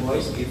different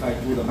choice. If I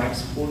do the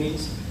max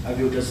poolings, I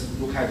will just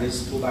look at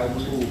these 2 by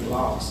 2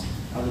 blocks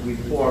and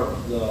report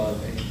the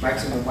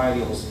maximum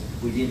values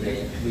within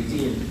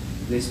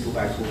these 2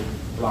 by 2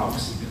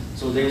 blocks.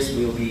 So this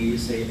will be,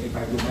 say, if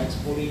I do max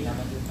pooling,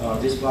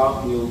 this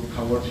block will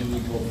convert into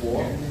a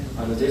 4,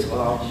 and this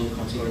block will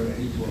consider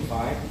into a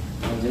 5,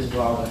 and this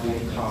block will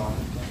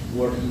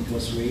convert into a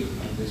 3,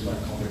 and this one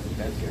convert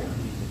into a 4.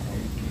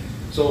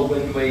 So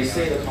when we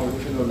say the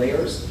convolutional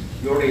layers,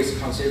 usually it's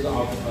consisted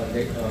of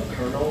a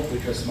kernel,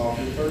 which is small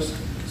filters,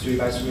 3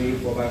 by 3,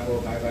 4 by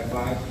 4, 5 by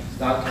 5,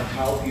 that can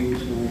help you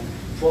to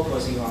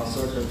focusing on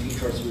certain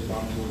features we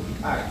want to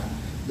detect.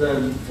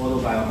 Then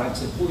followed by a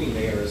max pooling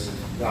layers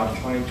that are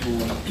trying to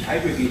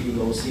aggregate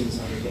those things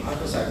and to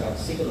emphasize that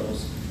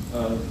signals,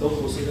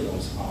 local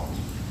signals out.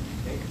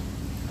 Okay?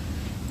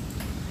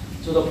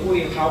 So the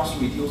pooling helps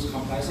reduce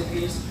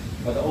complexities,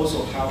 but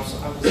also helps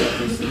emphasize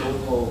these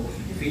local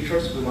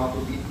features we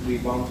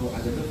want to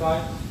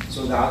identify,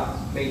 so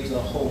that makes the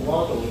whole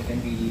model can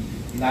be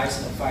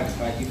less affected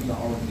by different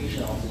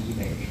orientation of the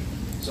image.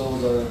 So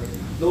the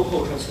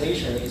local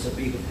translation is a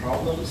big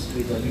problem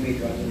with the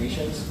image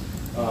recognitions.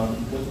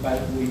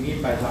 What we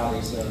mean by that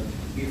is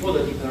before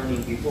the deep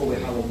learning, before we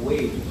have a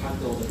way to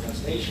handle the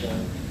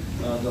translation,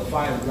 the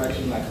file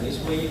writing like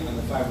this way and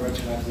the file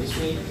writing like this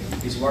way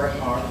is very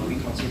hard to be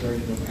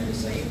considered them as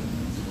the same.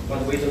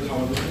 But with the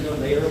convolutional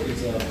layer,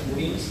 it's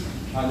poolings,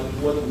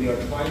 and what we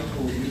are trying to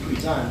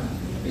represent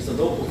is the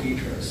local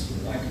features.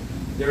 Like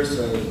there's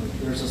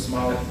a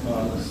small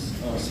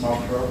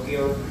curve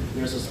here,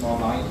 there's a small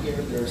line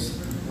here, there's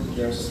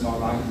a small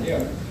line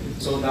there.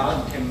 So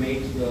that can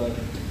make the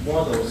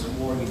models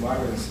more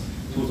invariant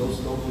to those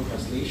local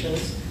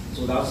translations.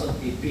 So that's a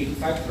big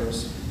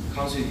factors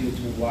contribute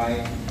to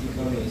why deep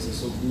learning is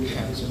so good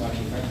and so much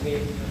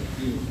effective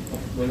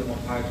when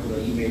applied to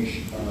the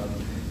image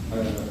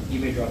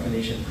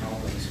recognition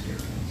problems here.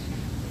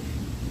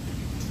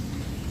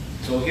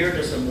 So here are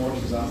just some more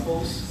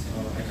examples.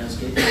 I can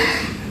skip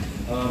this.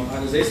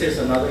 And this is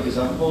another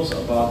example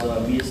about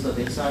the mean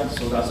static set.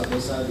 So that's the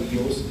data set we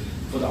use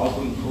for the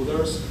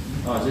autoencoders.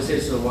 This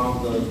is one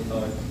of the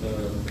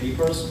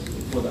papers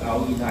for the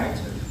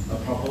LE-NET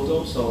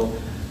proposal. So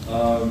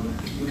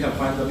you can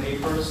find the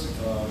papers.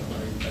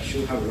 I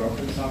should have a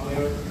reference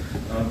somewhere,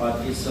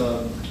 but it's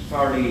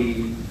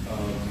fairly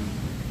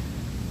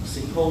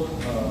simple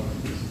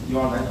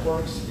neural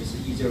networks. It's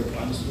easier to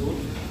understand.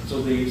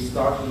 So they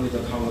starting with the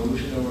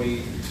convolutional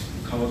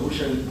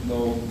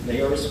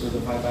layers with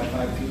the 5 by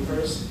 5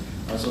 filters.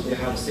 So they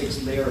have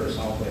 6 layers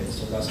of it.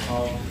 So that's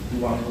how we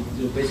want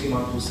to basically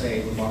want to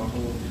say we want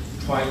to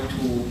try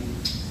to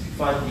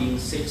finding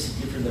 6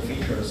 different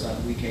features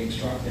that we can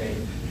extract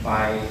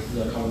by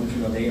the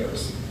convolutional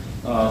layers.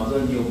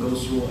 Then you go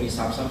through a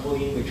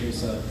subsampling, which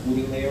is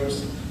pooling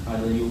layers,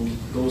 and then you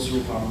go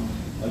through from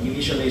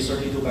initially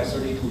 32 by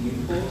 32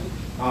 input.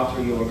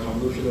 After your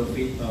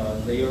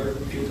convolutional layer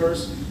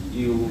filters,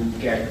 you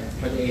get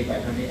 28 by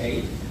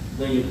 28.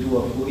 Then you do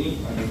a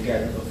pooling and you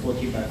get a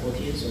 14 by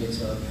 14, so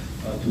it's a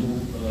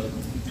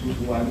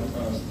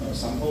 2-to-1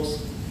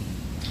 samples.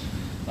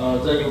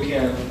 Then you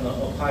can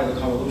apply the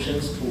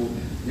convolutions to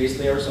these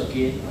layers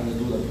again and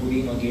do the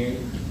pooling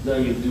again.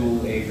 Then you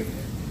do a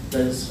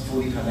dense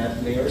fully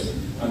connected layers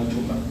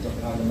and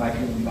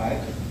mapping them back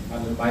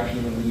and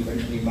mapping them,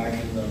 eventually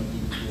mapping them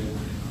into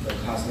the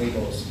class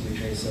labels,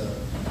 which is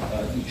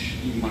each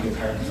individual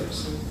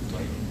characters.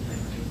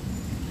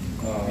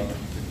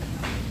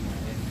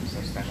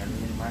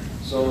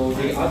 So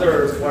the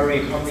other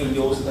very commonly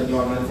used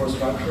neural network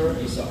structure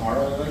is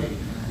RNN.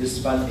 This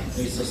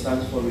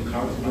stands for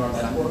recurrent neural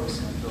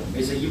networks.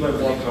 It's even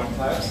more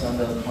complex than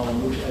the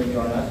convolutional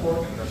neural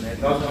network.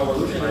 Now, the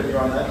convolutional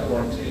neural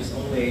network is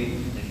only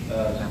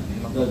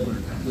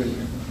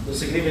the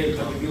significant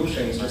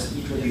contribution is just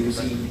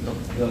introducing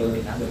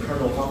the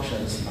kernel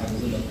functions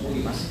and the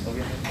pools.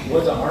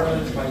 What the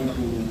RNN is trying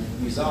to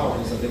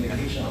resolve is the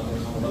limitation of the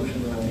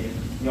convolutional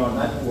neural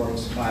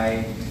networks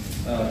by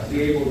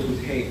be able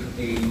to take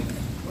a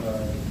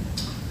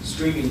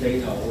streaming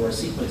data or a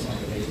sequence of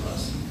the data.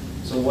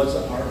 So what's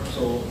the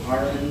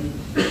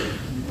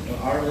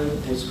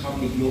RNN was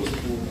commonly used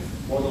to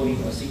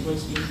modeling a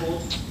sequence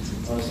input.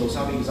 So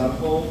some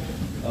example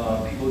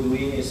people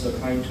doing is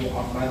trying to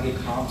automatically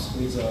come up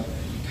with a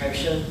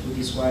caption to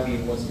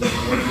describing what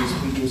this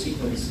video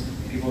sequence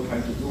people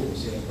trying to do.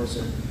 So a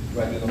person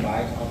riding a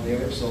bike out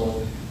there.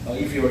 So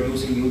if you're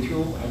using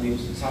YouTube and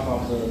use some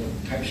of the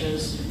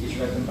captions is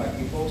written by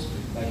people,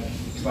 like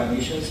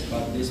explanations,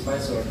 but this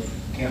method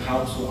can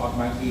help to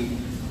automatically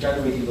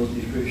generate those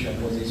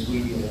descriptions what this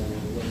video or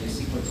what this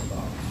sequence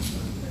about.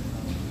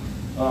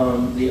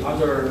 The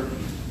other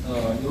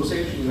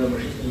usage in the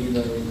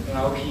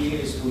NLP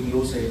is to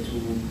use it to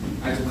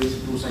actually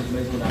do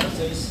segmental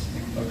analysis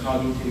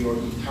according to your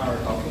entire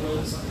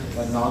documents,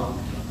 but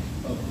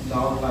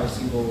not by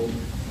single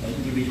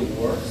individual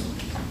words.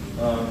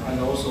 And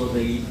also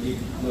the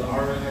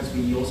RNN has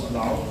been used a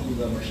lot in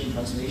the machine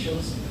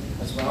translations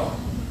as well.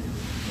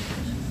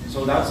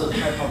 So that's the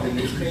type of the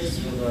use case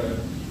for the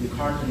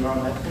recurrent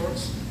neural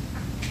networks.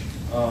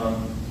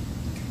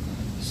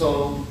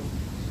 So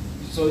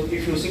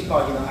if you think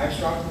about in an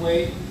abstract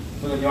way,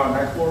 for the neural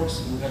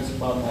networks, you can think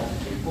about like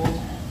input,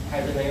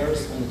 head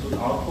layers, and to the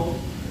output.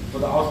 For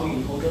the output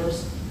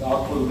encoders, the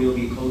output will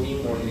be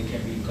coding or it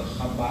can be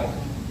come back.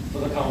 For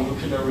the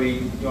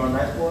convolutionary neural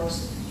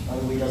networks,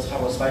 and we just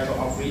have a special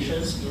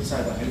operations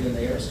inside the hidden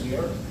layers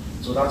here.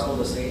 So that's all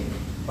the same.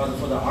 But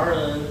for the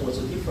RNN, what's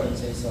the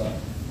difference is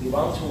we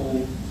want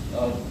to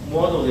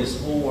model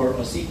this over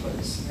a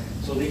sequence.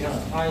 So we can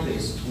apply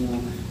this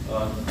to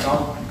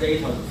not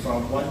data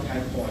from one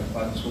time point,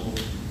 but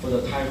for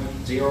the time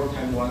 0,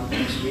 time 1,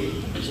 time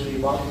 3. So we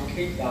want to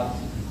keep that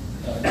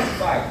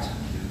fact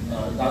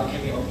that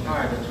can be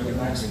applied to the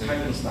next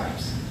timing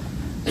steps.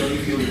 So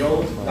if you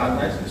know that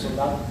network, so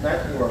that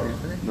network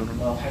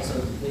has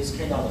this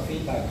kind of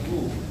feedback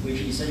loop,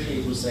 which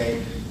essentially to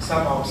say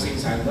some of the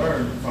things I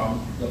learned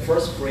from the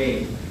first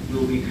frame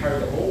will be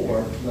carried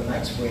over to the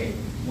next frame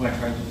when I'm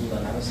trying to do the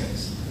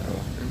analysis.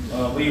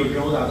 When you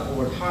know that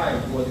over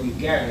time, what you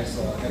get is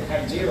at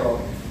time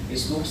 0,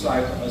 it looks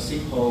like a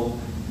simple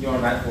neural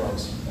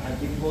networks. I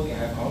have input, I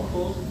have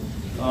output,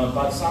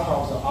 but some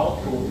of the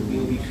output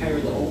will be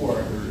carried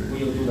over when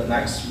you do the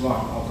next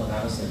run of the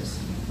analysis.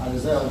 And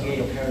then again,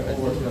 you carry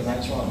over to the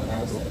next run of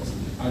analysis,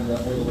 and all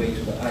the way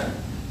to the end.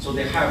 So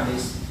they have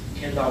this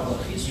kind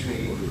of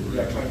history they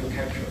are trying to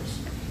capture.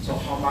 So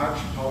how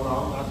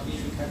long that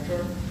history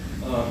capture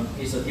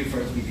is the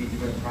difference between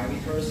different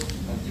parameters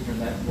and different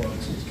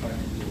networks it's trying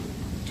to do.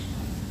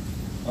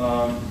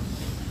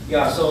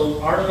 So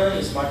RNN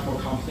is much more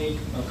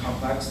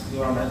complex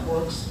neural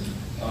networks.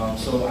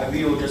 So I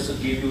will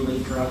just give you the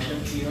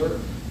introduction here,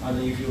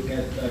 and if you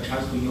get a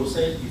chance to use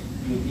it,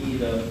 you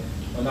need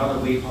another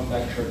week of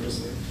lecture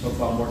just talk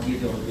about more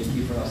detail with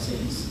different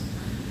things.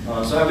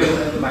 So I will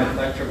end my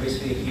lecture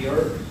basically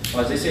here.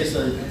 This is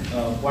a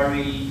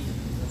very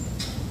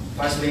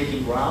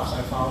fascinating graphs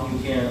I found.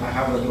 I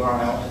have the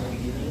URL at the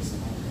beginning.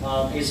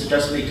 It's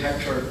just we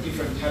capture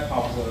different type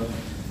of the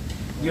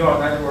neural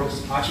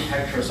networks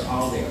architectures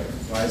out there,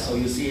 right? So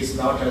you see it's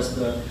not just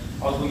the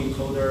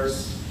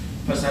autoencoders,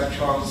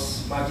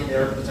 perceptrons,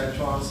 multi-layer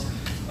perceptrons,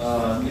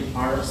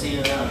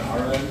 CNN and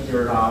RNN.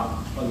 There are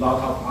a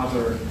lot of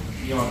other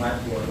neural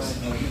networks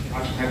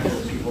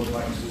architectures people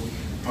try to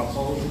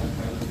propose and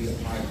try to be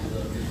applied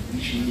to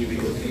each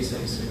individual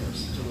cases.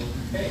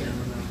 Okay.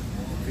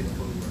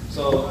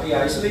 So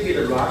yeah, it's a little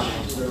bit rush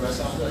to the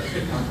rest of the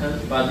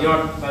content,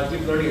 but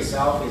deep learning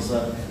itself is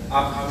an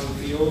upcoming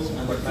field,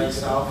 and by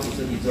itself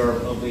it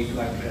deserves a week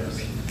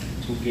lectures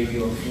to give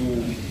you a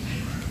full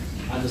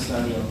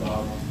understanding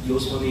about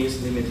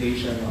usefulness,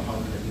 limitation, and how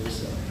you can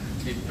use it.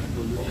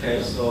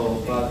 Okay,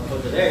 so but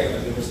for today, I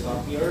will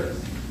stop here.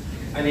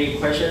 Any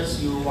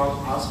questions you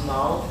want to ask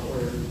now?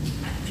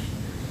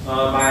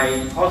 Or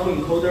my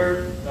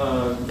autoencoder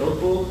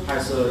notebook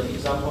has an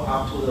example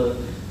up to the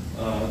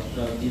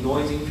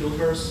denoising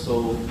filters.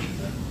 So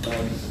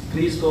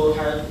please go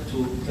ahead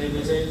to play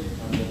with it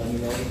and let me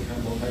know if you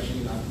have more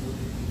questions.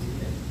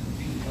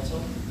 That's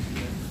all.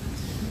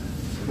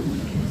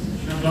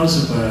 Un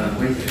applauso per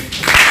Wade.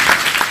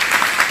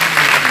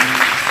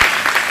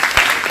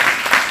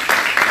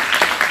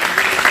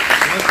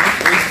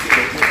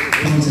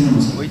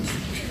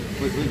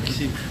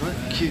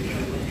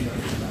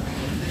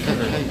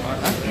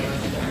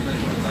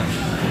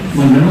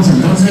 Volvemos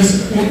entonces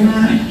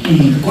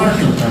 1:15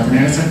 para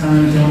tener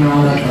exactamente 1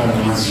 hora para la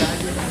grabación.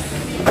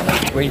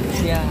 回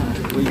家，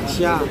回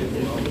家，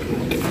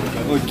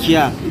回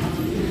家。